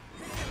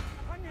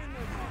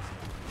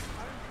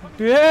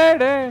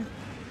 டேய்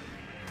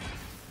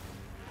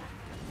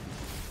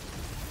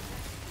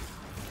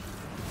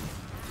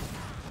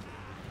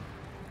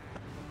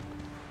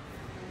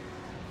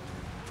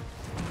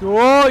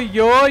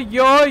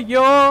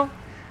யோ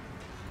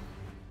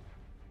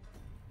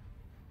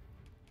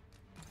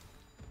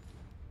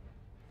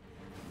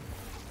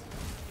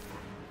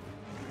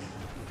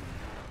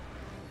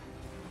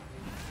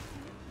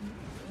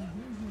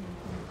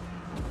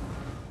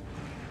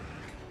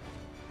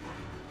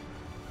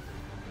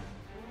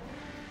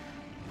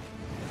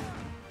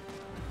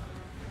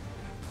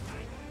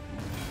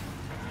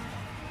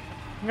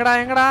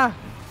எங்கடா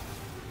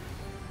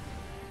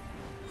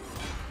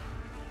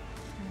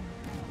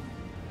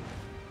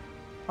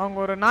அவங்க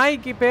ஒரு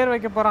நாய்க்கு பேர்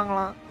வைக்க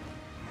போறாங்களாம்.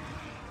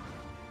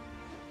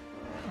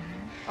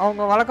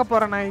 அவங்க வளர்க்க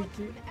போற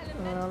நாய்க்கு.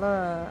 அதனால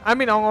ஐ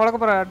மீன் அவங்க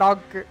வளர்க்க போற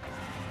டாக்கு.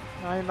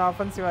 நான் இந்த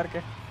ஆஃபென்சிவா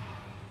இருக்கேன்.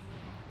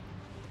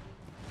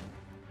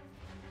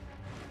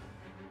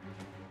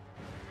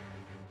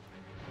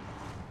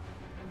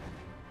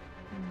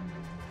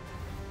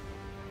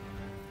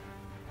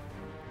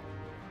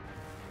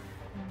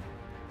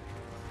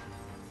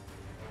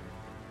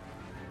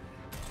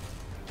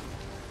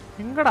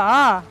 எங்கடா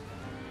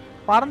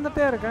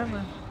பறந்துட்டே இருக்கேன்.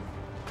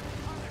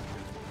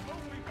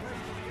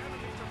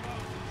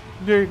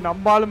 டேய்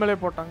நம்ம ஆளு மேலே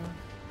போட்டாங்க.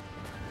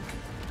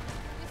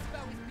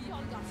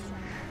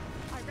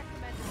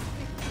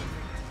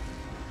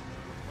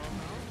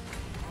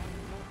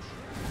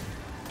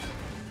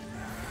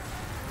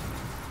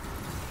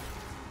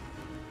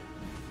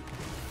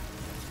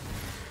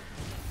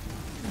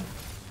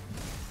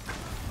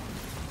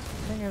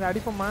 நீங்க இதை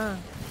அடிப்போமா?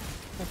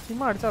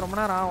 சும்மா அடிச்சா ரொம்ப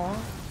நேரம்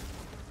ஆகும்.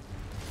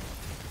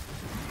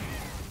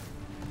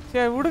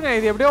 சரி விடுங்க,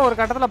 இது எப்படியோ ஒரு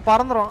கட்டத்தில்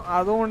பறந்துடும்.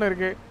 அதுவும் ஒன்று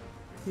இருக்குது.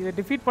 இதை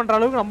டிஃபீட் பண்ணுற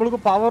அளவுக்கு நம்மளுக்கு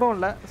பவரும்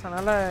இல்லை. ஸோ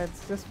அதனால்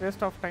it's just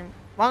waste of time.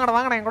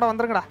 வாங்கடா என் கூட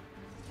வந்துருங்கடா.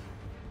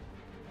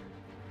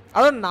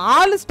 அதுவும்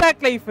 4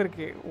 ஸ்டாக் லைஃப்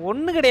இருக்குது,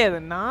 ஒன்று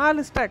கிடையாது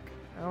 4 ஸ்டாக்.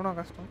 எவ்வளோ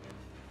கஷ்டம்.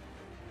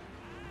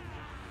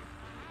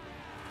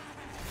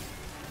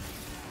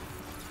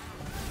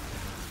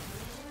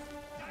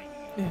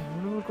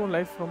 இவங்களுக்கும்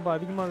லைஃப் ரொம்ப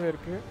அதிகமாகவே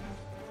இருக்குது.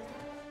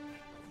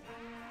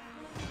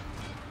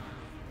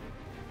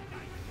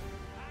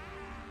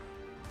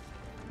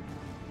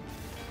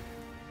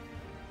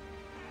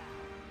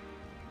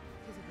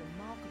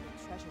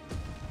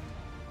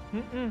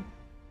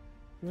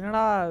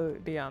 என்னடா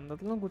டே அந்த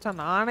இடத்துல குச்சா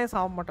நானே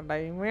சாக மாட்டேன்டா.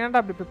 இவன்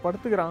ஏன்டா அப்படி போய்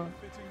படுத்துக்கிறான்?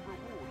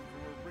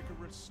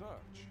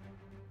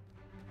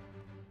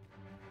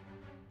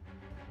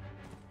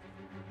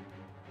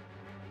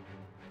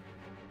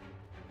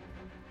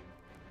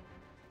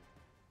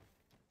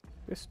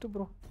 Best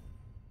bro.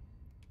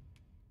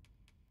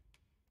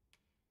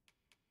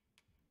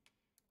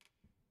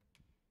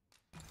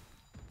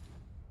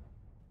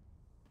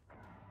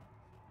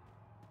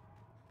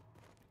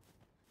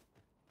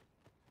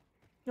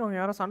 அவங்க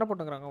யாரோ சண்டை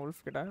போட்டுக்கிறாங்க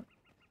உல்ஃப் கிட்ட.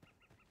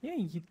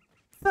 ஏன்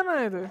இத்தனை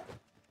இது?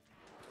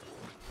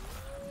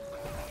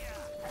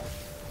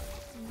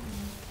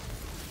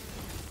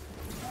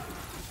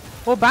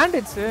 ஓ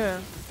பேண்டேஜ்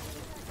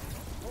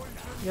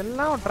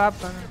எல்லாம்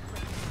ட்ராப் தாங்க.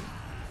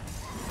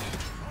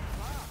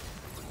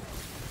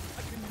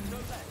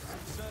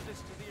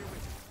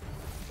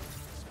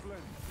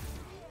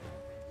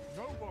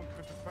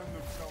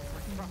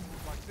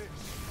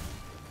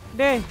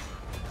 டேய்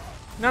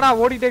என்னடா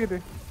ஓடிட்டே இருக்குது?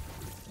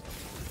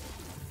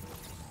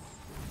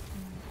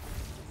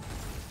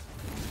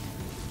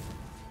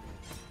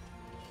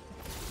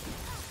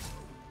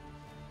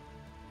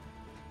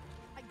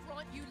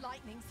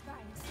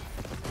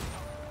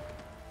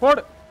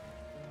 போடு.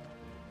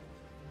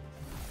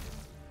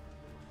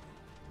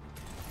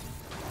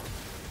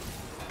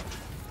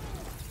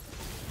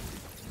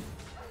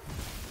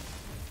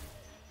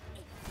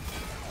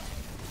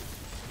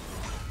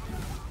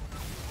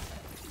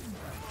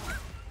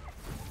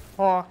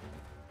 ஓ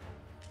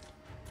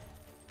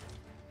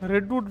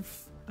ரெட்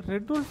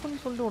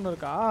வுல்ஃப்னு சொல்லிட்டு ஒன்று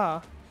இருக்கா?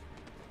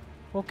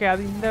 ஓகே,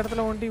 அது இந்த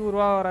இடத்துல ஒண்டி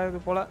உருவாக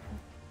வராது போல.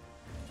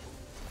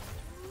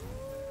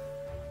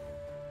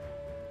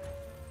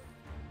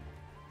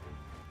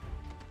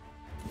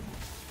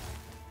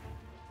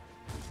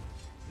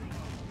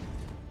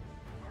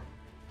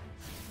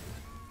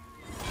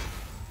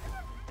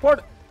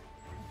 போடு.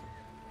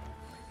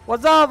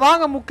 வஜா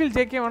வாங்க முக்கில்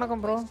ஜேகே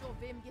வணக்கம் bro.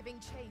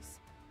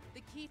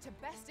 key to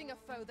besting a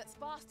foe that's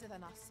faster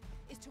than us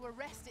is to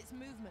arrest its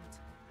movement.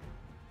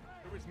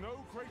 There is no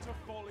greater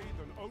folly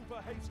than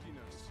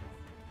over-hastiness.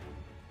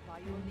 By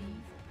your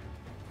leave.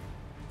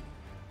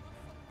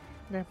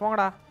 டேய்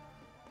போங்கடா.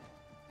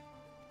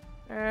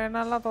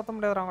 நல்லா தொத்த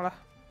முடியாதுடா அவங்கள.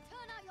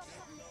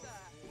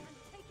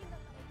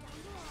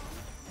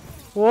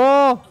 ஓ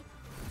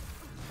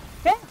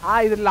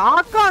இது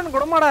லாக் ஆன்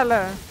கூட மாடா இல்ல.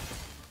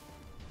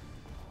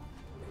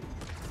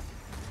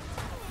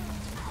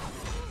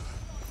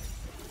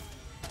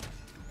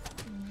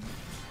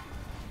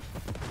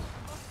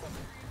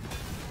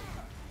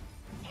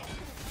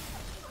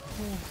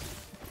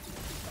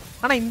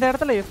 ஆனா இந்த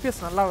இடத்துல FPS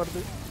நல்லா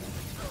வருது.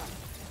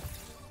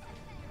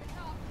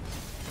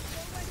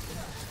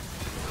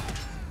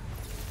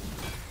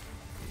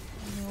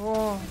 ஓ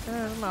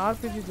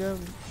RPG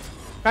கேம்.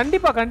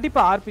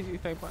 கண்டிப்பா RPG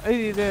டைப்.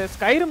 இது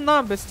ஸ்கைரிம்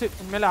தான் பெஸ்ட்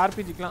உண்மையில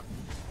RPGக்குலாம்.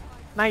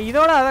 நான்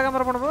இதோட அத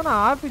கம்பேர் பண்ணும்போது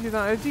நான் RPG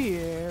தான்.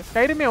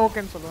 ஸ்கைரிமே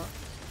ஓகேன்னு சொல்லுவேன்.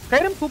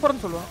 ஸ்கைரிம்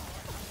சூப்பர்னு சொல்லுவேன்.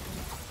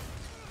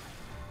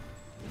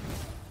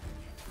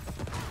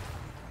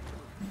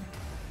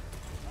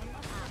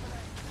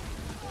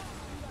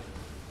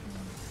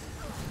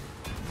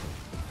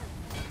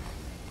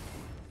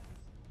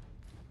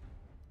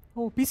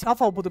 ஓ PC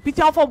ஆஃப் ஆக போகுது. PC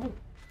ஆஃப் ஆக போகுது.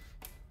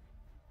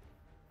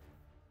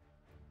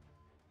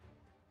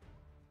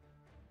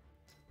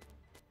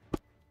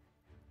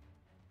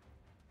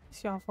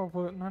 ஆஃப் ஆஃப்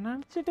நான்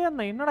நினச்சிட்டே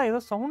இருந்தேன் என்னடா ஏதோ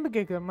சவுண்டு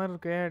கேட்குற மாதிரி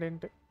இருக்கு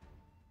அப்படின்ட்டு.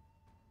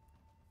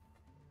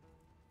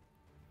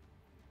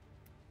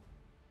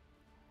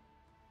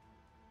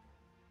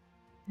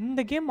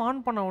 இந்த கேம்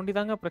ஆன் பண்ண ஒண்டி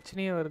தாங்க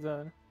பிரச்சனையே வருது.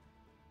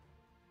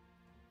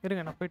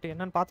 இருங்க நான் போயிட்டு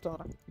என்னன்னு பார்த்துட்டு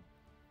வரேன்.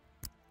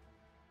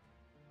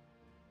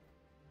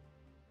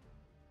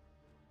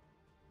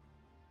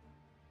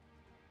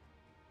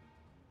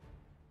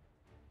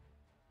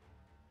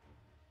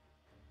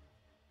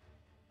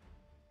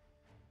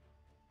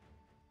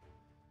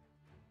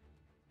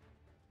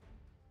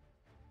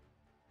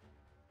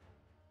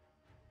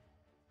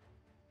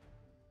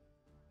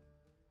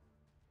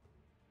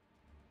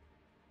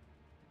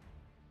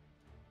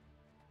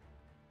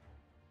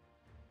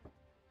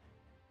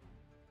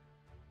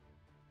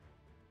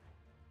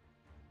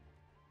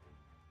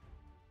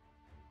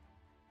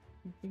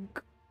 திங்க்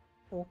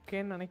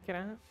ஓகேன்னு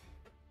நினைக்கிறேன்.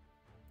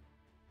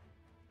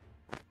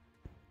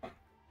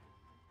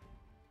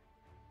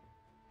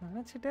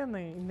 நினச்சிட்டே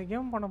இருந்தேன் இந்த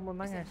கேம் பண்ணும்போது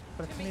தாங்க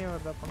பிரச்சனையே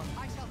வருது. அப்போ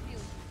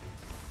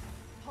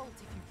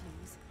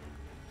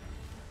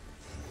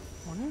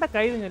மண்டை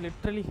கைதுங்க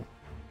லிட்ரலி.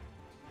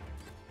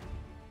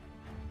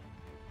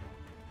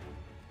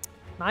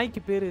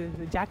 நாய்க்கு பேர்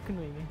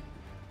ஜாக்குன்னு வைங்க.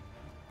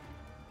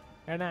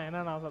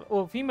 என்ன நான் சொல்ல.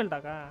 ஓ ஃபீமேல்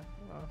டாக்கா?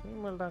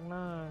 ஃபீமேல்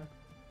டாக்னா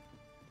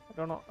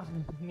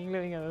நீங்களே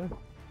வைங்க. அது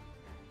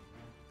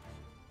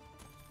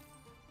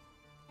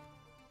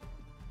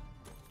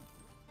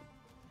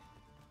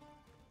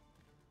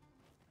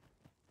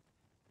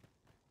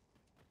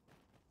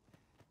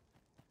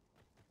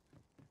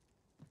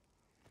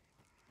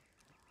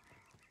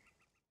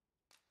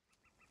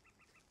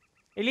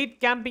எலிட்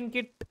கேம்பிங்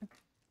கிட்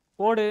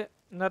போடு.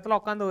 இந்த இடத்துல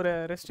உட்காந்து ஒரு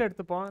ரெஸ்ட்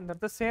எடுத்துப்போம். இந்த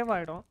இடத்துல சேவ்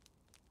ஆகிடும்.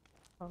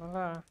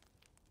 அதனால்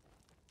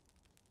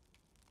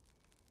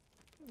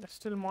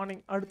ஸ்டில்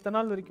மார்னிங் அடுத்த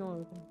நாள் வரைக்கும்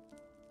இருக்கும்.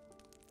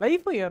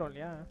 லைஃபும் ஏறும்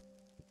இல்லையா?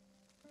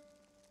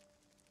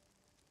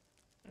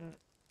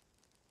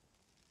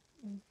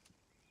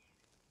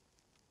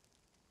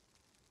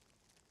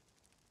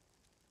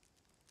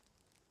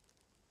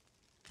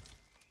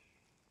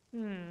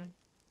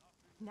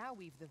 Now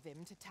we've the vim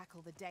to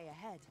tackle the day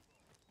ahead.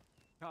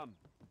 Come.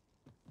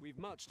 We've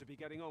much to be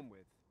getting on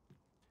with.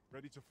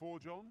 Ready to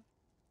forge on?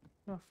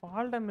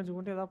 Fall damage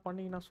மட்டும் ஏதாவது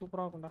பண்ணீங்கன்னா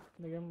சூப்பராக இருக்கும்டா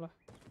இந்த கேமில்.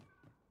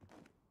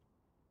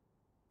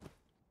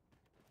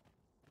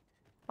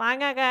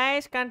 வாங்க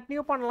गाइस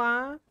கண்டினியூ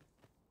பண்ணலாம்.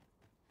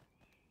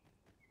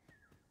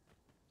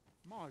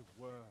 My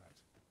word.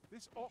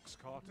 This ox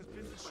cart has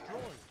been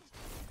destroyed.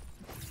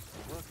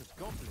 The work of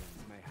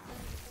goblins may have.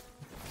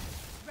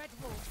 Red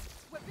wolves,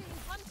 we're being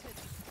hunted.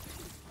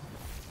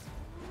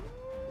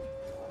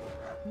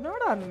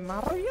 என்னடா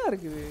நிறைய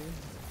இருக்குது.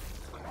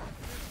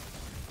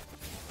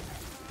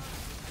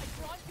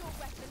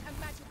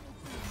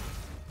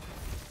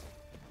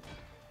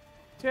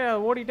 சே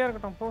ஓடிட்டே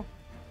இருக்கட்டும் போ.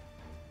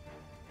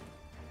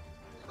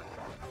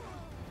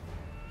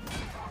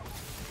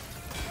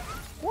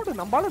 ஓடு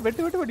நம்மளால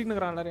வெட்டு வெட்டின்னு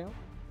இருக்கிறான் எல்லாரையும்.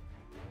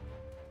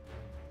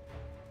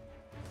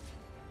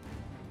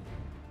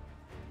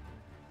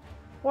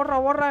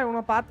 ஓடுறா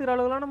இவனை பார்த்துக்கிற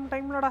அளவுலாம் நம்ம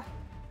டைம் இல்லடா.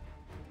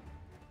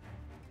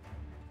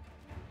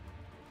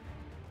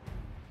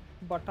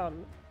 பட்டால்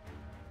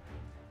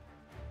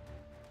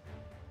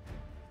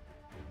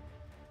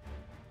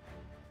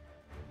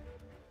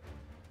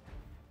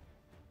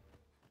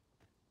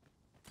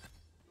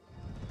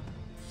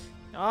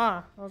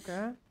ஓகே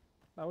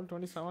லெவல்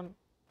 27.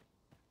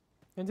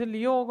 எந்த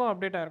லியோவுக்கும்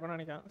அப்டேட் ஆயிருக்கும்னு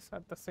நினைக்கிறேன்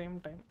அட் த சேம்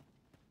டைம்.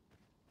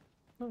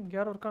 இங்கே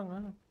யாரும் இருக்காங்க.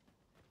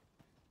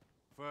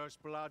 First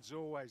blood's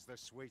always the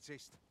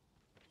sweetest.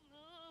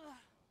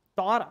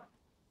 Tara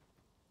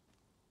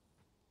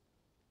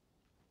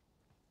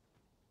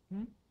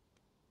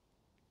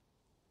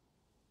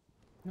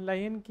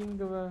Lion King.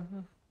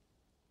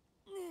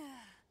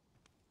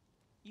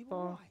 You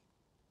alright?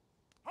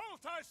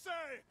 Halt, I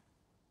say!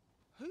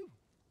 Who?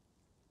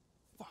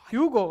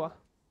 Hugo.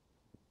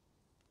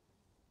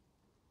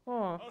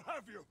 Oh. I'll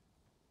have you.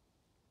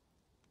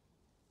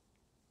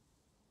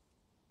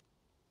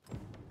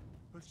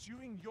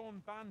 Pursuing yon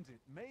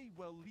bandit may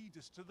well lead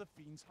us to the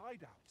fiend's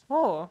hideout.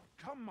 Oh.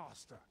 Come,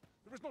 master.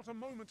 There is not a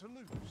moment to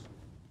lose.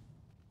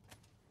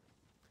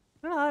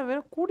 என்னடா வேற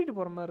கூட்டிட்டு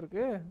போற மாதிரி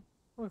இருக்கு.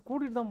 Okay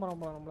கூட்டிட்டு தான்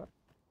போறோம் நம்மள.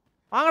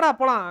 வாங்கடா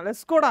போலாம்.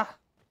 லெட்ஸ் கோடா.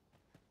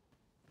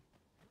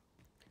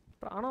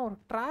 ஆனா ஒரு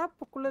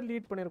ட்ராப்புக்குள்ள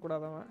லீட் பண்ணிர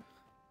கூடாது அவன்.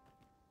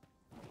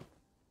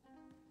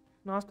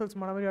 நாஸ்டல்ஸ்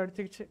மன மாதிரி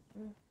அடிச்சிடுச்சு.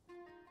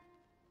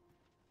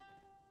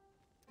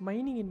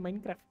 மைனிங் இன்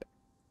மைன்கிராஃப்ட்.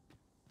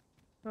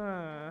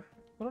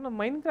 ஒருவேளை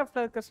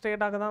மைன்கிராஃப்ட்ல இருக்க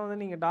ஸ்டேட்டாக தான் வந்து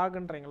நீங்க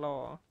டாக்ன்றீங்களோ?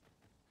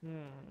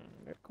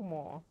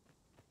 இருக்குமோ?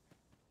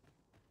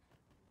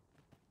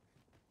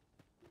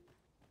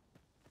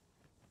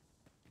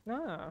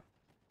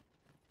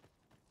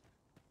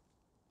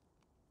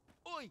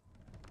 Oi!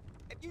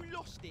 Have you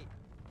lost it?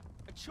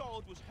 A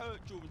child was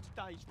hurt during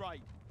today's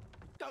raid.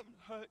 Don't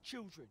hurt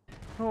children.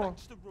 Oh.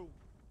 That's the rule.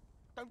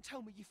 Don't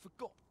tell me you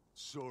forgot.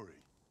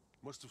 Sorry.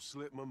 Must have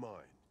slipped my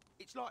mind.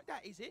 It's like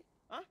that, is it?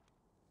 Huh?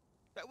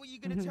 That what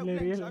you're gonna tell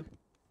Lenzo?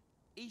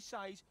 He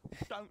says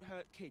don't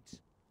hurt kids.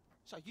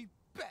 So you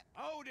bet.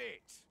 Hold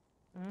it!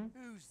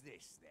 Who's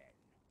this then?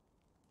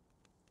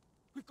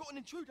 We've got an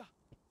intruder.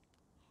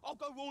 I'll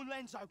go warn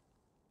Lenzo.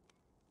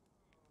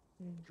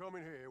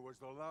 Coming here was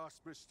the last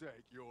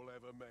mistake you'll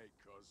ever make,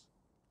 cuz.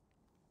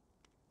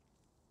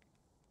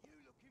 You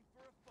looking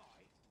for a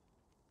fight?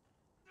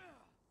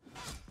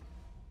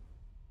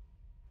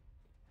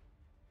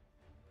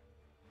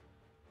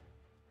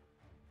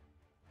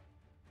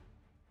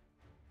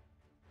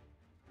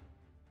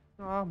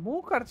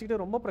 மூக்கு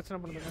அடிச்சிட்டு ரொம்ப பிரச்சனை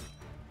பண்ணுதுங்க.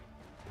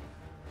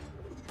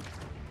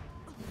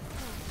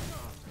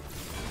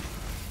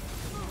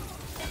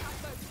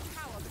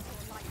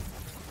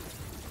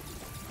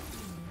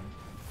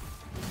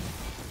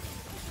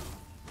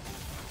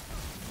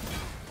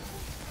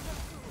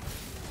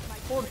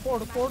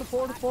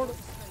 போடு.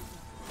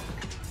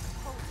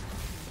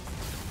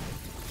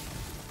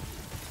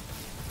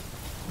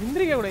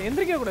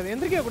 எந்திரிக்க கூடாது.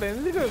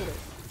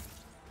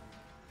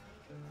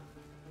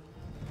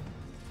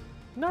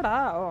 என்னடா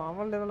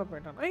அவன் லெவல்ல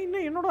போயிட்டான்.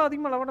 இன்னும் என்னோட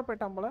அதிகமா லெவல்ல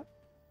போயிட்டான் போல.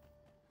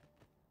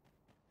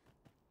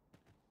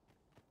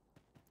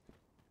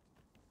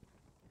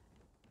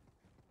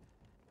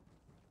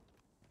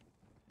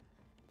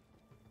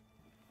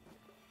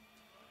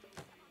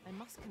 I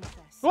must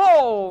confess.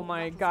 Oh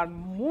my god,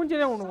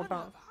 மூஞ்சிலே ஒன்னு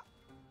போட்டான்.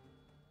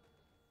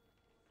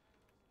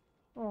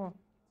 ஓ,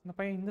 இந்த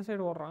பையன் இந்த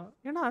சைடு ஓடுறான்.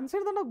 ஏன்னா அந்த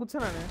சைடு தான்டா குச்ச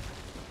நானு.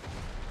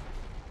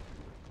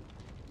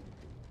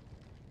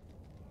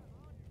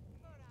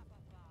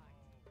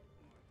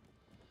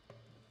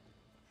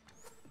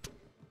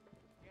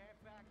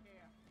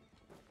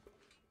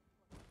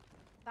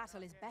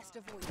 Battle is best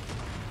avoided.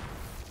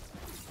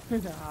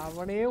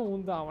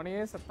 அவனே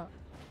செத்தான்.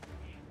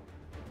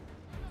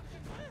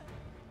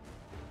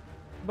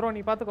 ப்ரோ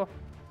நீ பாத்துக்கோ.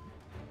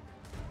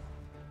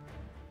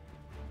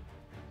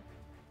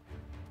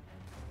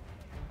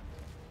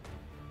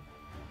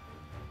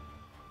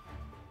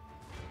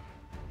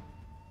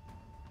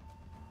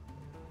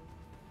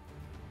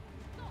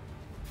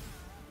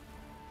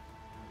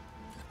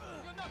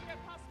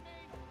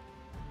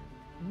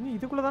 நீ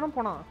இதுக்குள்ள தானே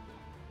போனா?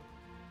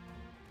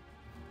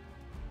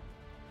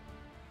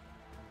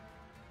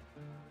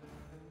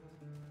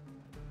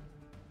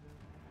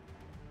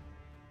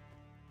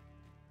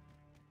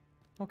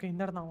 Okay, in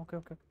there now. Okay.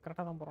 Correct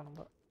தான் போறோம்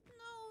நம்ம.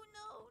 No.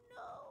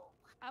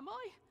 Am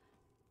I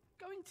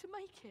going to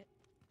make it?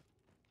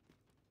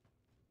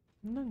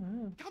 No.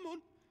 Come on,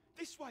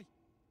 this way.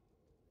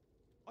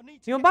 I need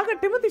to. You back at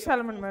Timothy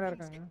Salmon மேல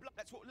இருக்காங்க.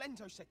 That's what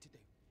Lenzo said to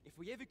do. If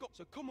we ever got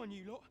so, come on,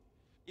 you lot.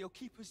 He'll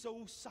keep us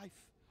all safe.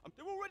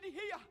 They're already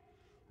here.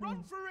 Run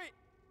for it.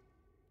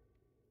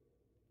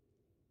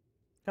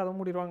 கதை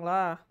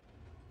மூடிடுவாங்களா?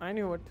 I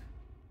knew it.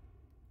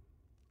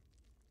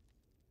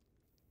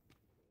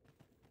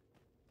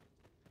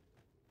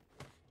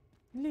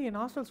 இல்லையே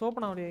nostrils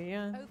open ஆவலையே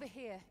ஏன்? Over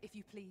here, if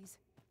you please.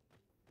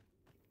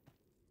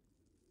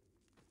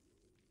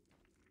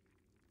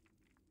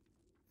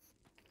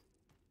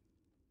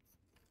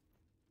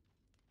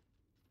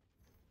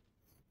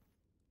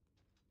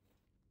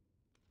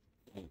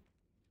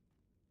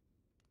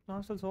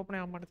 Nostrils open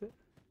ஆக மாட்டேது.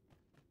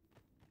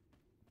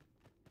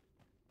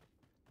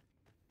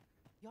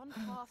 Yon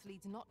path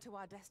leads not to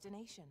our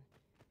destination.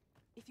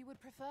 If you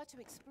would prefer to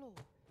explore,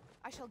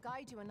 I shall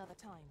guide you another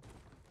time.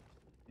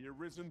 The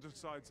Arisen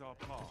decides our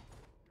path.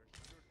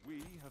 We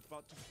have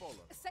but to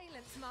follow.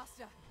 Assailants,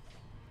 master.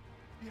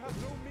 We have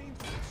no means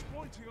of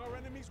exploiting our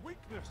enemy's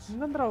weakness.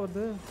 என்னடா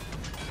அது?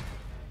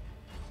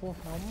 ஓ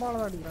நம்மால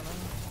தான் அடிக்கறானா?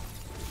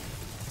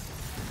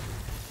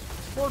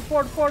 போடு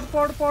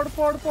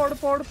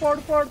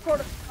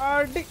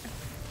அடி.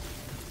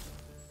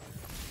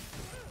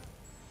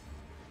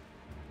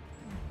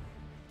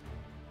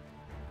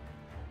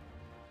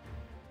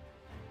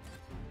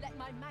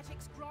 my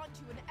magics grant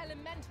you an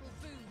elemental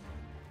boon.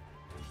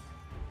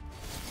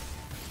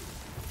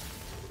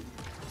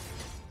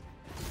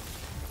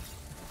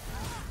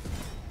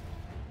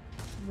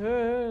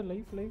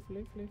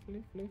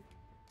 Life.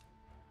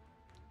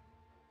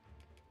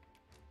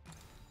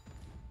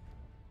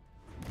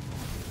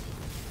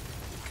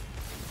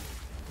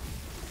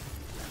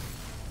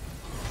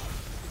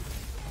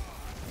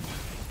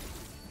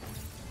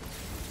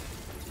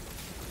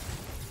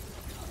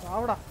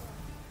 Avda.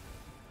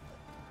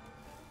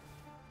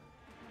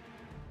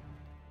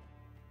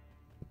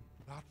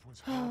 That was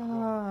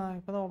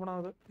hard.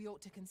 We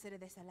ought to consider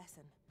this a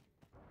lesson.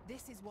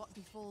 This is what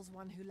befalls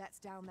one who lets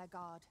down their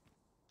guard.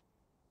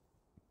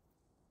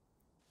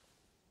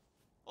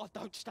 I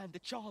don't stand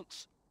a chance.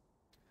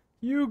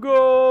 You go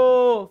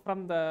from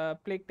the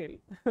plague tale.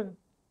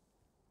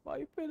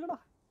 Bye, pelada.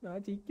 Na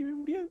jikkive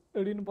mudiyadhu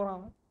edinu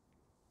poran.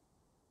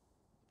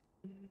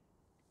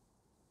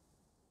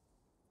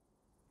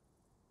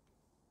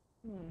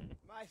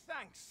 My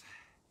thanks.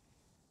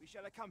 We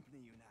shall accompany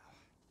you now.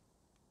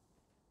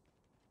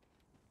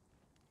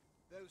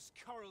 Those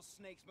coral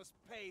snakes must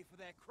pay for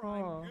their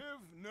crime.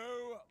 Give no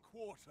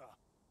quarter.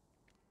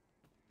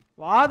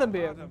 Vadam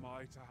be. Am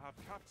I to have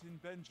Captain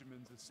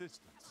Benjamin's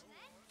assistance?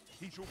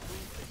 He shall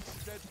prove a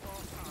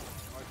steadfast ally,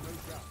 I've no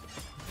doubt.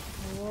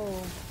 Oh,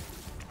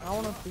 I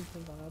want to see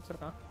something. That's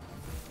okay.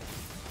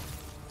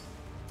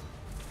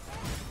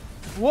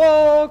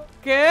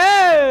 Okay.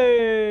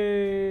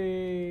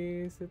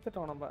 Sit it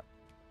on a bar.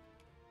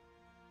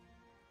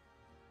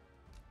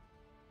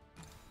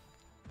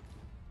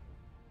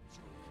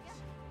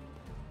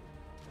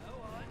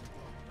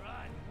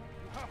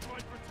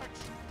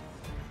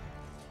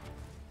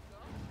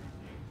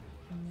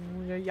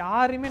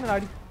 யாருமே நான்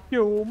அடி.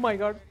 Oh my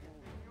god.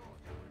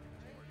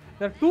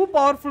 They're too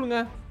powerful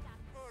nga.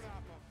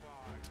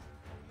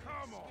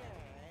 Come on,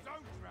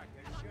 don't drag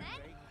this shit.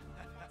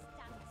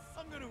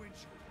 I'm going to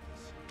ensure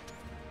this.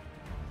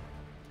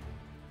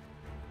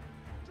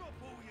 Drop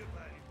all your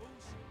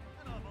valuables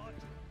and I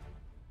might.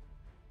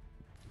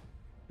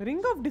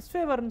 Ring of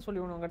disfavor னு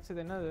சொல்லி ஒன்னு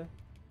கிடைச்சது என்னது?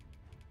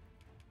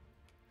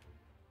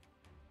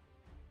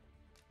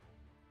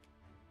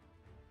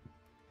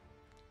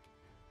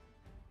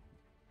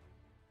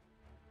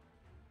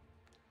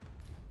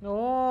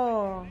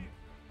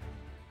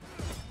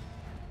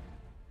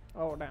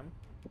 Oh damn.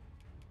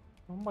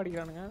 ரொம்ப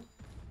அடிக்கிறானுங்க.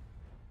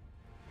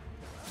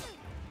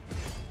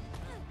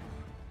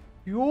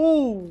 Yo.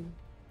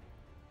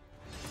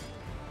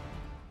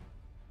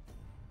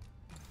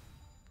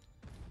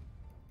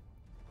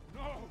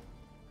 No!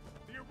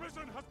 The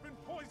Arisen has been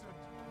poisoned!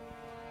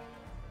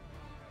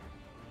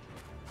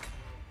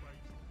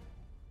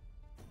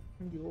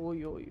 Yo.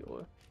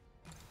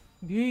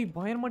 டேய்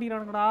பயங்கரமா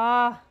அடிக்கிறானுங்கடா.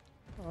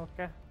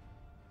 Okay.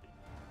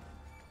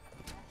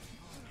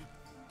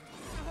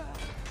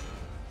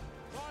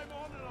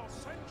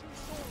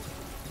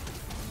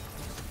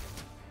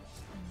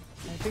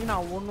 I think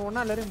நான்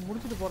ஒண்ணா எல்லாரையும்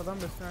முடிச்சிட்டு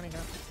போறதுதான் பெஸ்ட்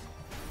நினைக்கிறேன்.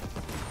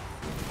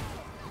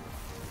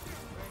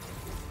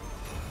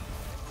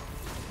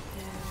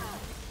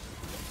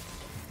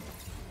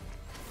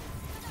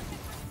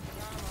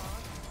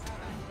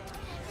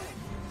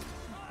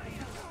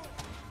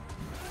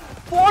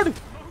 Ford!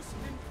 Most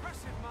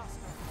impressive,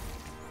 Master.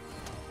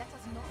 Let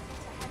us not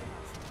get ahead of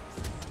ourselves.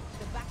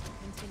 The battle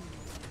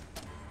continues.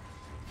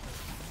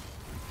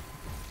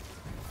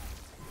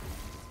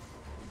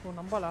 ஓ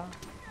நம்பலா?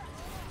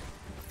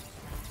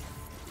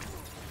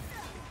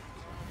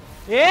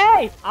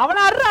 ஏய் அவன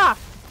அறா.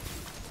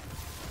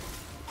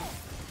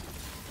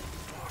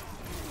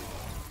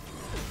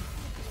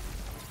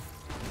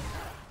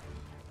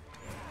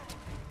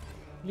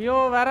 லியோ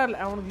வேற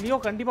அவனுக்கு லியோ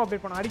கண்டிப்பா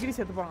அப்டேட் பண்ண அடிக்கடி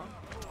செத்து போறான்.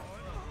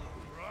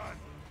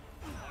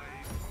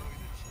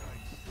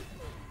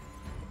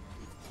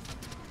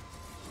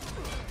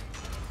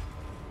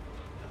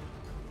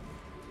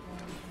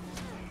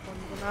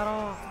 கொஞ்ச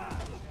நேரம்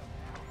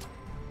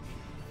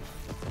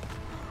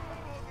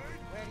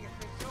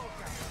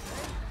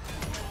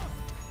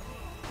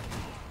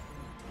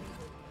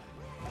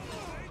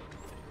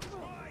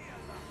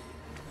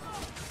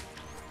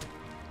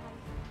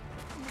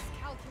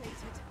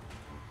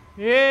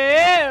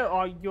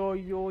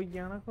ஐயோ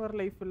எனக்கு வர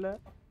லைஃப் இல்ல.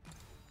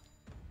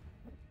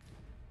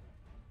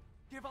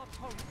 Give up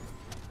hope.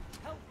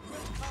 Help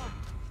will come.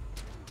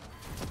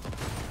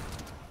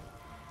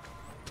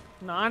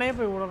 நானே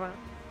போய் விடுறேன்.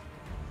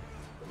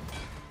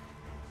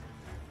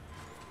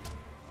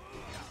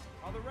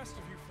 Are the rest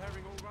of you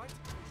faring all right?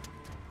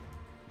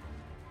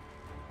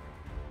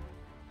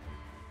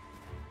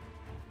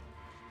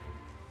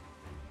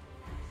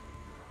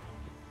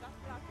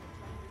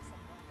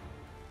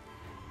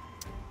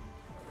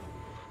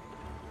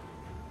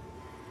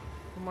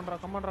 Come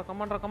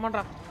on,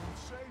 ra.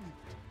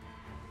 Saved.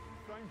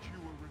 Thank you,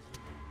 Arisen.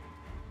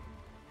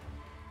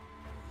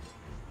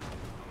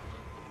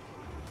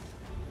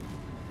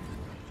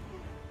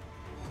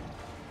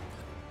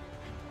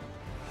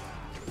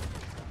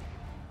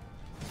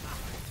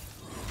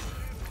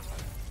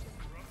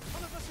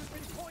 One of us has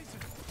been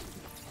poisoned.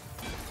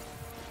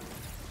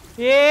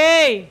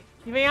 ஏய்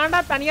இவன் ஏன்டா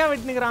தனியா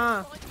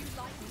விட்டுனுக்குறான்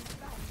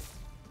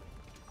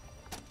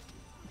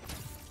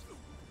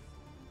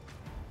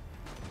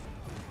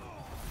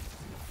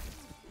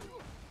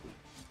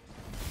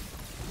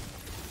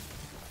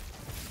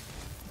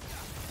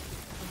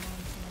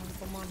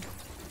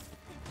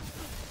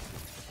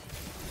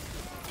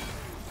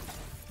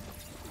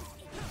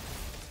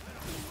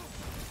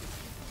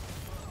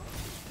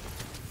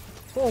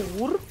ஓ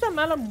ஒருத்த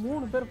மேல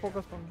 3 பேர்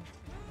ஃபோக்கஸ் பண்ணு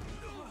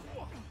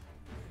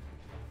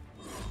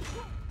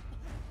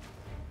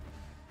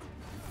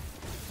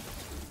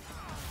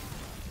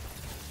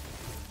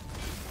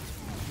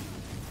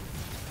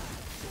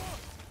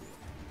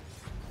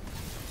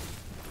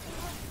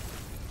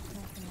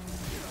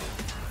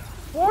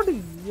ஓடி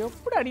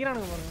எப்படி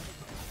அடிக்கிறானுங்க பாருங்க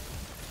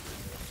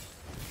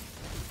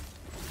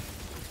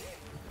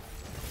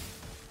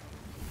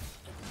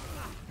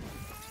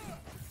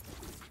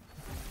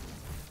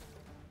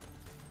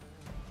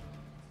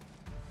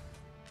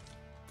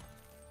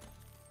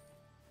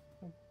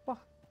அப்பா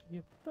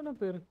எத்தனை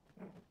பேர்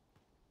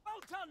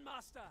Well done,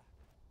 master.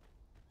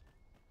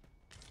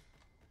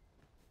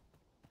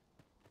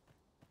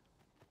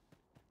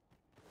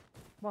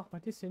 வா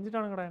வச்சு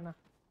செஞ்சுட்டானுங்கடா என்ன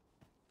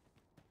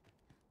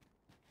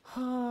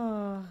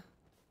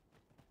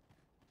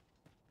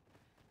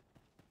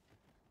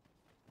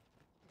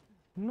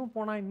இன்னும்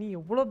போனா நீ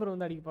எவ்வளவு பேர்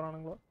வந்து அடிக்க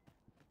போறானுங்களோ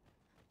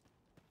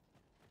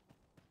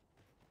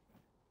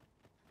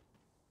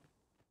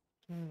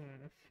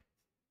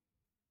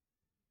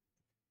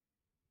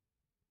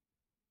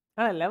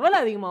லெவல்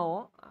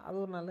அதிகமாகும் அது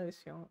ஒரு நல்ல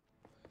விஷயம்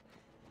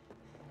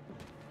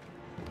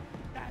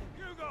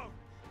Hugo!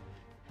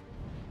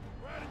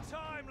 We're out of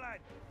time,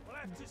 lad. We'll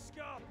have to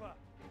scarper.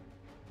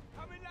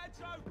 Come in,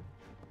 lads.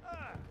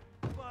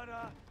 But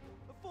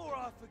before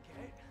I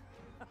forget,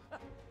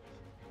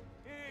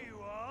 here you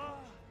are.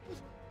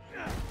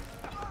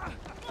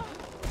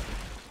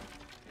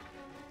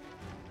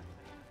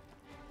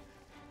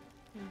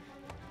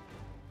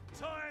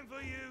 Time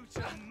for you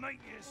to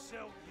make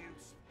yourself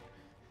useful.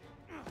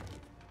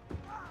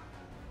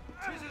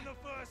 Tisn't the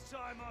first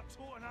time I've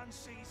taught an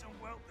unseasoned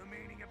whelp the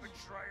meaning of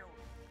betrayal.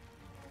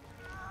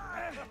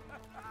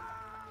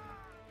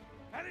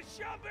 And it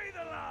shall be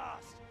the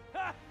last!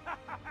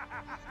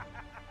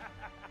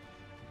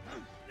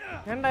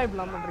 ஏன்டா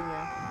இப்படிலாம் பண்றீங்க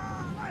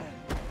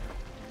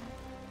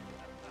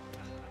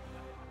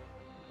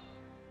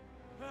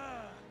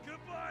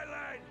Goodbye,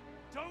 lad.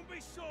 Don't be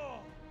sore.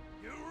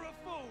 You were a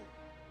fool,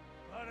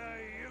 but a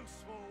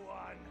useful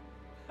one.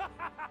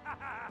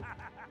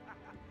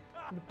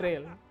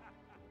 betrayal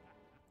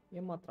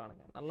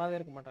ஏமாத்துறானுங்க நல்லாவே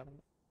இருக்க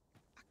மாட்டானுங்க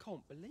I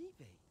can't believe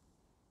it.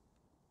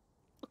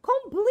 I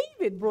can't believe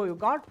it, bro. You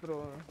got, bro.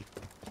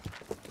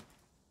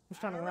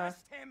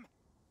 Arrest him.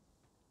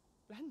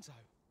 Lenzo.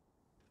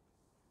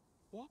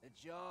 What? A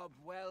job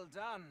well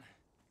done.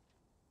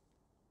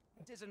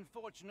 It is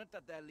unfortunate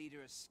that their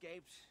leader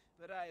escaped,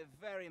 but I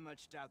very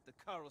much doubt the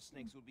coral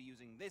snakes will be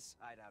using this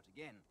hideout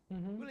again.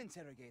 We'll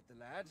interrogate the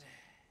lad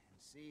and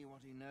see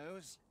what he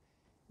knows.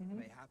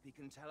 Mayhap he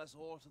can tell us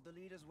all of the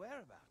leader's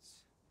whereabouts.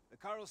 The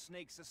coral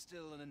snakes are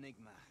still an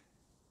enigma.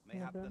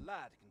 Mayhap the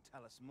lad can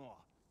tell us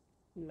more.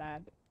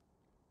 Lad.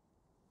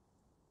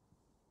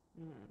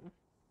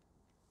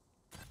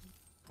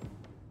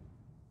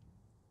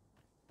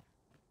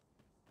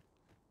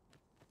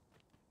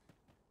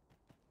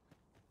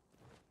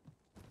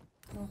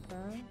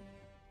 Okay.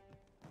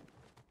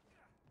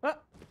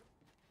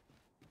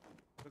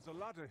 There's a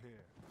ladder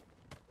here.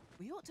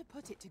 We ought to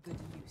put it to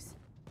good use.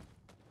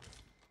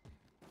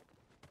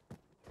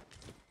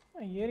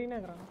 ஏறினா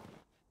இருக்கறான்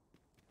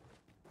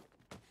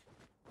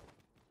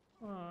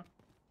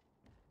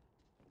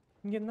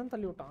இங்க இருந்தா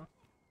தள்ளி விட்டான்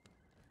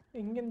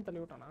இங்க இருந்து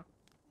தள்ளி விட்டானா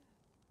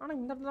ஆனா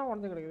இந்த இடத்துல தான்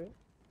உடைஞ்சு கிடக்குது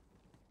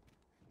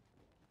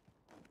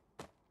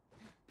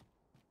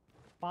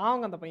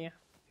பாவங்க அந்த பையன்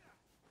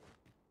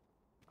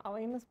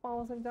அவன் என்ன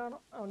பாவம் செஞ்சானோ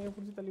அவனைய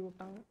பிடிச்சி தள்ளி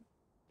விட்டாங்க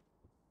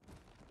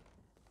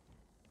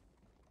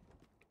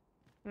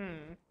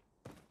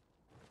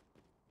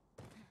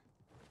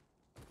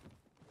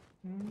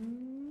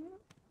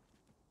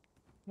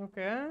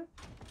ஓகே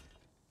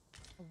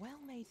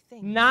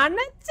நான்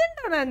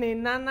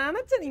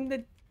நினைச்சேன் இந்த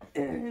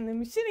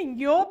மிஷின்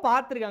எங்கேயோ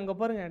பார்த்துருக்கேன் அங்கே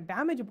பாருங்க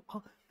damage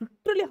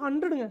literally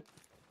 100ங்க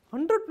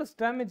 100+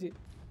 damage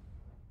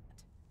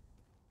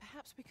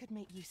Perhaps we could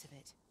make use of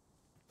it.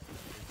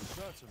 It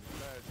certainly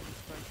bears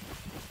inspection.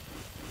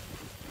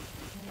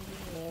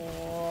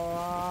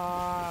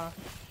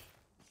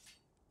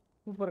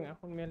 சூப்பருங்க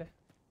உண்மையிலே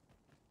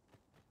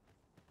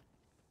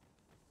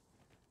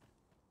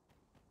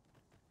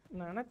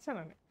நினைச்சேன்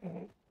நான்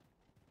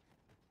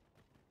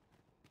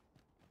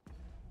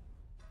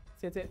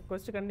சரி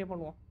கொஸ்ட் கண்டினியூ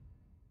பண்ணுவோம்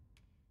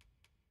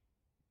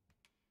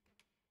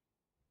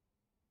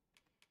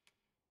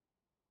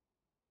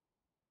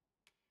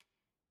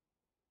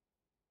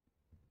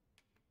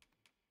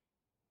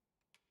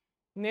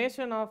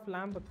நேஷன் ஆஃப்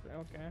லேம்பர்ட்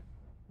ஓகே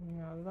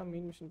அதுதான்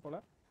மெயின் மிஷன் போல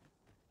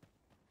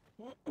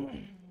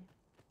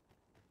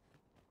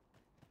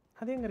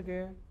அது எங்க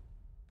இருக்கு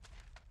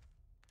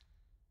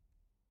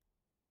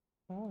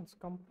Oh, it's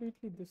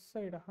completely this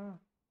side, huh?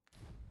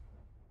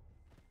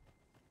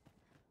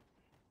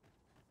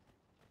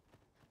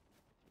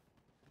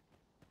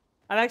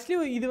 அது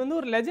ஆக்சுவலி இது வந்து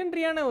ஒரு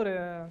லெஜெண்டரியான ஒரு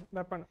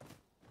வெப்பன்,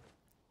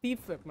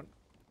 தீஃப் வெப்பன்.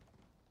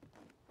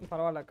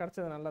 பரவாயில்ல,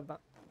 கிடச்சது நல்லது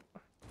தான்.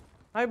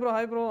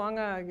 ஹாய் ப்ரோ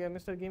வாங்க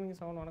மிஸ்டர் கேமிங்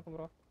சவுண்ட். வணக்கம்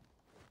ப்ரோ.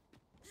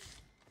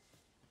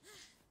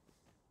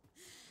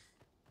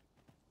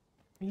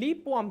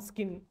 லீப்வாம்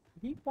ஸ்கின்.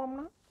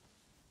 லீப்வாம்னா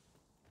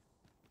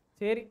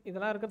சரி,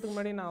 இதெல்லாம் இருக்கிறதுக்கு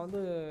முன்னாடி நான் வந்து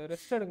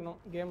ரெஸ்ட்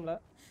எடுக்கணும் கேமில்.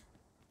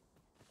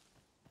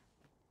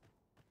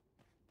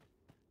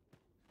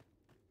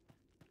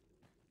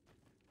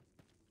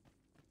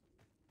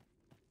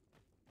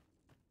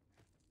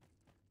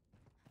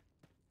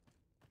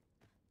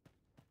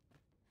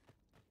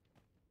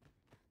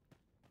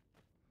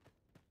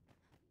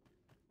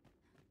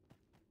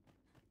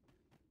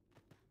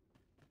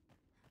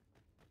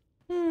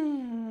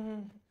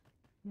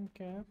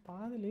 ஓகே,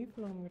 பாதி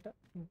லைஃப்பில் நம்மகிட்ட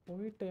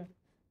போயிட்டு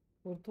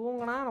ஒரு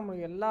தூங்கினா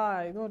நமக்கு எல்லா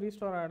இதுவும்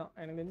ரீஸ்டோர் ஆகிடும்.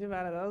 எனக்கு தெரிஞ்சு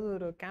வேறு ஏதாவது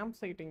ஒரு கேம்ப்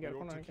சைட் இங்கே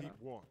இருக்கும்னு நினைக்கிறேன்.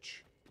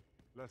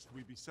 Lest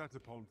we be set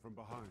upon from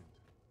behind.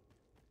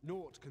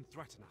 Naught can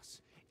threaten us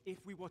if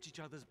we watch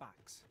each other's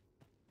backs.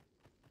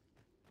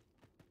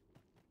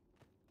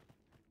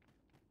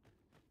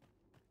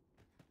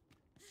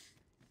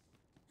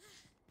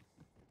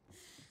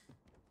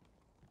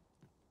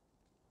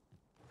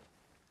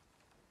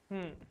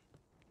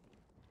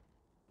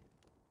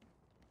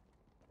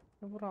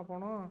 எப்படா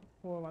போனோம்?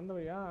 ஓ, வந்த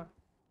வழியா?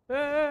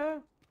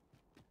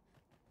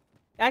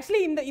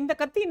 ஆக்சுவலி இந்த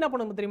கத்தி என்ன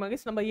பண்ணுங்க தெரியுமா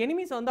கைஸ்? நம்ம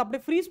எனிமீஸை வந்து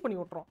அப்படியே ஃப்ரீஸ் பண்ணி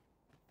விட்டுறோம்.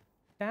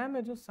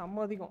 டேமேஜும்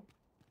செம்ம அதிகம்.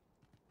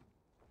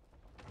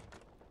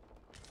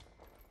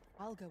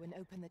 I'll go and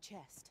open the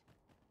chest.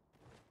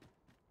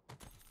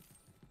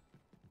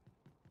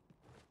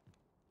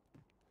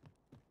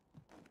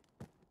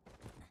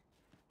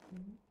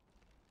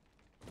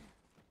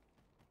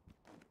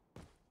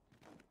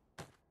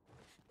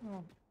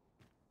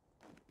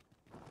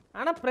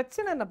 ஆனால்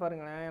பிரச்சனை என்ன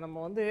பாருங்களேன், நம்ம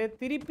வந்து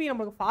திருப்பி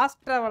நமக்கு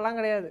ஃபாஸ்ட் ட்ராவல்லாம்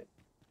கிடையாது,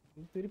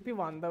 திருப்பி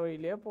வந்த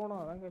வழியிலே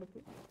போகணும். அதான்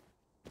கிடக்கு.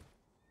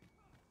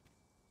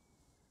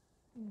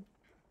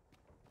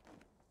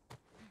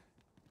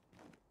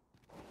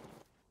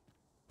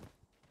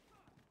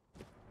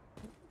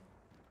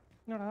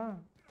 என்னடா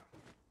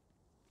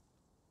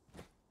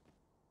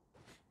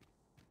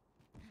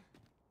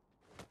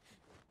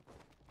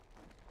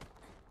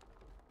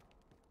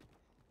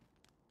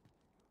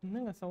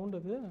என்னங்க சவுண்ட்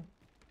அது?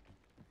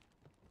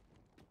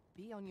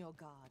 Be on your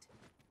guard.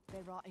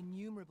 There are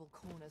innumerable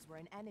corners where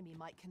an enemy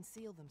might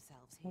conceal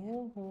themselves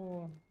here.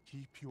 Oh.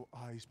 Keep your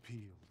eyes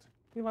peeled.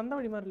 இது வந்த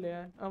வழி மாதிரி இல்லையா?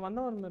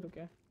 வந்த வழி மாதிரி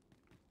இருக்கே.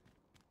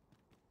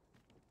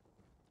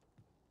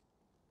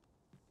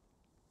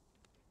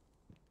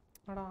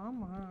 அட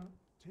ஆமா.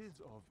 Tis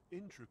of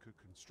intricate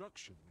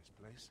construction, this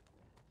place.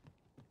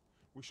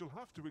 We shall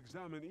have to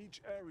examine each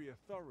area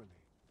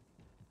thoroughly.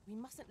 We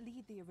mustn't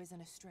lead the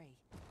Arisen astray.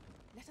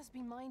 Let us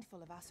be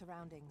mindful of our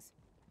surroundings.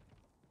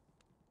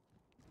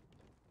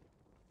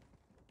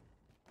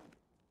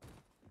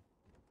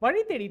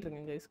 வழி தேடிட்டு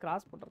இருக்கேன் गाइस,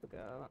 கிராஸ் பண்றதுக்கு.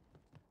 அதான்.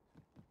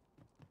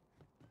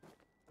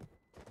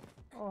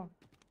 ஓ,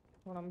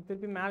 நம்ம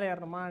திருப்பி மேலே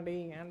ஏறணுமா?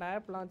 டேய், ஏன்டா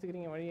இப்பலாம்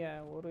வச்சுக்கிறீங்க வழியை?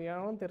 ஒரு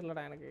இடமும்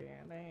தெரியலடா எனக்கு.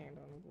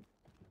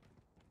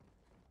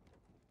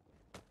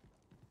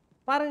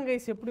 பாருங்க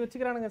கைஸ் எப்படி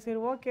வச்சுக்கிறானுங்க. சரி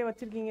ஓகே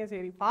வச்சிருக்கீங்க.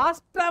 சரி,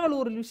 ஃபாஸ்ட் ட்ராவல்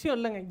ஒரு விஷயம்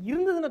இல்லைங்க,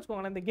 இருந்ததுன்னு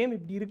வச்சுக்கோங்களேன் இந்த கேம்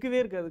இப்படி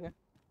இருக்கவே இருக்காதுங்க.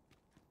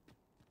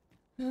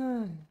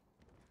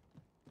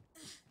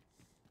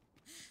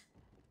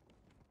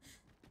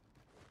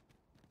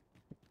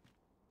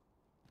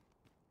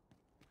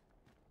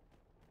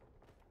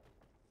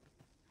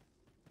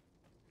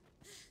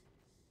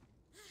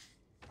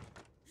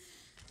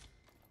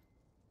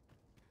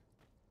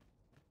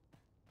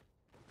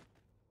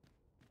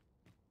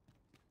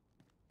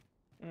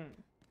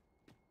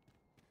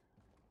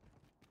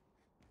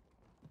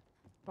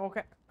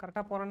 ஓகே,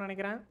 கரெக்டாக போகிறோன்னு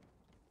நினைக்கிறேன்.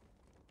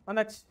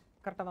 வந்தாச்சு,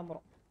 கரெக்டாக தான்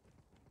போகிறோம்.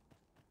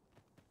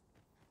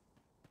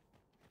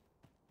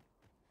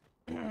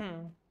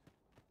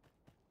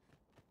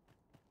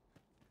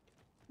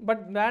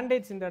 பட்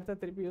பேண்டேஜ் இந்த இடத்த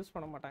திருப்பி யூஸ்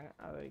பண்ண மாட்டாங்க,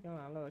 அது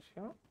வரைக்கும் நல்ல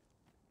விஷயம்.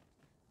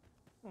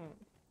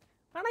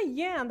 ஆனால்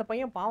ஏன் அந்த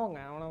பையன்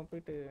பாவங்க, அவனை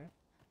போயிட்டு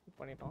இது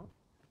பண்ணிட்டோம்.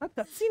 ஆனால்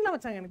கட்சீன்லாம்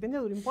வச்சாங்க, எனக்கு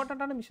தெரிஞ்ச ஒரு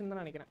இம்பார்ட்டண்ட்டான மிஷன்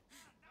தான் நினைக்கிறேன்.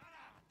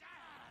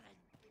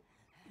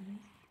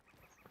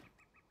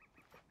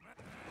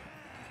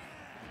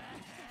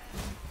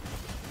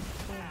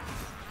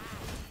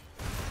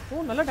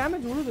 ஓ, நல்ல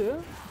டேமேஜ் விழுது.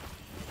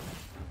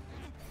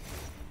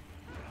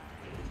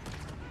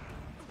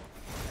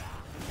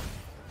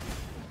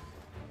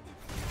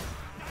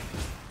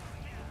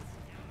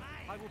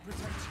 I will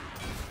protect you.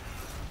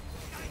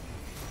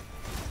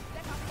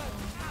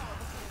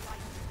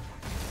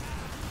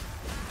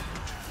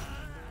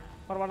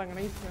 பரவாயில்லங்க,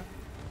 நைஸ்ங்க.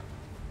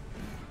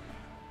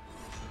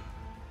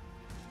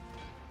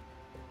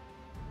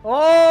 ஓ,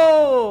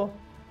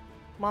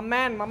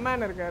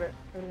 மம்மேன் இருக்காரு.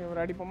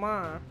 இவர் அடிப்போமா?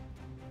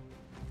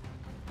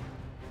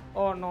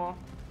 Oh no.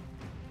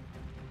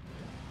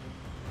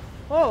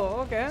 Oh,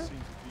 okay.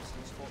 Seems a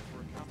decent spot for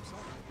a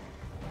campsite.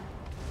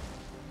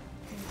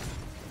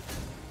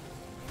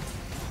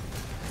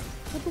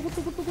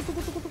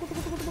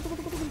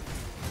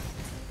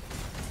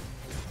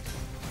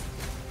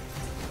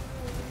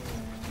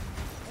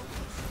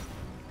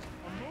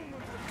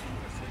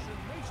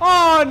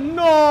 Oh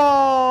no!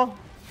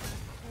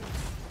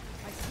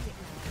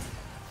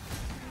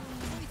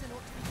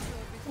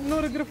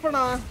 இன்னொரு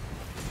கிரிஃபனா?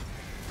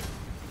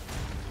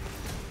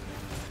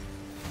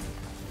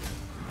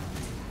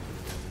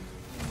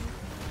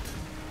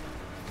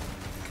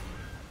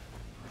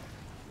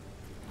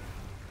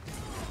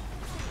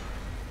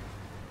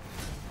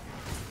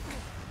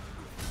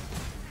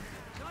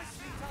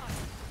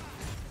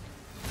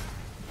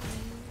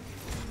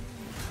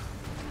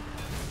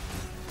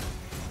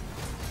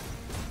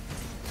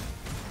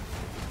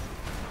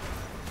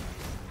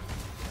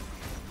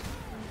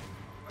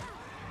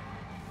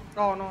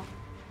 Oh no.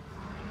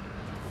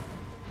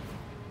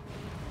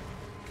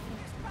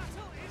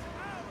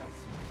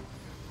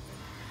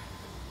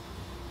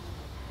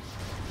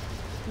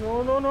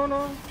 No.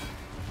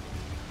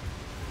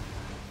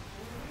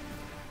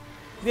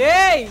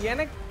 டேய்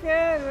எனக்கே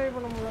ட்ரை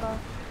பண்ண முடியலடா.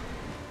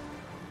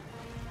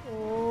 ஓ.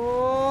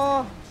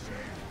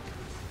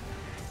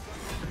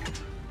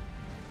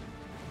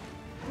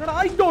 என்னடா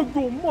ஐயோ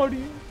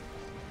அம்மாடி.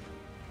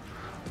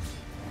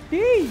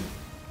 டேய்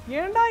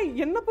ஏன்டா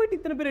என்ன போயிட்டு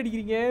இத்தனை பேர்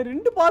அடிக்கிறீங்க?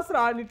 2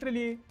 பாஸ்ரா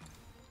லிட்டரலி.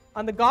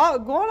 அந்த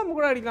கோலம்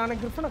கூட அடிக்கலாம்.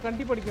 ஆனா கிரிஃபனை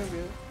கண்டிப்பா அடிக்க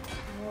முடியாது.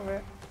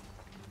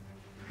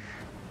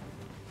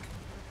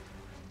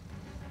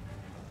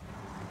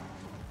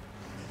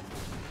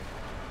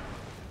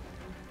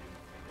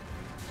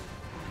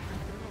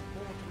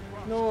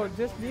 No,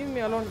 just leave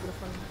me alone,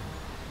 Griffin.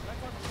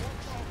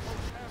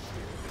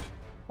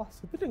 Wah,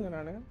 செத்துட்டேங்க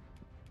நானு.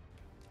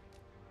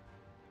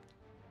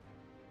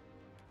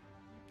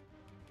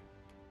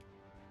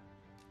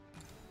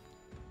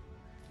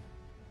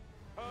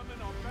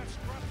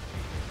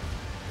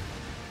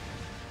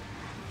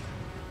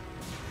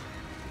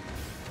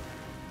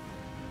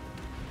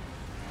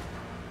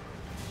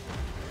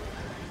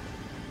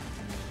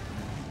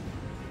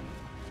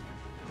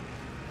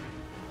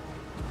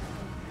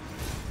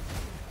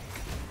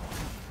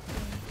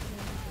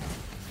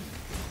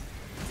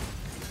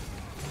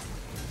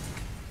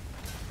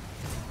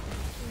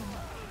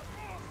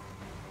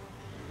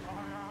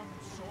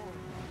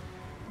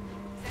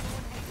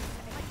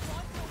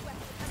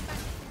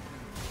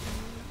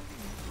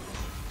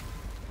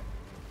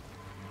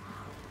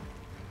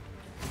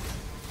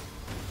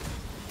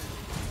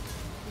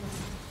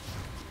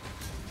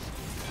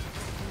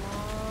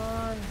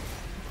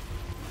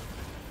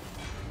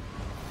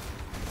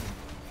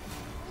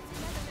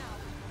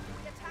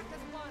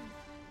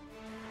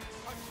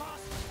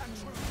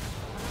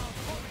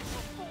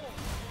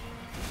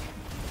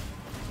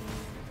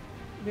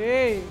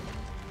 Hey,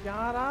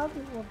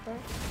 யாராவது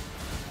ஒருத்தன்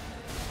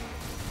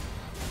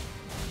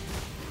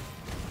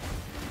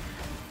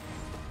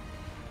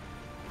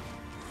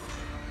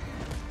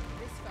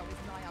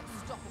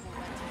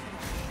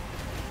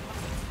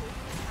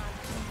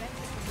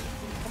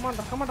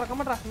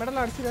கமாண்டா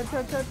மெடல் அடிச்சு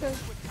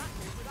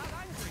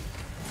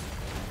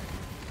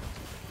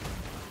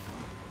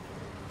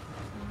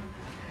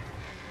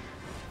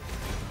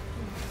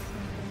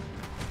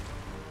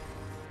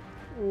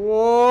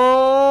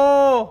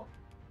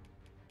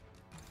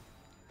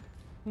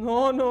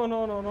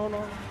No.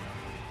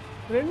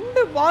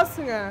 2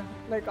 பாஸ்ங்க.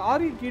 Like,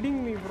 are you kidding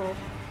me, bro?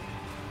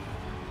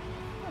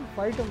 I'll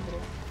fight him, bro.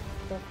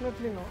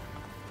 Definitely no.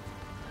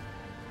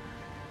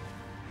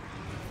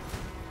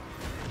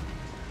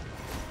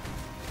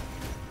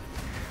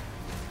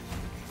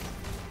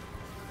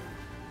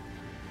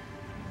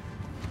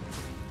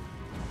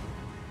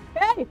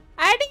 Hey,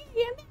 அடி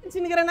என்ன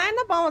சின்னுங்கற நான்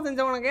என்ன பாவம்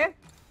செஞ்சேன் உனக்கு?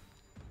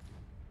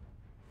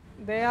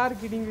 They are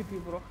kidding with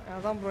you, bro.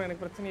 அதான் bro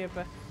எனக்கு பிரச்சனையே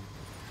இப்ப.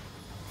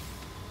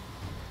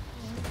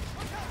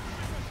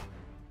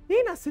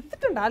 ஏய் நான்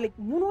செத்துட்டேன்டா. லைக்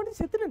 3 வாட்டி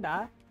செத்துட்டேன்டா.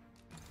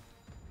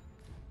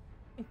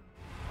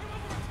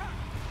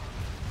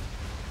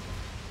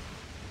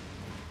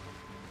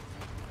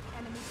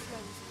 Enemy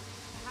close.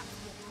 Perhaps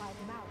we have tired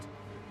them out.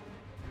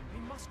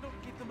 We must not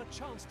give them a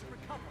chance to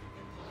recover.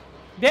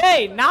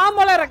 டேய்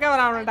நாமளே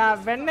ரெக்கவர் ஆவணும்டா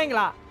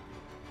வெண்ணங்களா.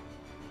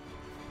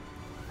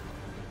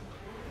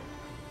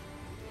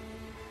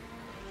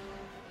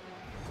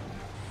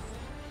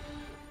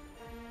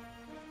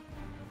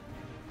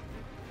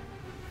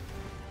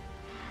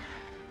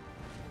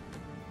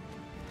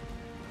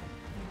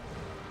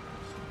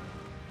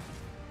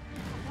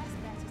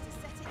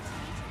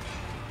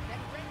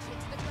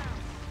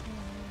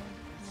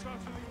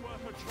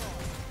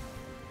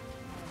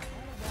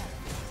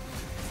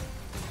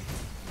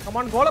 Come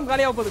on, golem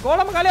காலியா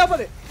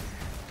போகுது.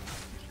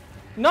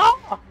 No!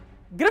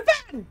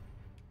 Griffin!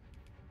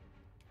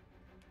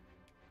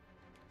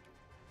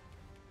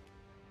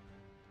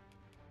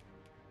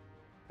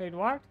 Wait,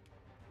 what?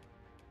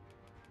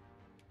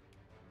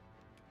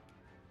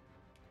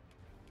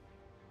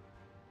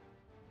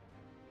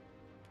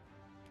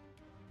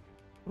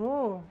 Bro.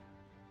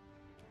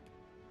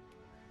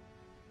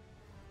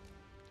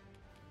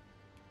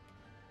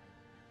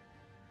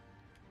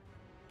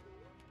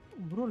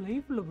 Bro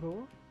life இல்ல ப்ரோ.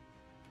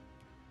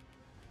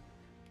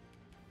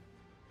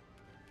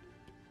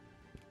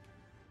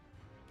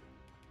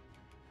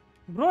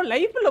 ப்ரோ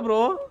லைஃப் இல்ல bro.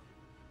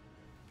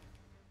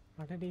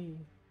 அடடே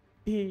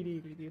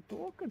டேய்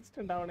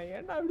தோக்கடிச்சிட்டேன்டா அவனை.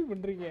 ஏன்டா இப்படி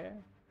பண்றீங்க?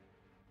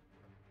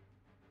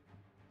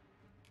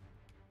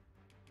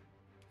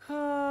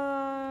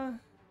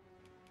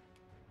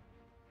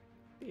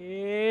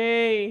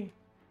 ஏய்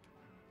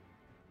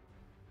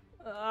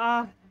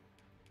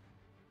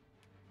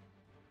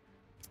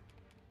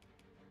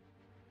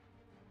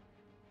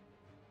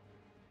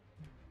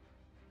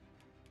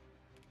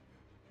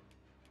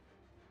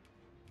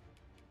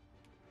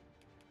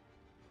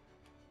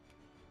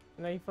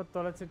life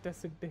தொலைச்சிட்ட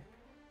situ.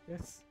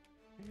 S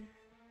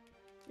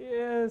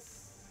S.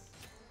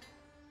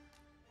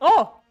 O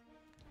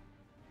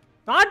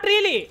not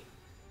really.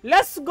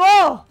 Let's go.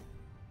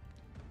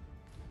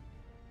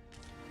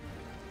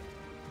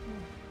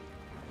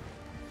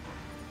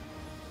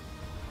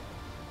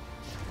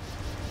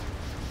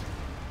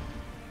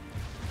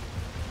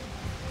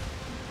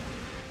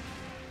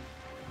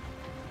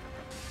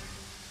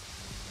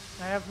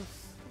 I have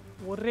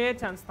ஒரே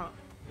சான்ஸ் தான்.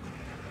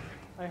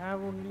 I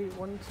have only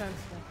one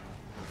chance now.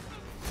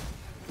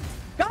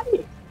 காலி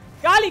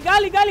காலி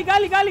காலி காலி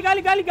காலி காலி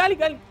காலி காலி காலி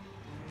காலி.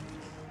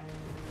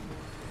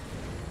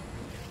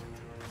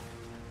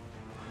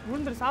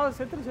 விழுந்துரு சாவ.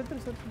 செத்துரு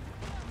செத்துரு செத்துரு.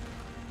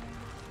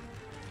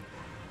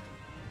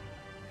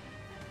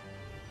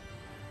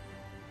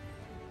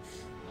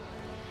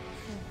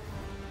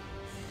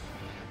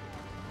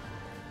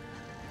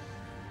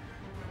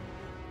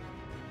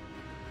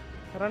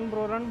 Run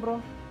bro run bro.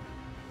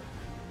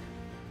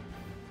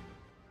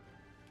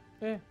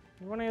 ஏ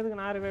இவனை எதுக்கு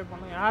நான் ரிவைவ்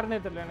பண்ண? யாருன்னே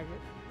தெரியல எனக்கு.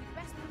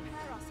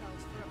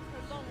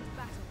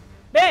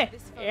 டேய்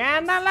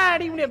என்னலாம்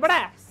அடிக்க முடியாது பட.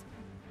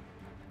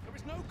 There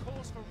is no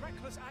cause for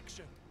reckless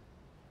action.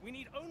 We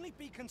need only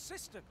be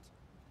consistent.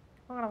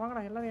 வாங்கடா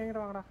வாங்கடா எல்லாரும்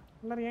ஏங்கிட்ட வாங்கடா.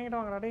 எல்லாரும் ஏங்கிட்ட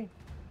வாங்கடா டேய்.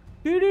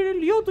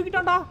 டேய் Leo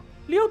தூக்கிட்டான்டா.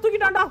 Leo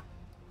தூக்கிட்டான்டா.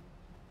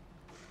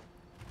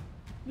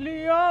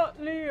 Leo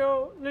Leo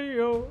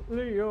Leo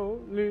Leo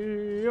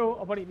Leo.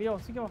 அப்படி லியோ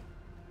சீக்கிரம்.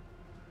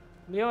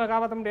 லியோவை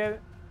காப்பாற்ற முடியாது.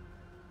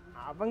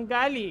 அவன்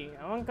காலி.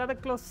 அவன் கதை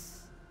close.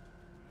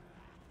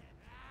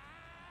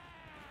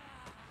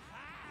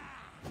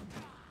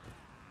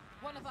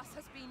 One of us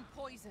has been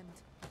poisoned.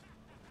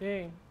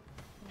 ஏய்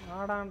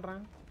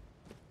ஆடான்றேன்.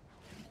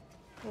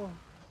 ஓ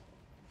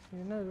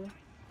என்னது?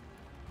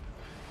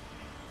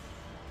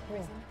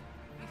 Ryzen,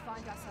 we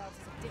find ourselves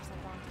at a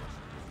disadvantage.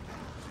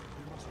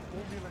 We must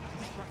formulate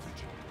a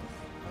strategy.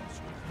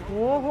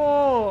 ஓஹோ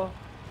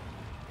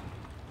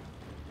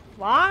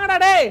வாங்கடா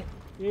டேய்.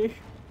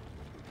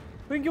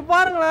 இங்க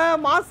பாருங்களேன்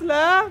மாஸ்ல.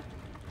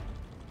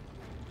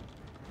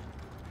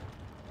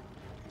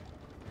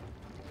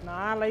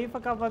 நான் லைஃபை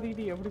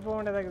காப்பாத்திக்கிட்டு எப்படி போக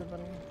வேண்டியதா இருக்குது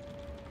பாருங்க.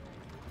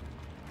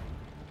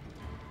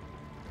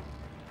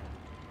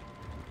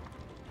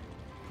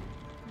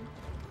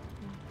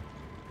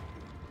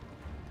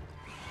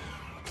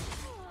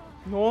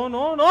 No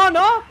no no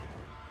no.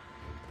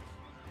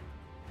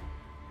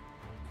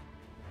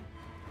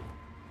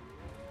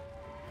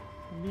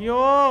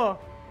 Leo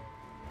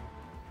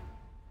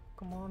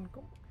come on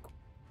come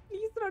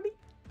please ready.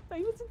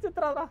 தயவு செஞ்சு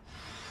செத்துறாதா.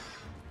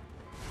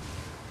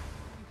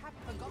 You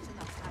haven't forgotten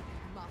us, have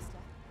you,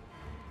 Master?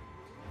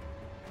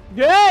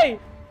 டேய்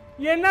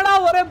என்னடா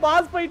ஒரே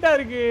பாஸ் ஃபைட்டா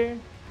இருக்கு.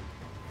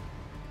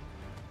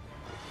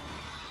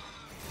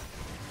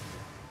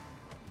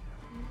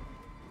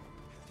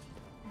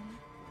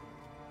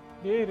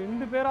 டேய்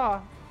ரெண்டு பேரா?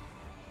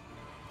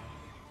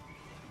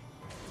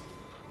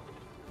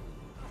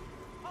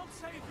 I'll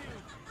save you.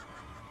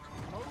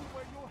 Know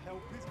where your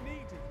help is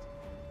needed.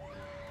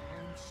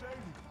 I'm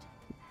saved.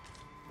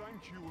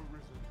 Thank you,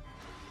 Arisen.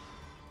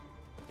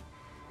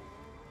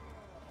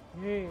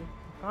 Hey,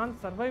 can't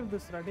survive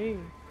this, Radhi.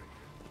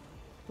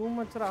 Too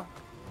much, ra.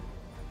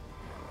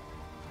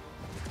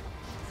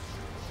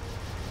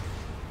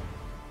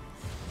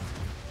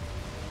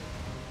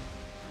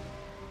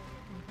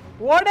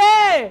 Ode!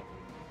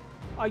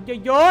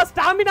 Ayyo,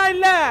 stamina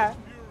illa.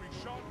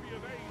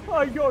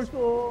 Ayyo,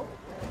 so.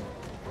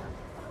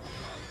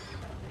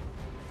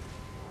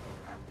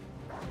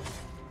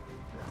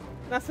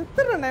 நான்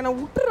செத்துறேன். என்ன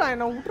விட்டுறா.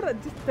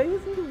 Just தயவு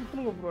செஞ்சு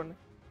விட்டுருங்க bro.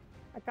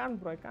 I can't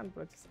bro.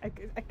 Just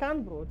I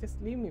can't bro. Just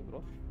leave me bro.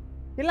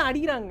 எல்லாம்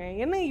அடிக்கிறாங்க.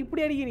 என்ன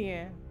இப்படி அடிக்கிறீங்க?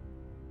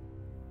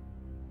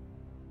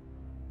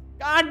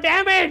 God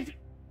damn it.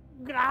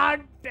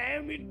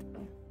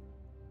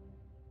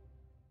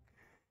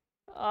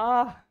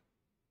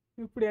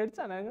 இப்படி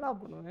அடிச்சா நான் என்னடா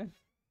பண்ணுவேன்?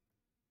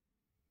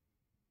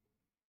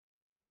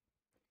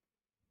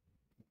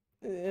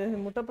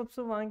 முட்டை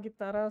பப்ஸ் வாங்கி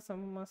தர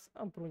சம்மஸ்.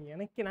 அப்புறம்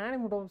எனக்கு நானே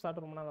முட்டை பப்ஸ்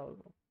சாப்பிட்டு ரொம்ப நாள்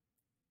ஆகுது.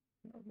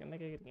 என்ன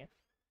கேட்குறீங்க?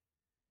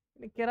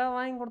 கிரா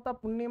வாங்கி கொடுத்தா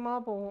புண்ணியமா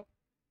போகும்.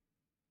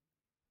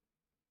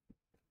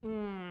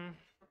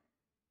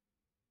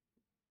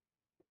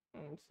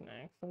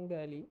 ஸ்நாக்ஸும்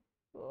காலி.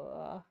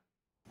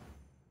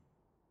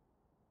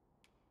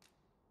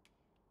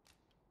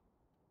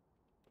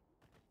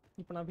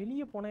 இப்போ நான்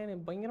வெளியே போனேன்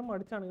எனக்கு பயங்கரமாக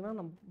அடிச்சானுங்கன்னா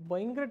நான்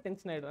பயங்கர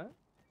டென்ஷன் ஆகிடுவேன்.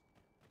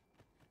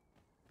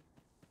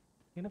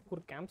 எனக்கு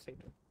ஒரு கேம்ப்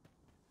சைட்.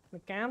 இந்த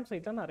கேம்ப்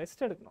சைட்டில் நான்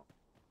ரெஸ்ட் எடுக்கணும்.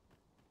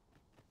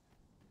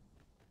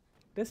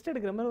 ரெஸ்ட்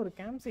எடுக்கிற மாதிரி ஒரு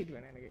கேம்ப் சைட்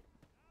வேணும் எனக்கு.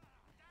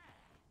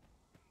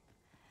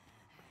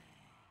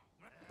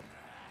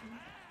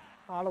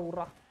 ஆளை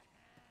விட்றா.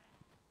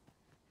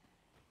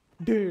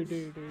 டே டே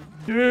டே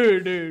டே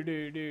டே டே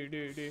டே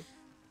டே டே.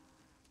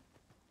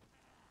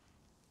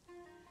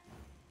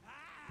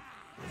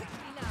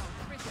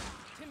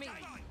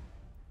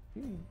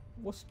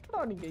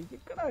 ஒஸ்டடா நீங்க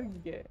எக்கடா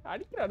இருக்கீங்க?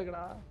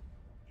 அடிக்கிறாடுங்கடா.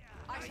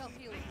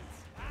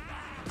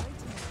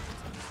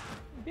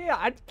 டேய்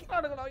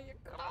அடிக்கிறாடுங்கடா,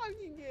 எக்கடா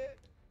இருக்கீங்க?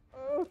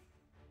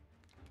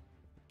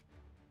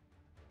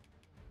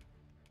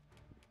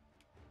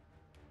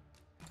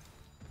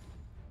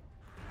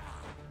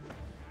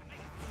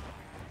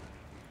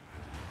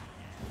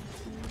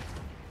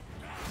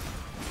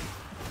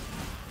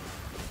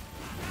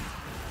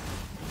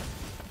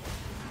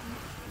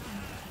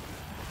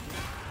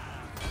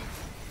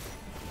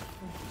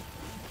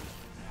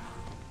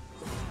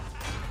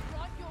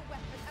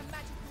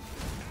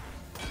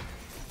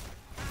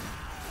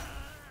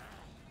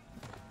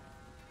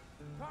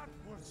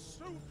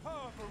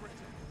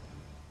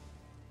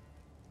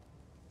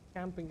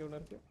 கேம்பிங் ஒன்று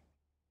இருக்கு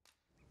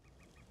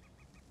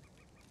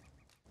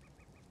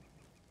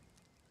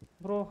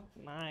ப்ரோ.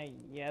 நான்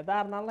எதா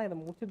இருந்தாலும் இதை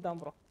முடிச்சுட்டு தான்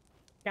ப்ரோ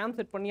கேம்ப்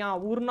செட் பண்ணியா.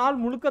 ஒரு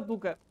நாள் முழுக்க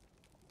தூக்க,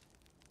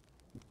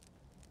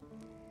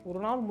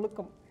 ஒரு நாள்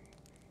முழுக்கம்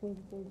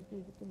தூங்கு தூங்கு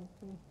தூங்கு தூங்கு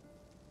தூங்கு.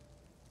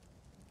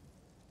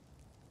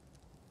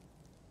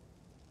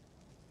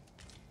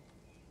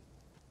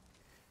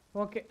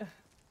 ஓகே,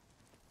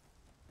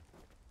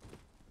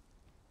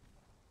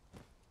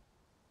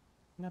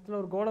 நேரத்தில்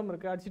ஒரு கோலம்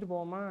இருக்கு, அடிச்சுட்டு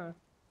போவோமா?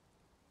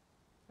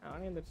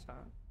 அவனே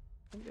வந்துடுச்சான்.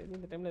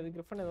 இந்த டைமில் எது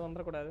கிரிஃபன் எதுவும்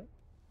வந்துடக்கூடாது.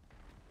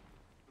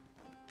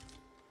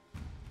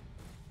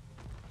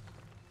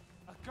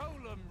 A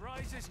golem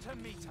rises to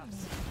meet us.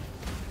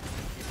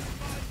 It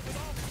reminds that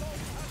our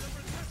fault has a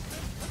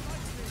resistance to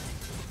lightning.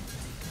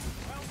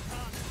 Well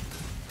done.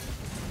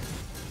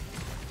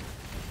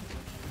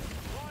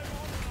 Climb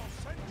on and I'll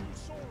send you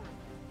soaring.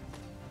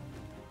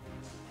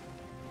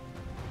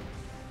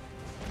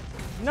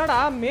 என்னடா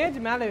மேஜ்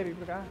மேலே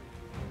ஏறிட்டு இருக்கா?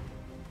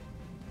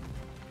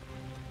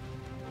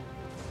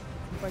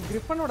 இப்போ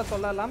கிரிஃபனோட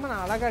தொல்லை இல்லாமல்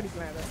நான் அழகா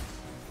அடிக்கலாம் இதை.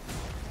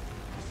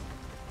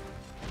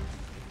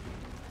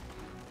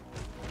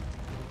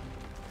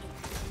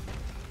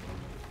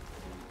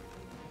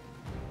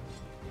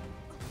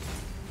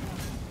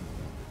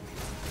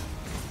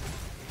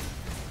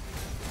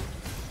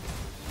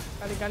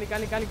 காலி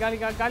காலி காலி காலி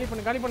காலி காலி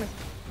பண்ணு காலி பண்ணு.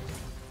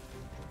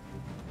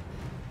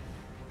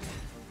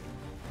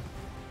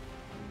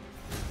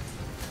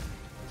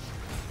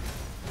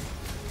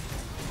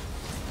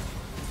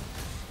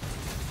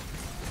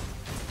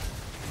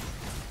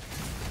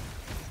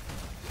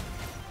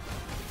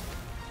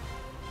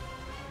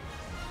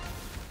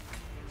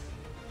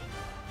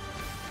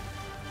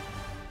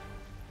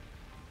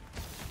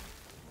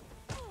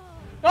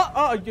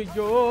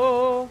 ஐயோ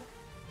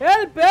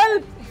ஹெல்ப்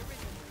ஹெல்ப்.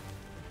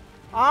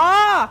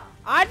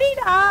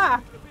 அடிடா.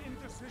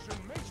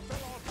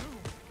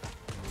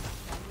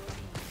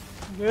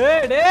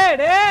 டேய் டேய்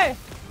டேய்.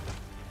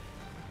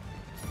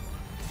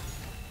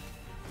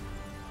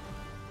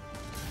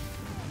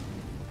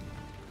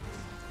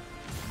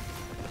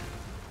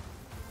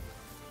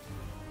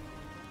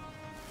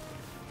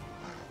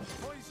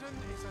 Poison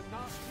is a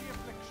nasty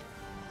affliction.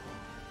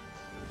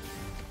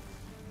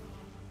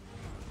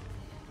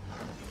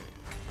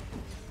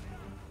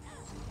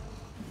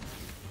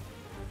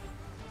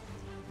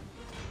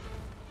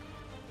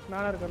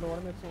 மேலே இருக்கு அந்த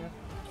உடஞ்சிருச்சுங்க.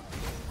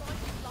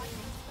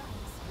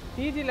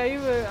 டிஜி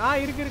லைவ்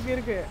இருக்கு இருக்கு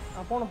இருக்கு.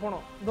 போனோம்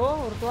போனோம். இதோ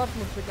ஒரு 2 hours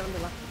முடிச்சு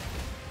கிளம்பிடலாம்.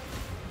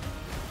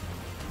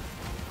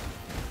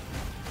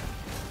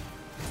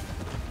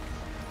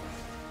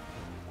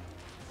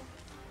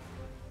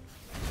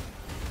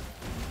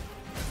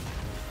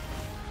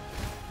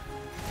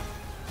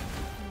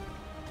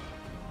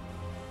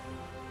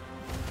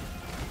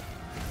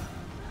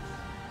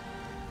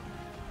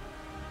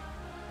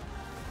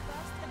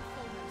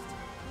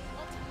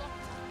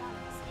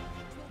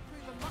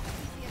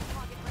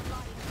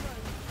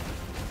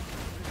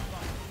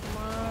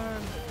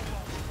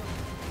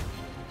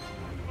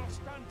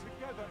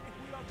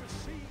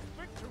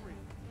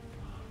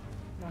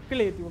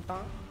 நக்கில் ஏற்றி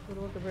விட்டான். ஒரு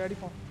ஓட்டு போய்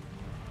அடிப்போம்.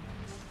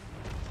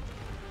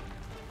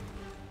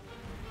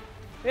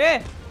 ஏ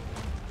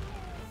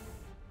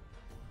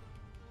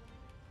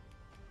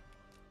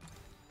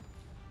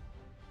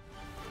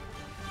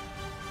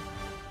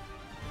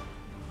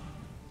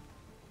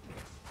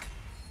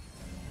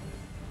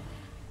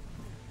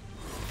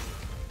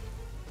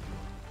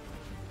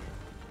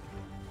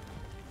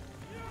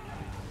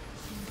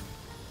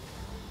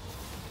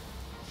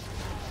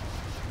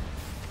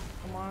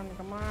கமான்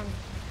கமான்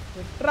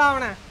விட்றா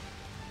அவனை.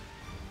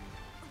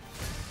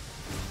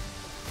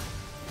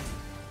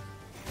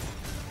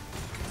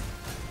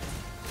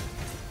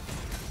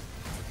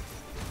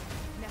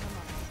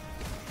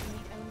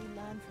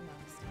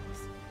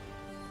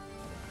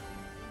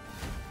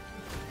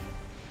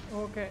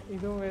 ஓகே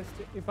இதுவும்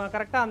வேஸ்ட். இப்போ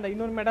கரெக்டா அந்த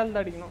இன்னொரு மெடல்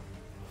தான் அடிக்கணும்.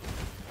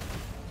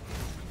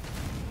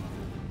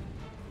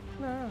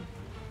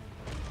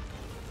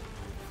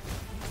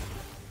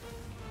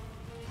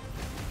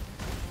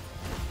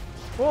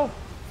 ஓ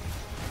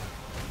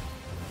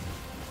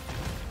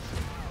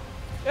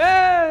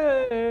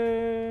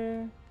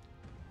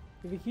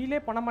இது ஹீலே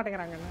பண்ண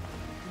மாட்டேங்கிறாங்க.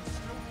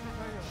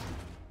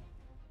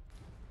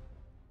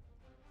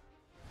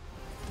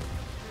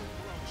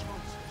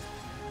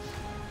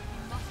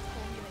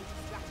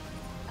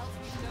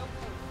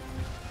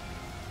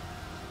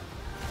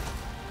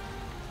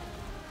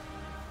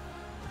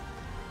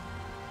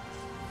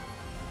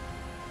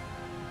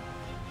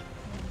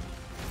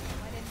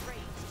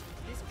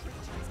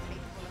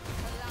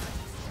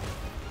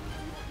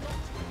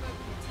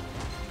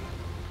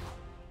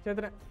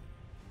 செத்துறேன்.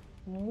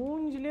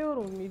 மூஞ்சிலே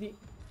ஒரு மிதி.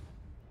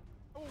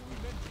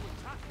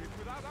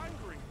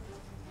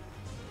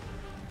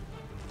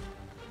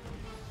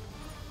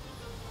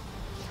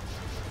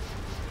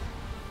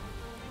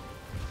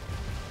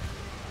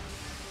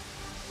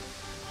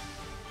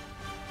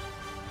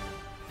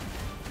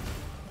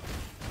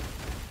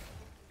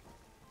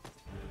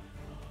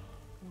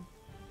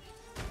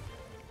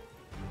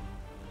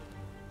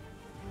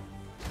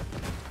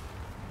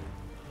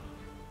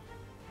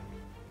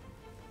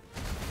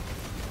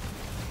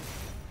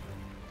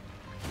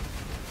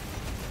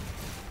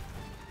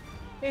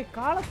 ஏய்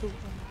காலை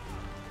தூக்கு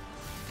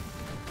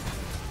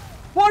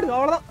போடு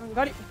அவ்வளவுதான்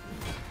காலி.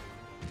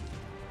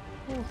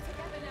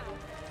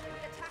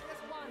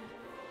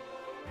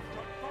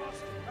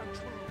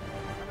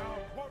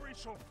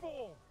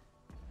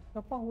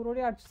 அப்பா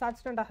ஊரோடய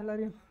சாச்சிட்டேன்டா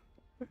எல்லாரையும்.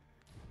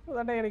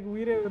 அதான்டா எனக்கு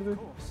உயிரே வருது.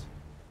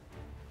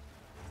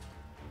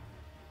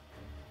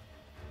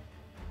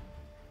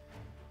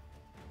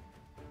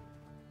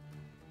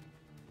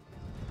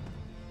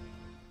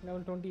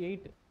 லெவல்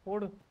 28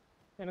 போடு.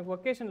 எனக்கு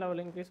ஒகேஷன் லெவல்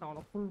இன்க்ரீஸ்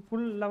ஆகணும்.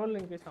 ஃபுல் லெவல்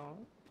இன்க்ரீஸ்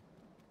ஆகணும்.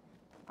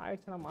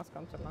 ஆயிடுச்சுன்னா மாஸ்க்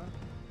காமிச்சிடலாம்.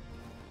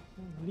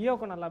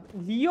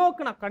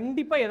 லியோக்கு நான்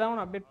கண்டிப்பாக ஏதாவது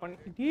ஒன்று அப்டேட் பண்ணி.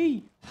 டேய்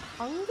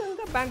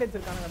அங்கங்கே பேண்டேஜ்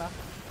இருக்கானுங்கடா.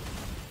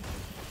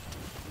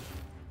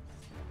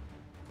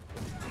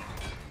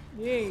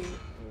 ஏய்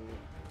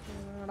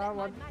என்னடா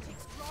வாட்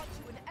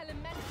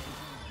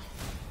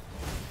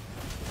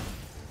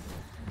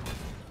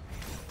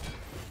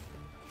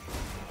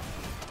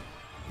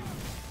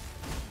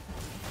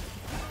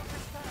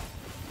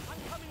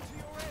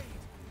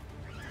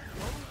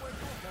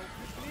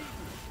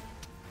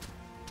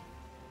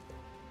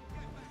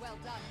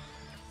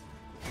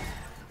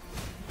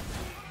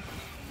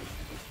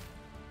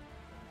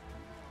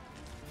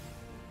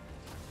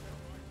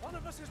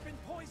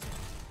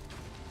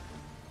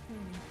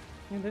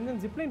இந்த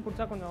ஜிப்லைன்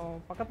பிடிச்சா கொஞ்சம்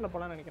பக்கத்தில்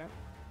போகலான்னு நினைக்கிறேன்.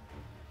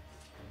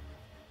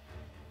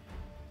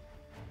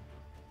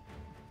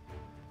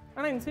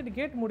 ஆனால் இந்த சைடு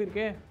கேட் மூடி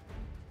இருக்கே.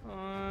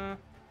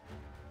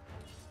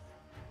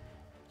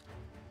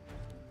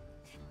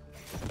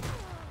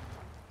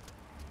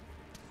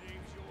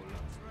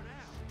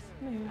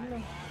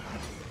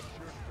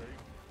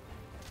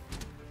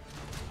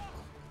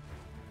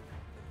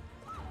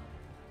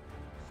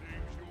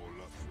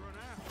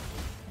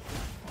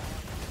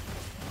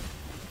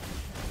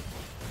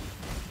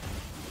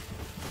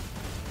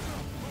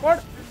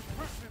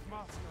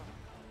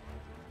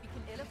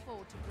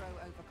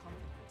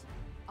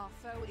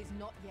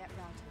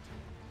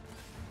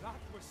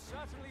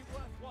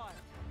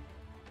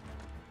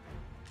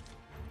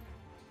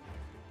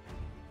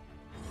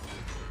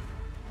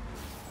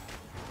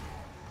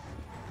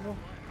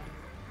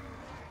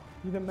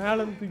 இத மேல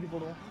இருந்து தூக்கி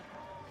போடுவோம்.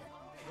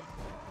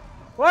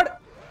 What?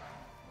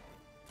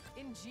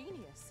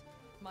 Ingenious.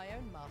 My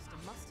own master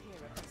must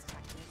hear of this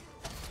tactic.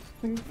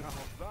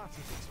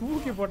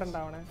 தூக்கி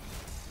போட்டேன்டா அவனை.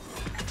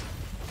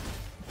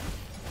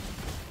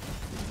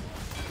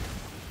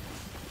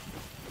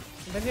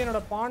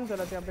 டென்ஜினோட பான்ஸ்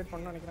எல்லாத்தையும் அப்டேட்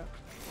பண்ண நினைக்கிறேன்.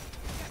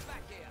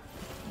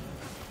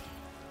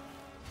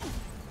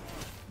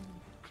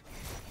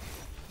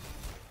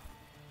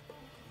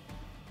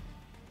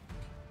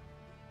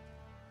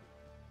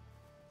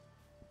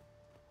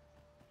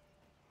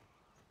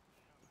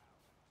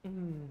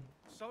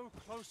 So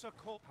closer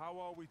call. How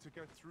are we to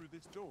get through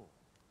this door?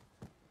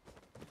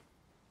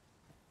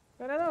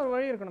 வேற ஏதாவது ஒரு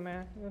வழி இருக்கணுமே.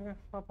 இருங்க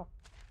பாப்பா.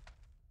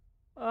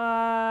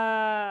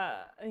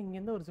 இங்க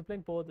இருந்து ஒரு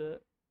ஜிப்லைன் போகுது.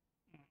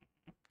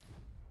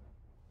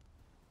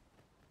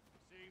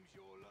 Seems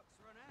your luck's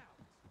run out.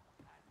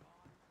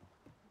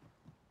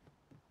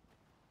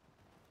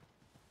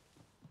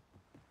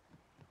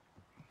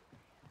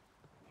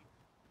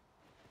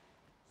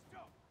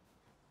 Stop.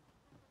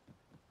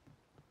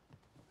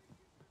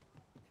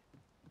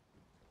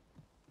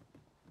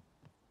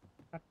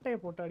 கட்டைய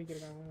போட்டு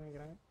அடிக்கிறாங்க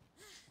நினைக்கிறேன்.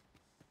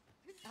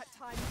 At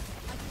times,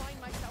 I find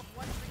myself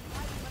wondering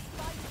why we must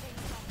fight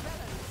against our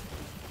fellows.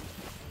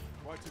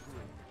 Quite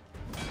agree.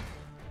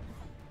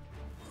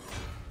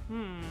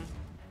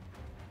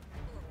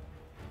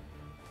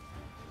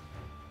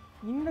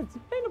 இந்த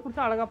ஜிப்லைனை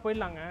பிடிச்சா அழகா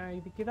போயிடலாங்க.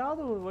 இதுக்கு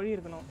ஏதாவது ஒரு வழி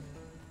இருக்கணும்.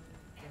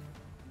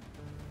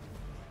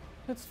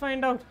 Let's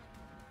find out.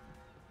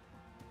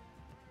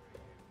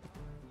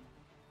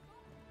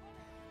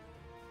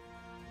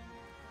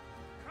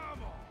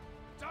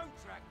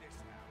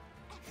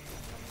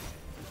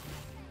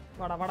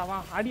 வாடா வாடா வா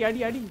அடி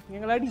அடி அடி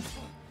எங்களை அடி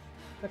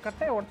இந்த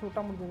கட்டையை உடச்சு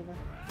விட்டா முடிஞ்சுங்க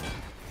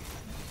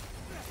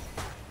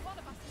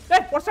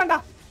ஏய் பொஸ்டாண்டா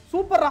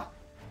சூப்பர்ரா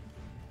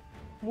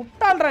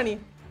முட்டாள்ரா நீ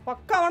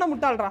பக்காவான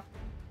முட்டாள்ரா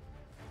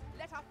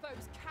Let our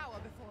foes cower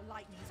before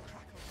lightning's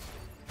crackle.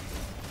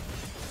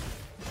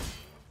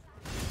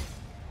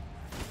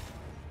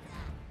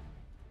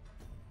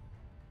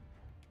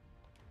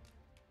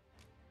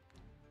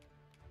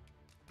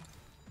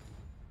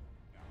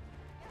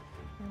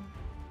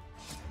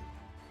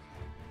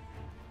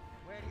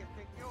 Where do you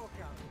think you're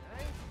going,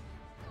 eh?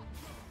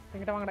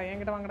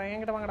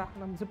 என்கிட்ட வாங்கடா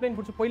நம்ம ஜிப்லைன்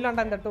புடிச்சு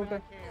போயிடலாம்டா இந்த இடத்த விட்டு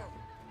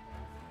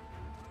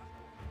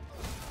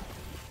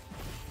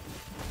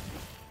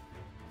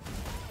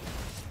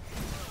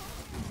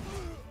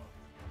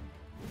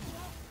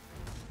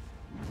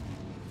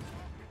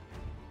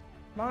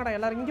வாங்கடா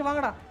எல்லாரும் இங்க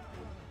வாங்கடா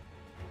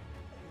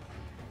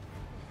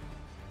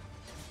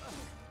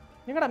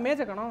எங்கடா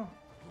மேஜ காணோம்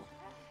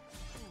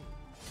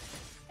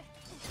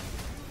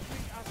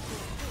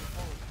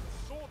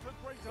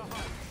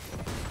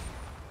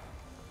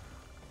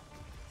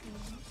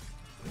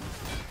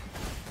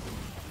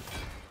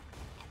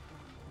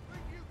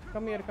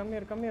come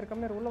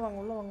here உள்ள வாங்க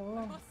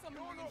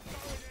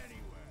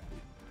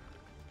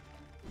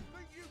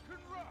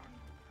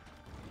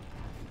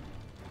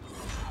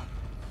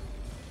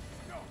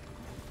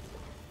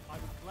I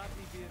would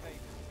gladly be of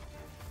aid.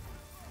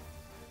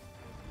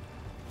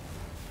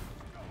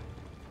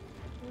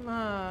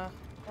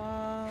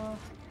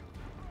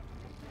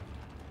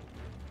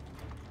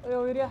 ஐயோ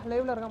வீரியா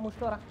லைவ்ல இருக்கான்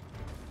முடிச்சுட்டு வரேன்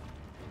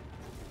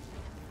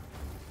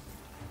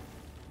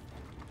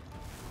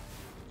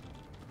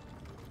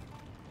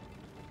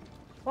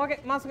ஓகே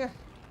மாசுங்க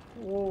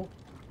ஓ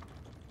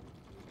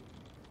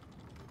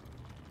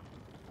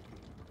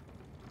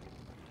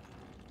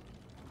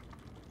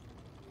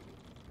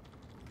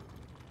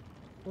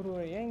ஒரு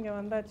வழியாக இங்கே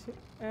வந்தாச்சு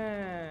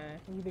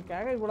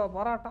இதுக்காக இவ்வளோ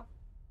போராட்டம்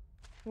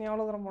நீ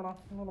எவ்வளோ தூரம் போனோம்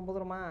இன்னும் ரொம்ப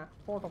தூரமா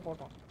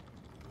போட்டோம்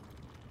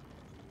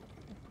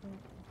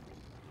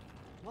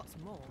What's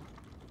more,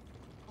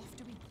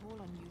 after we call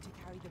on you to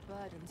carry the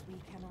burdens we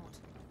cannot,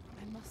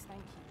 I must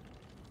thank you.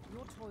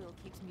 Your toil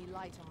keeps me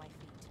light on my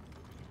feet.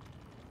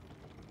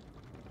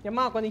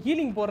 ஏம்மா கொஞ்சம்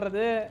ஹீலிங்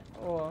போடுறது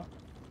ஓ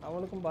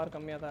அவளுக்கும் பார்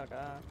கம்மியாக தான்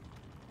இருக்கா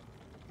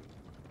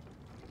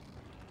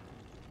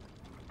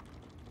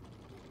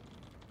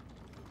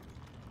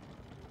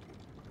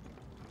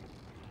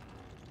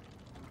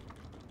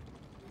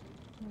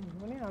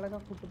இவனே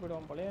அழகாக கூப்பிட்டு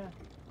போயிடுவான் போலயே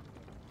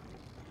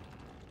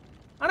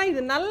ஆனால்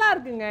இது நல்லா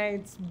இருக்குங்க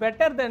இட்ஸ்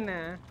பெட்டர் தென்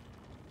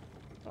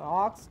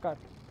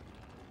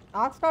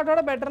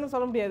ஆக்ஸ்கார்டோட பெட்டர்னு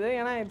சொல்ல முடியாது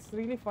ஏன்னா இட்ஸ்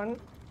ரியலி ஃபன்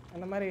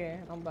அந்த மாதிரி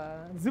நம்ம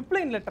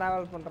ஜிப்லைனில்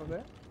ட்ராவல் பண்ணுறது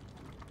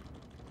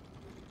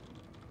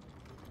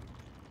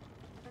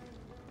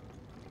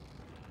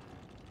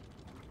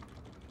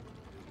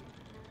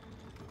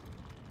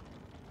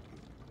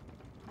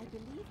I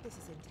believe this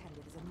is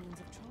intended as a means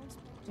of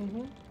transport.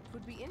 It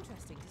would be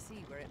interesting to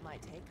see where it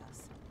might take us.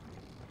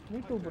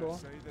 Me too, bro. I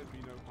say there'd be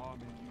no harm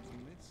in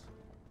using this.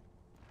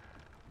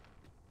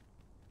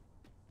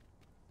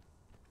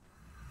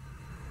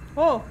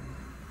 Oh!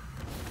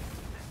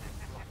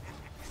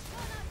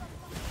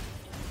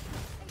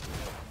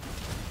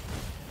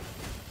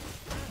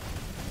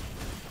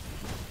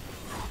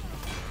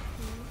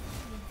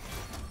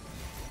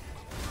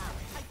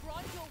 I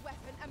grant your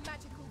weapon a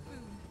magical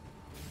boon.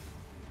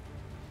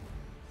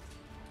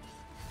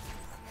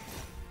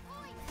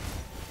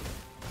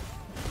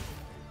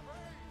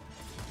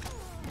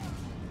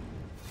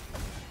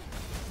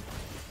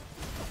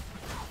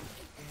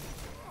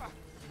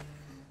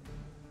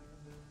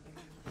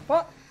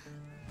 What?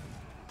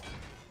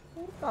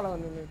 Kala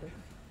வந்து நின்னுட்டு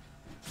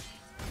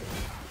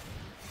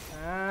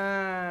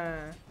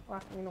வா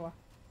இன்னும் வா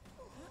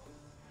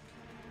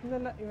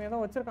இல்ல இவன் ஏதோ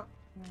வச்சிருக்கான்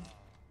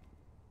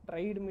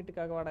ride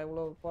மீட்டுக்காக வாடா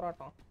இவ்வளவு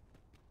போராட்டம்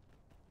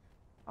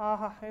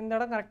ஆஹா இந்த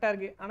இடம் கரெக்டா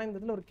இருக்கு ஆனா இந்த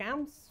இடத்துல ஒரு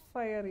கேம்ப்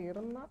ஃபயர்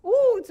இருந்தா ஓ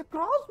it's a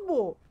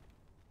crossbow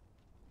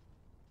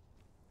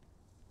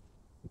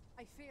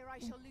I fear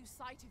I shall lose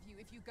sight of you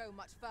if you go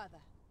much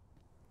further.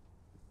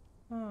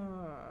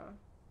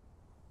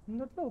 இந்த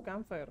இடத்துல ஒரு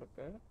கேம்ப் ஃபயர்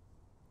இருக்கு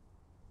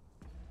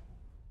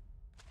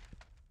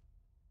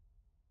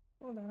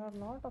Oh, there are a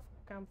lot of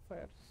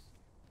campfires.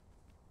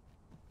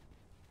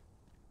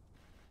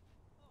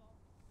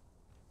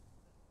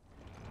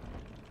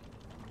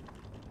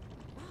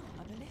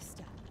 A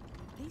ballista.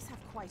 These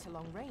have quite a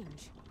long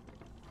range.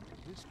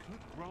 This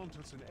could grant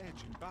us an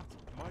edge in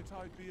battle. Might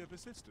I be of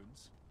assistance?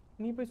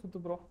 Nee poi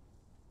suttu bro.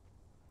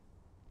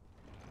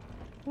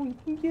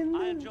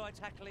 I enjoy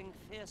tackling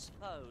fierce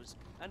foes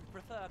and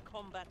prefer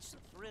combat's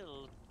thrill.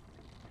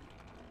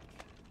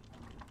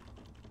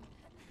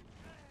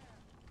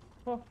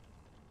 Oh.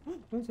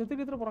 இவன்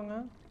செத்துக்கு எடுத்துட்டு போறாங்க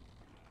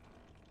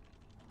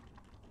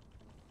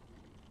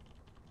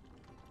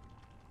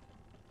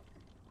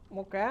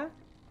okay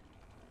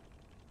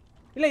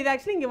இல்ல இது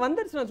actually இங்க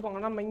வந்துருச்சுன்னு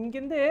வச்சுக்கோங்க நம்ம இங்க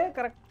இருந்து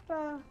கரெக்டா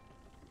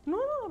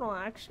நோ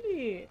ஆக்சுவலி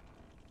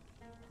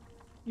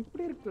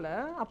இப்படி இருக்குல்ல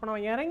அப்ப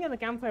நான் இறங்கி அந்த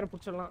கேம்ப் ஃபயர்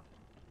பிடிச்சிடலாம்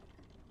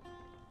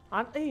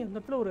ஏய் அந்த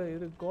இடத்துல ஒரு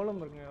இது கோலம்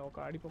இருக்குங்க.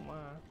 ஓகே அடிப்போமா?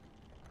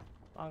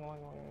 வாங்க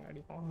வாங்க வாங்க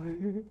அடிப்போம்.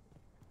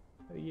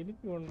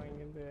 எலிக்கு ஒண்ணு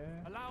இங்க இருந்து.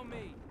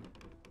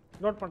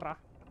 நோட் பண்றா.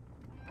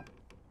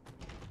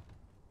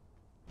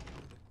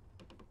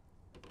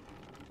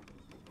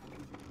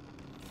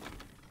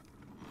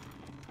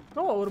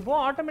 ஓ ஒரு போ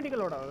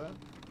ஆட்டோமேட்டிக்கா லோட் ஆகுது.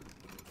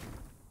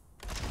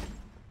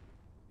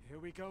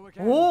 Here we go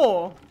again. Oh!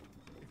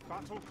 If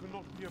battle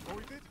cannot be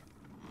avoided,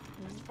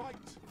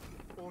 fight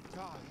or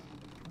die.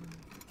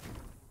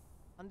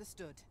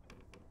 Understood.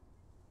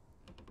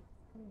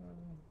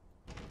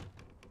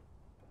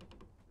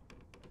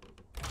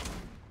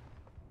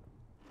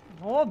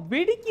 ஓ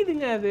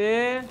வெடிக்குதுங்க அது.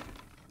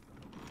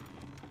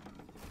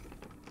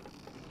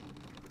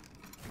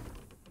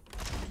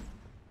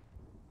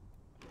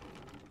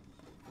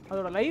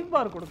 அதோட லைவ்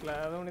பார் கொடுக்கல.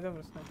 அது ஒண்ணு தான்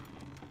பிரச்சனை.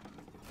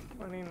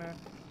 பண்ணினா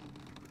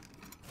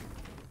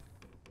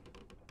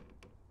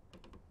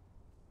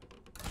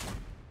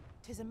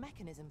Tis a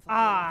mechanism for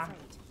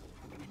freight,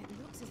 and it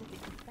looks as if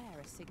it could bear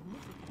a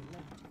significant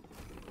load.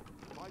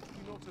 Might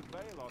we not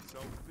avail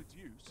ourselves of its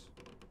use?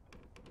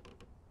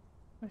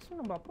 Actually,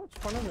 நம்ம approach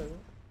பண்ணது.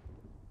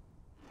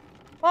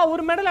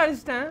 ஒரு மெடல்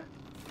அடிச்சிட்டேன்.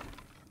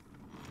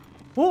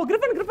 ஓ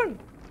கிரிஃபன்.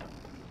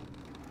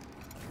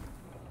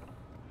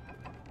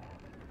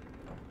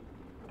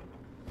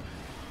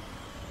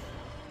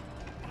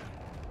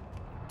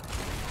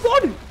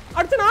 God!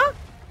 அடிச்சனா?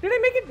 Did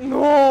I make it?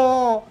 No.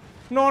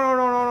 No.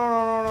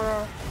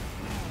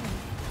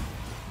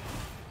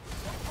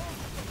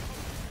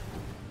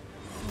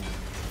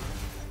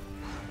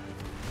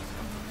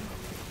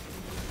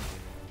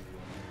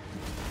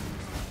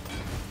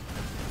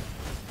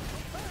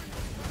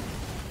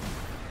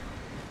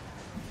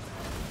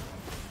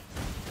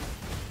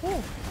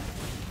 Oh.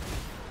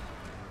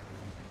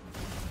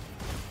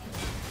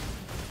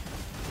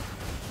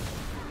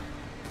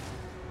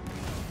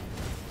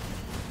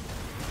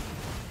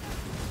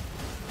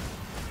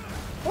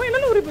 ஓ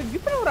என்ன ஒரு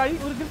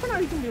கிரிப்பன்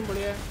அடிக்க முடியும்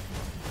போலயே.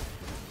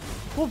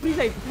 ஓ freeze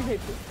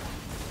ஆயிடுச்சு.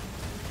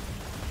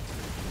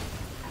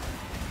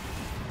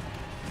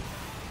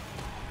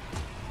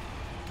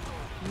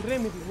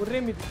 ஒரே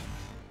மிதி.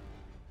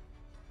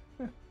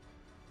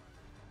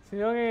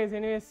 சரி okay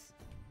anyways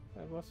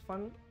it was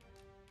fun.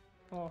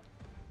 O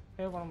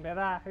save பண்ண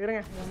முடியாதா?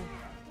 இருங்க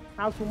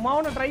நான் சும்மா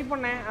ஒன்று ட்ரை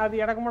பண்ணேன்.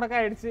 அது இடக்கு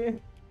முடக்கா ஆயிடுச்சு.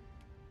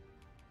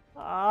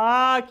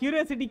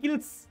 கியூரியாசிட்டி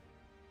கில்ஸ்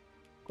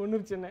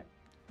கொண்டுருச்சு என்ன.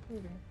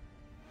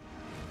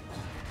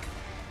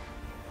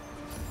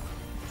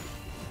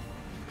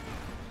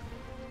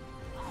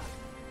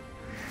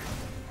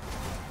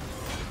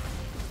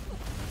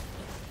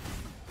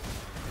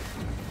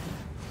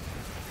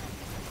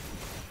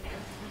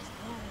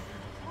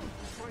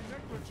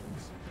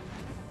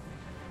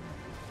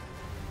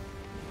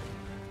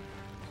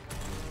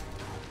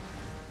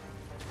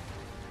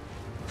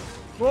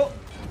 Go!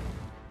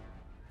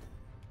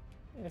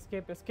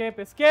 Escape!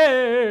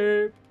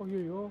 Oh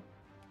yo.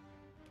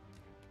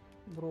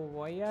 Bro,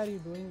 why are you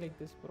doing like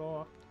this, bro?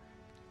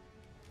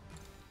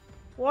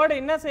 What?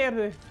 என்ன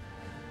செய்யறது?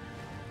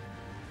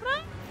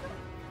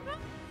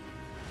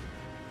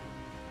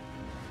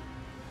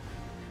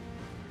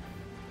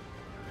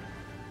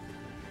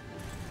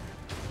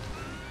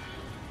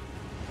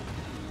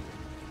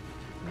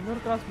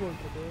 இன்னொரு கிராஸ்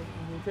போல்ட் இருக்கு.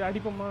 இது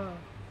அடிப்போமா?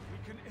 We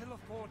can ill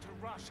afford to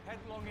rush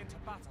headlong into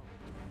battle.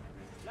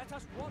 Let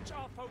us watch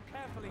our foe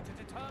carefully to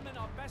determine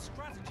our best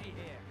strategy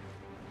here.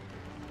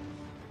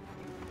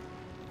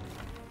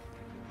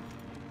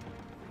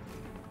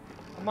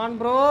 Come on,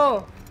 bro.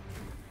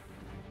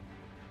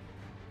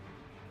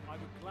 I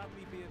would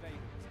gladly be of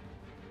aid.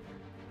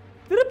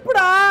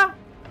 திருப்புடா.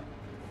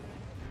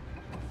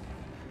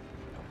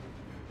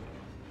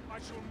 I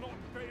shall not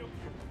fail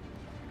you.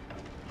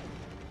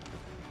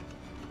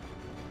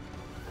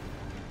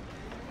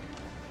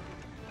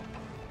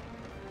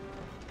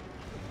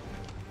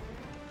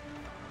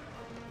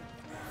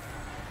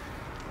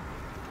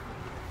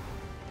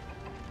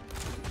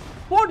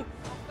 Body.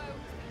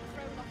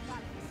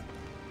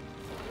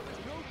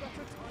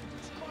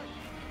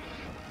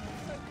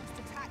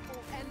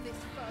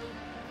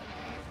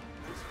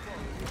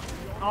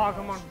 Oh,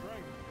 come on.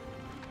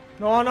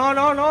 No.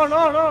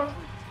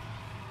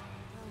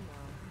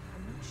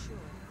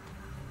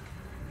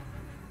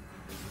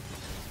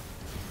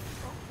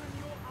 Open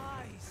your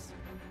eyes.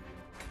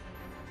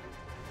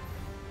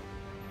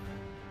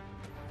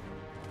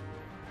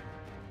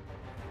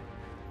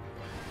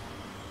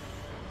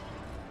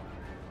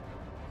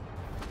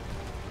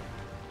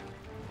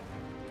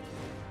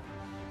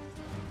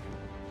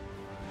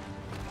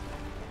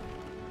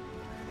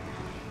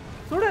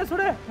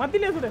 சுடு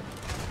மத்தியிலே சுடு.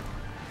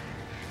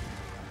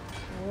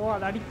 ஓ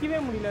அது அடிக்கவே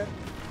முடியல.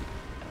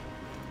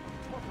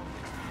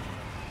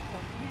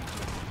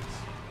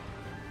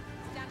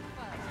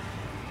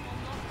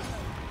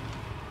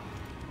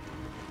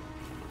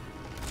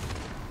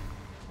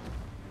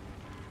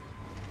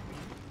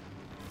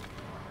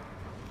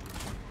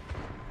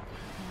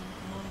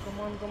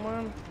 Come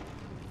on.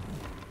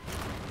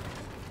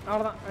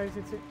 அவ்வளோதான்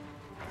அழிச்சிச்சு.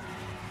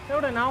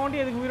 எவ்வளோ நான்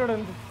வண்டி எதுக்கு உயிரோட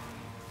இருந்து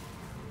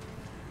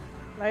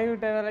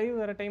லைவ்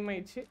வேறு டைம்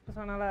ஆயிடுச்சு. ஸோ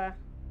அதனால்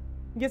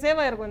இங்கே சேவ்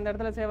ஆகிருக்கும், இந்த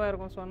இடத்துல சேவ்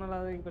ஆகிருக்கும். ஸோ அதனால்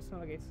அது பிரச்சனை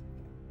இல்லை கைஸ்.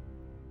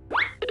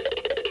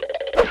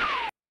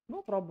 No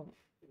problem.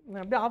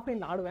 நான் அப்படியே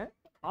ஆஃப்லைனில் ஆடுவேன்,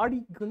 ஆடி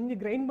கொஞ்சம்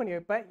கிரைண்ட் பண்ணி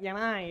வைப்பேன்.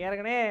 ஏன்னா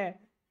ஏற்கனவே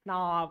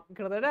நான்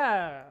கிட்டத்தட்ட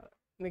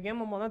இந்த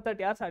கேமை மொதல்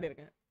 30 hours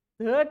ஆடிருக்கேன்.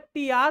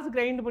 30 hours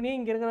கிரைண்ட் பண்ணி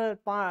இங்கே இருக்கிற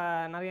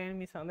நிறைய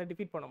எனிமீஸை வந்து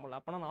டிஃபீட் பண்ண முடியல.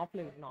 அப்போனா நான்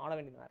ஆஃப்லைன் இன்னும் ஆட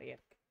வேண்டியது நிறைய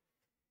இருக்குது.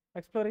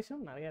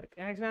 எக்ஸ்ப்ளோரேஷன் நிறையா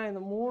இருக்குது. ஆக்சுவலாக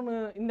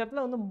இந்த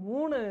இடத்துல வந்து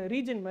 3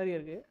 ரீஜன் மாதிரி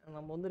இருக்குது.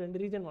 நம்ம வந்து 2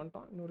 ரீஜன்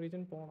வந்துட்டோம், இன்னொரு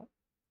ரீஜன் போகணும்.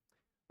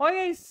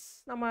 ஓகே,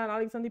 நம்ம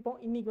நாளைக்கு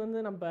சந்திப்போம். இன்றைக்கி வந்து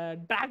நம்ம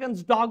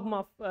டிராகன்ஸ் டாக்மா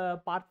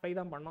பார்ட் 5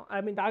 தான் பண்ணோம். ஐ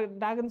மீன்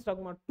டிராகன்ஸ்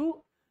டாக்மா 2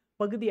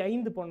 பகுதி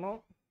 5 பண்ணோம்.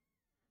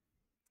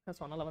 ஸோ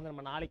அதனால் வந்து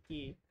நம்ம நாளைக்கு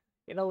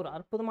ஏதோ ஒரு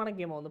அற்புதமான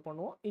கேமை வந்து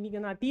பண்ணுவோம். இன்றைக்கி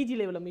நான் டிஜி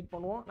லைவில் மீட்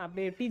பண்ணுவோம். நான்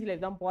அப்படியே டிஜி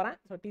லைவ் தான் போகிறேன்.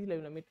 ஸோ டிஜி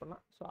லைவில் மீட்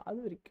பண்ணலாம். ஸோ அது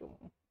வரைக்கும்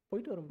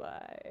போயிட்டு வரும். பை.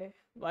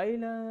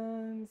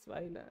 வைலன்ஸ்.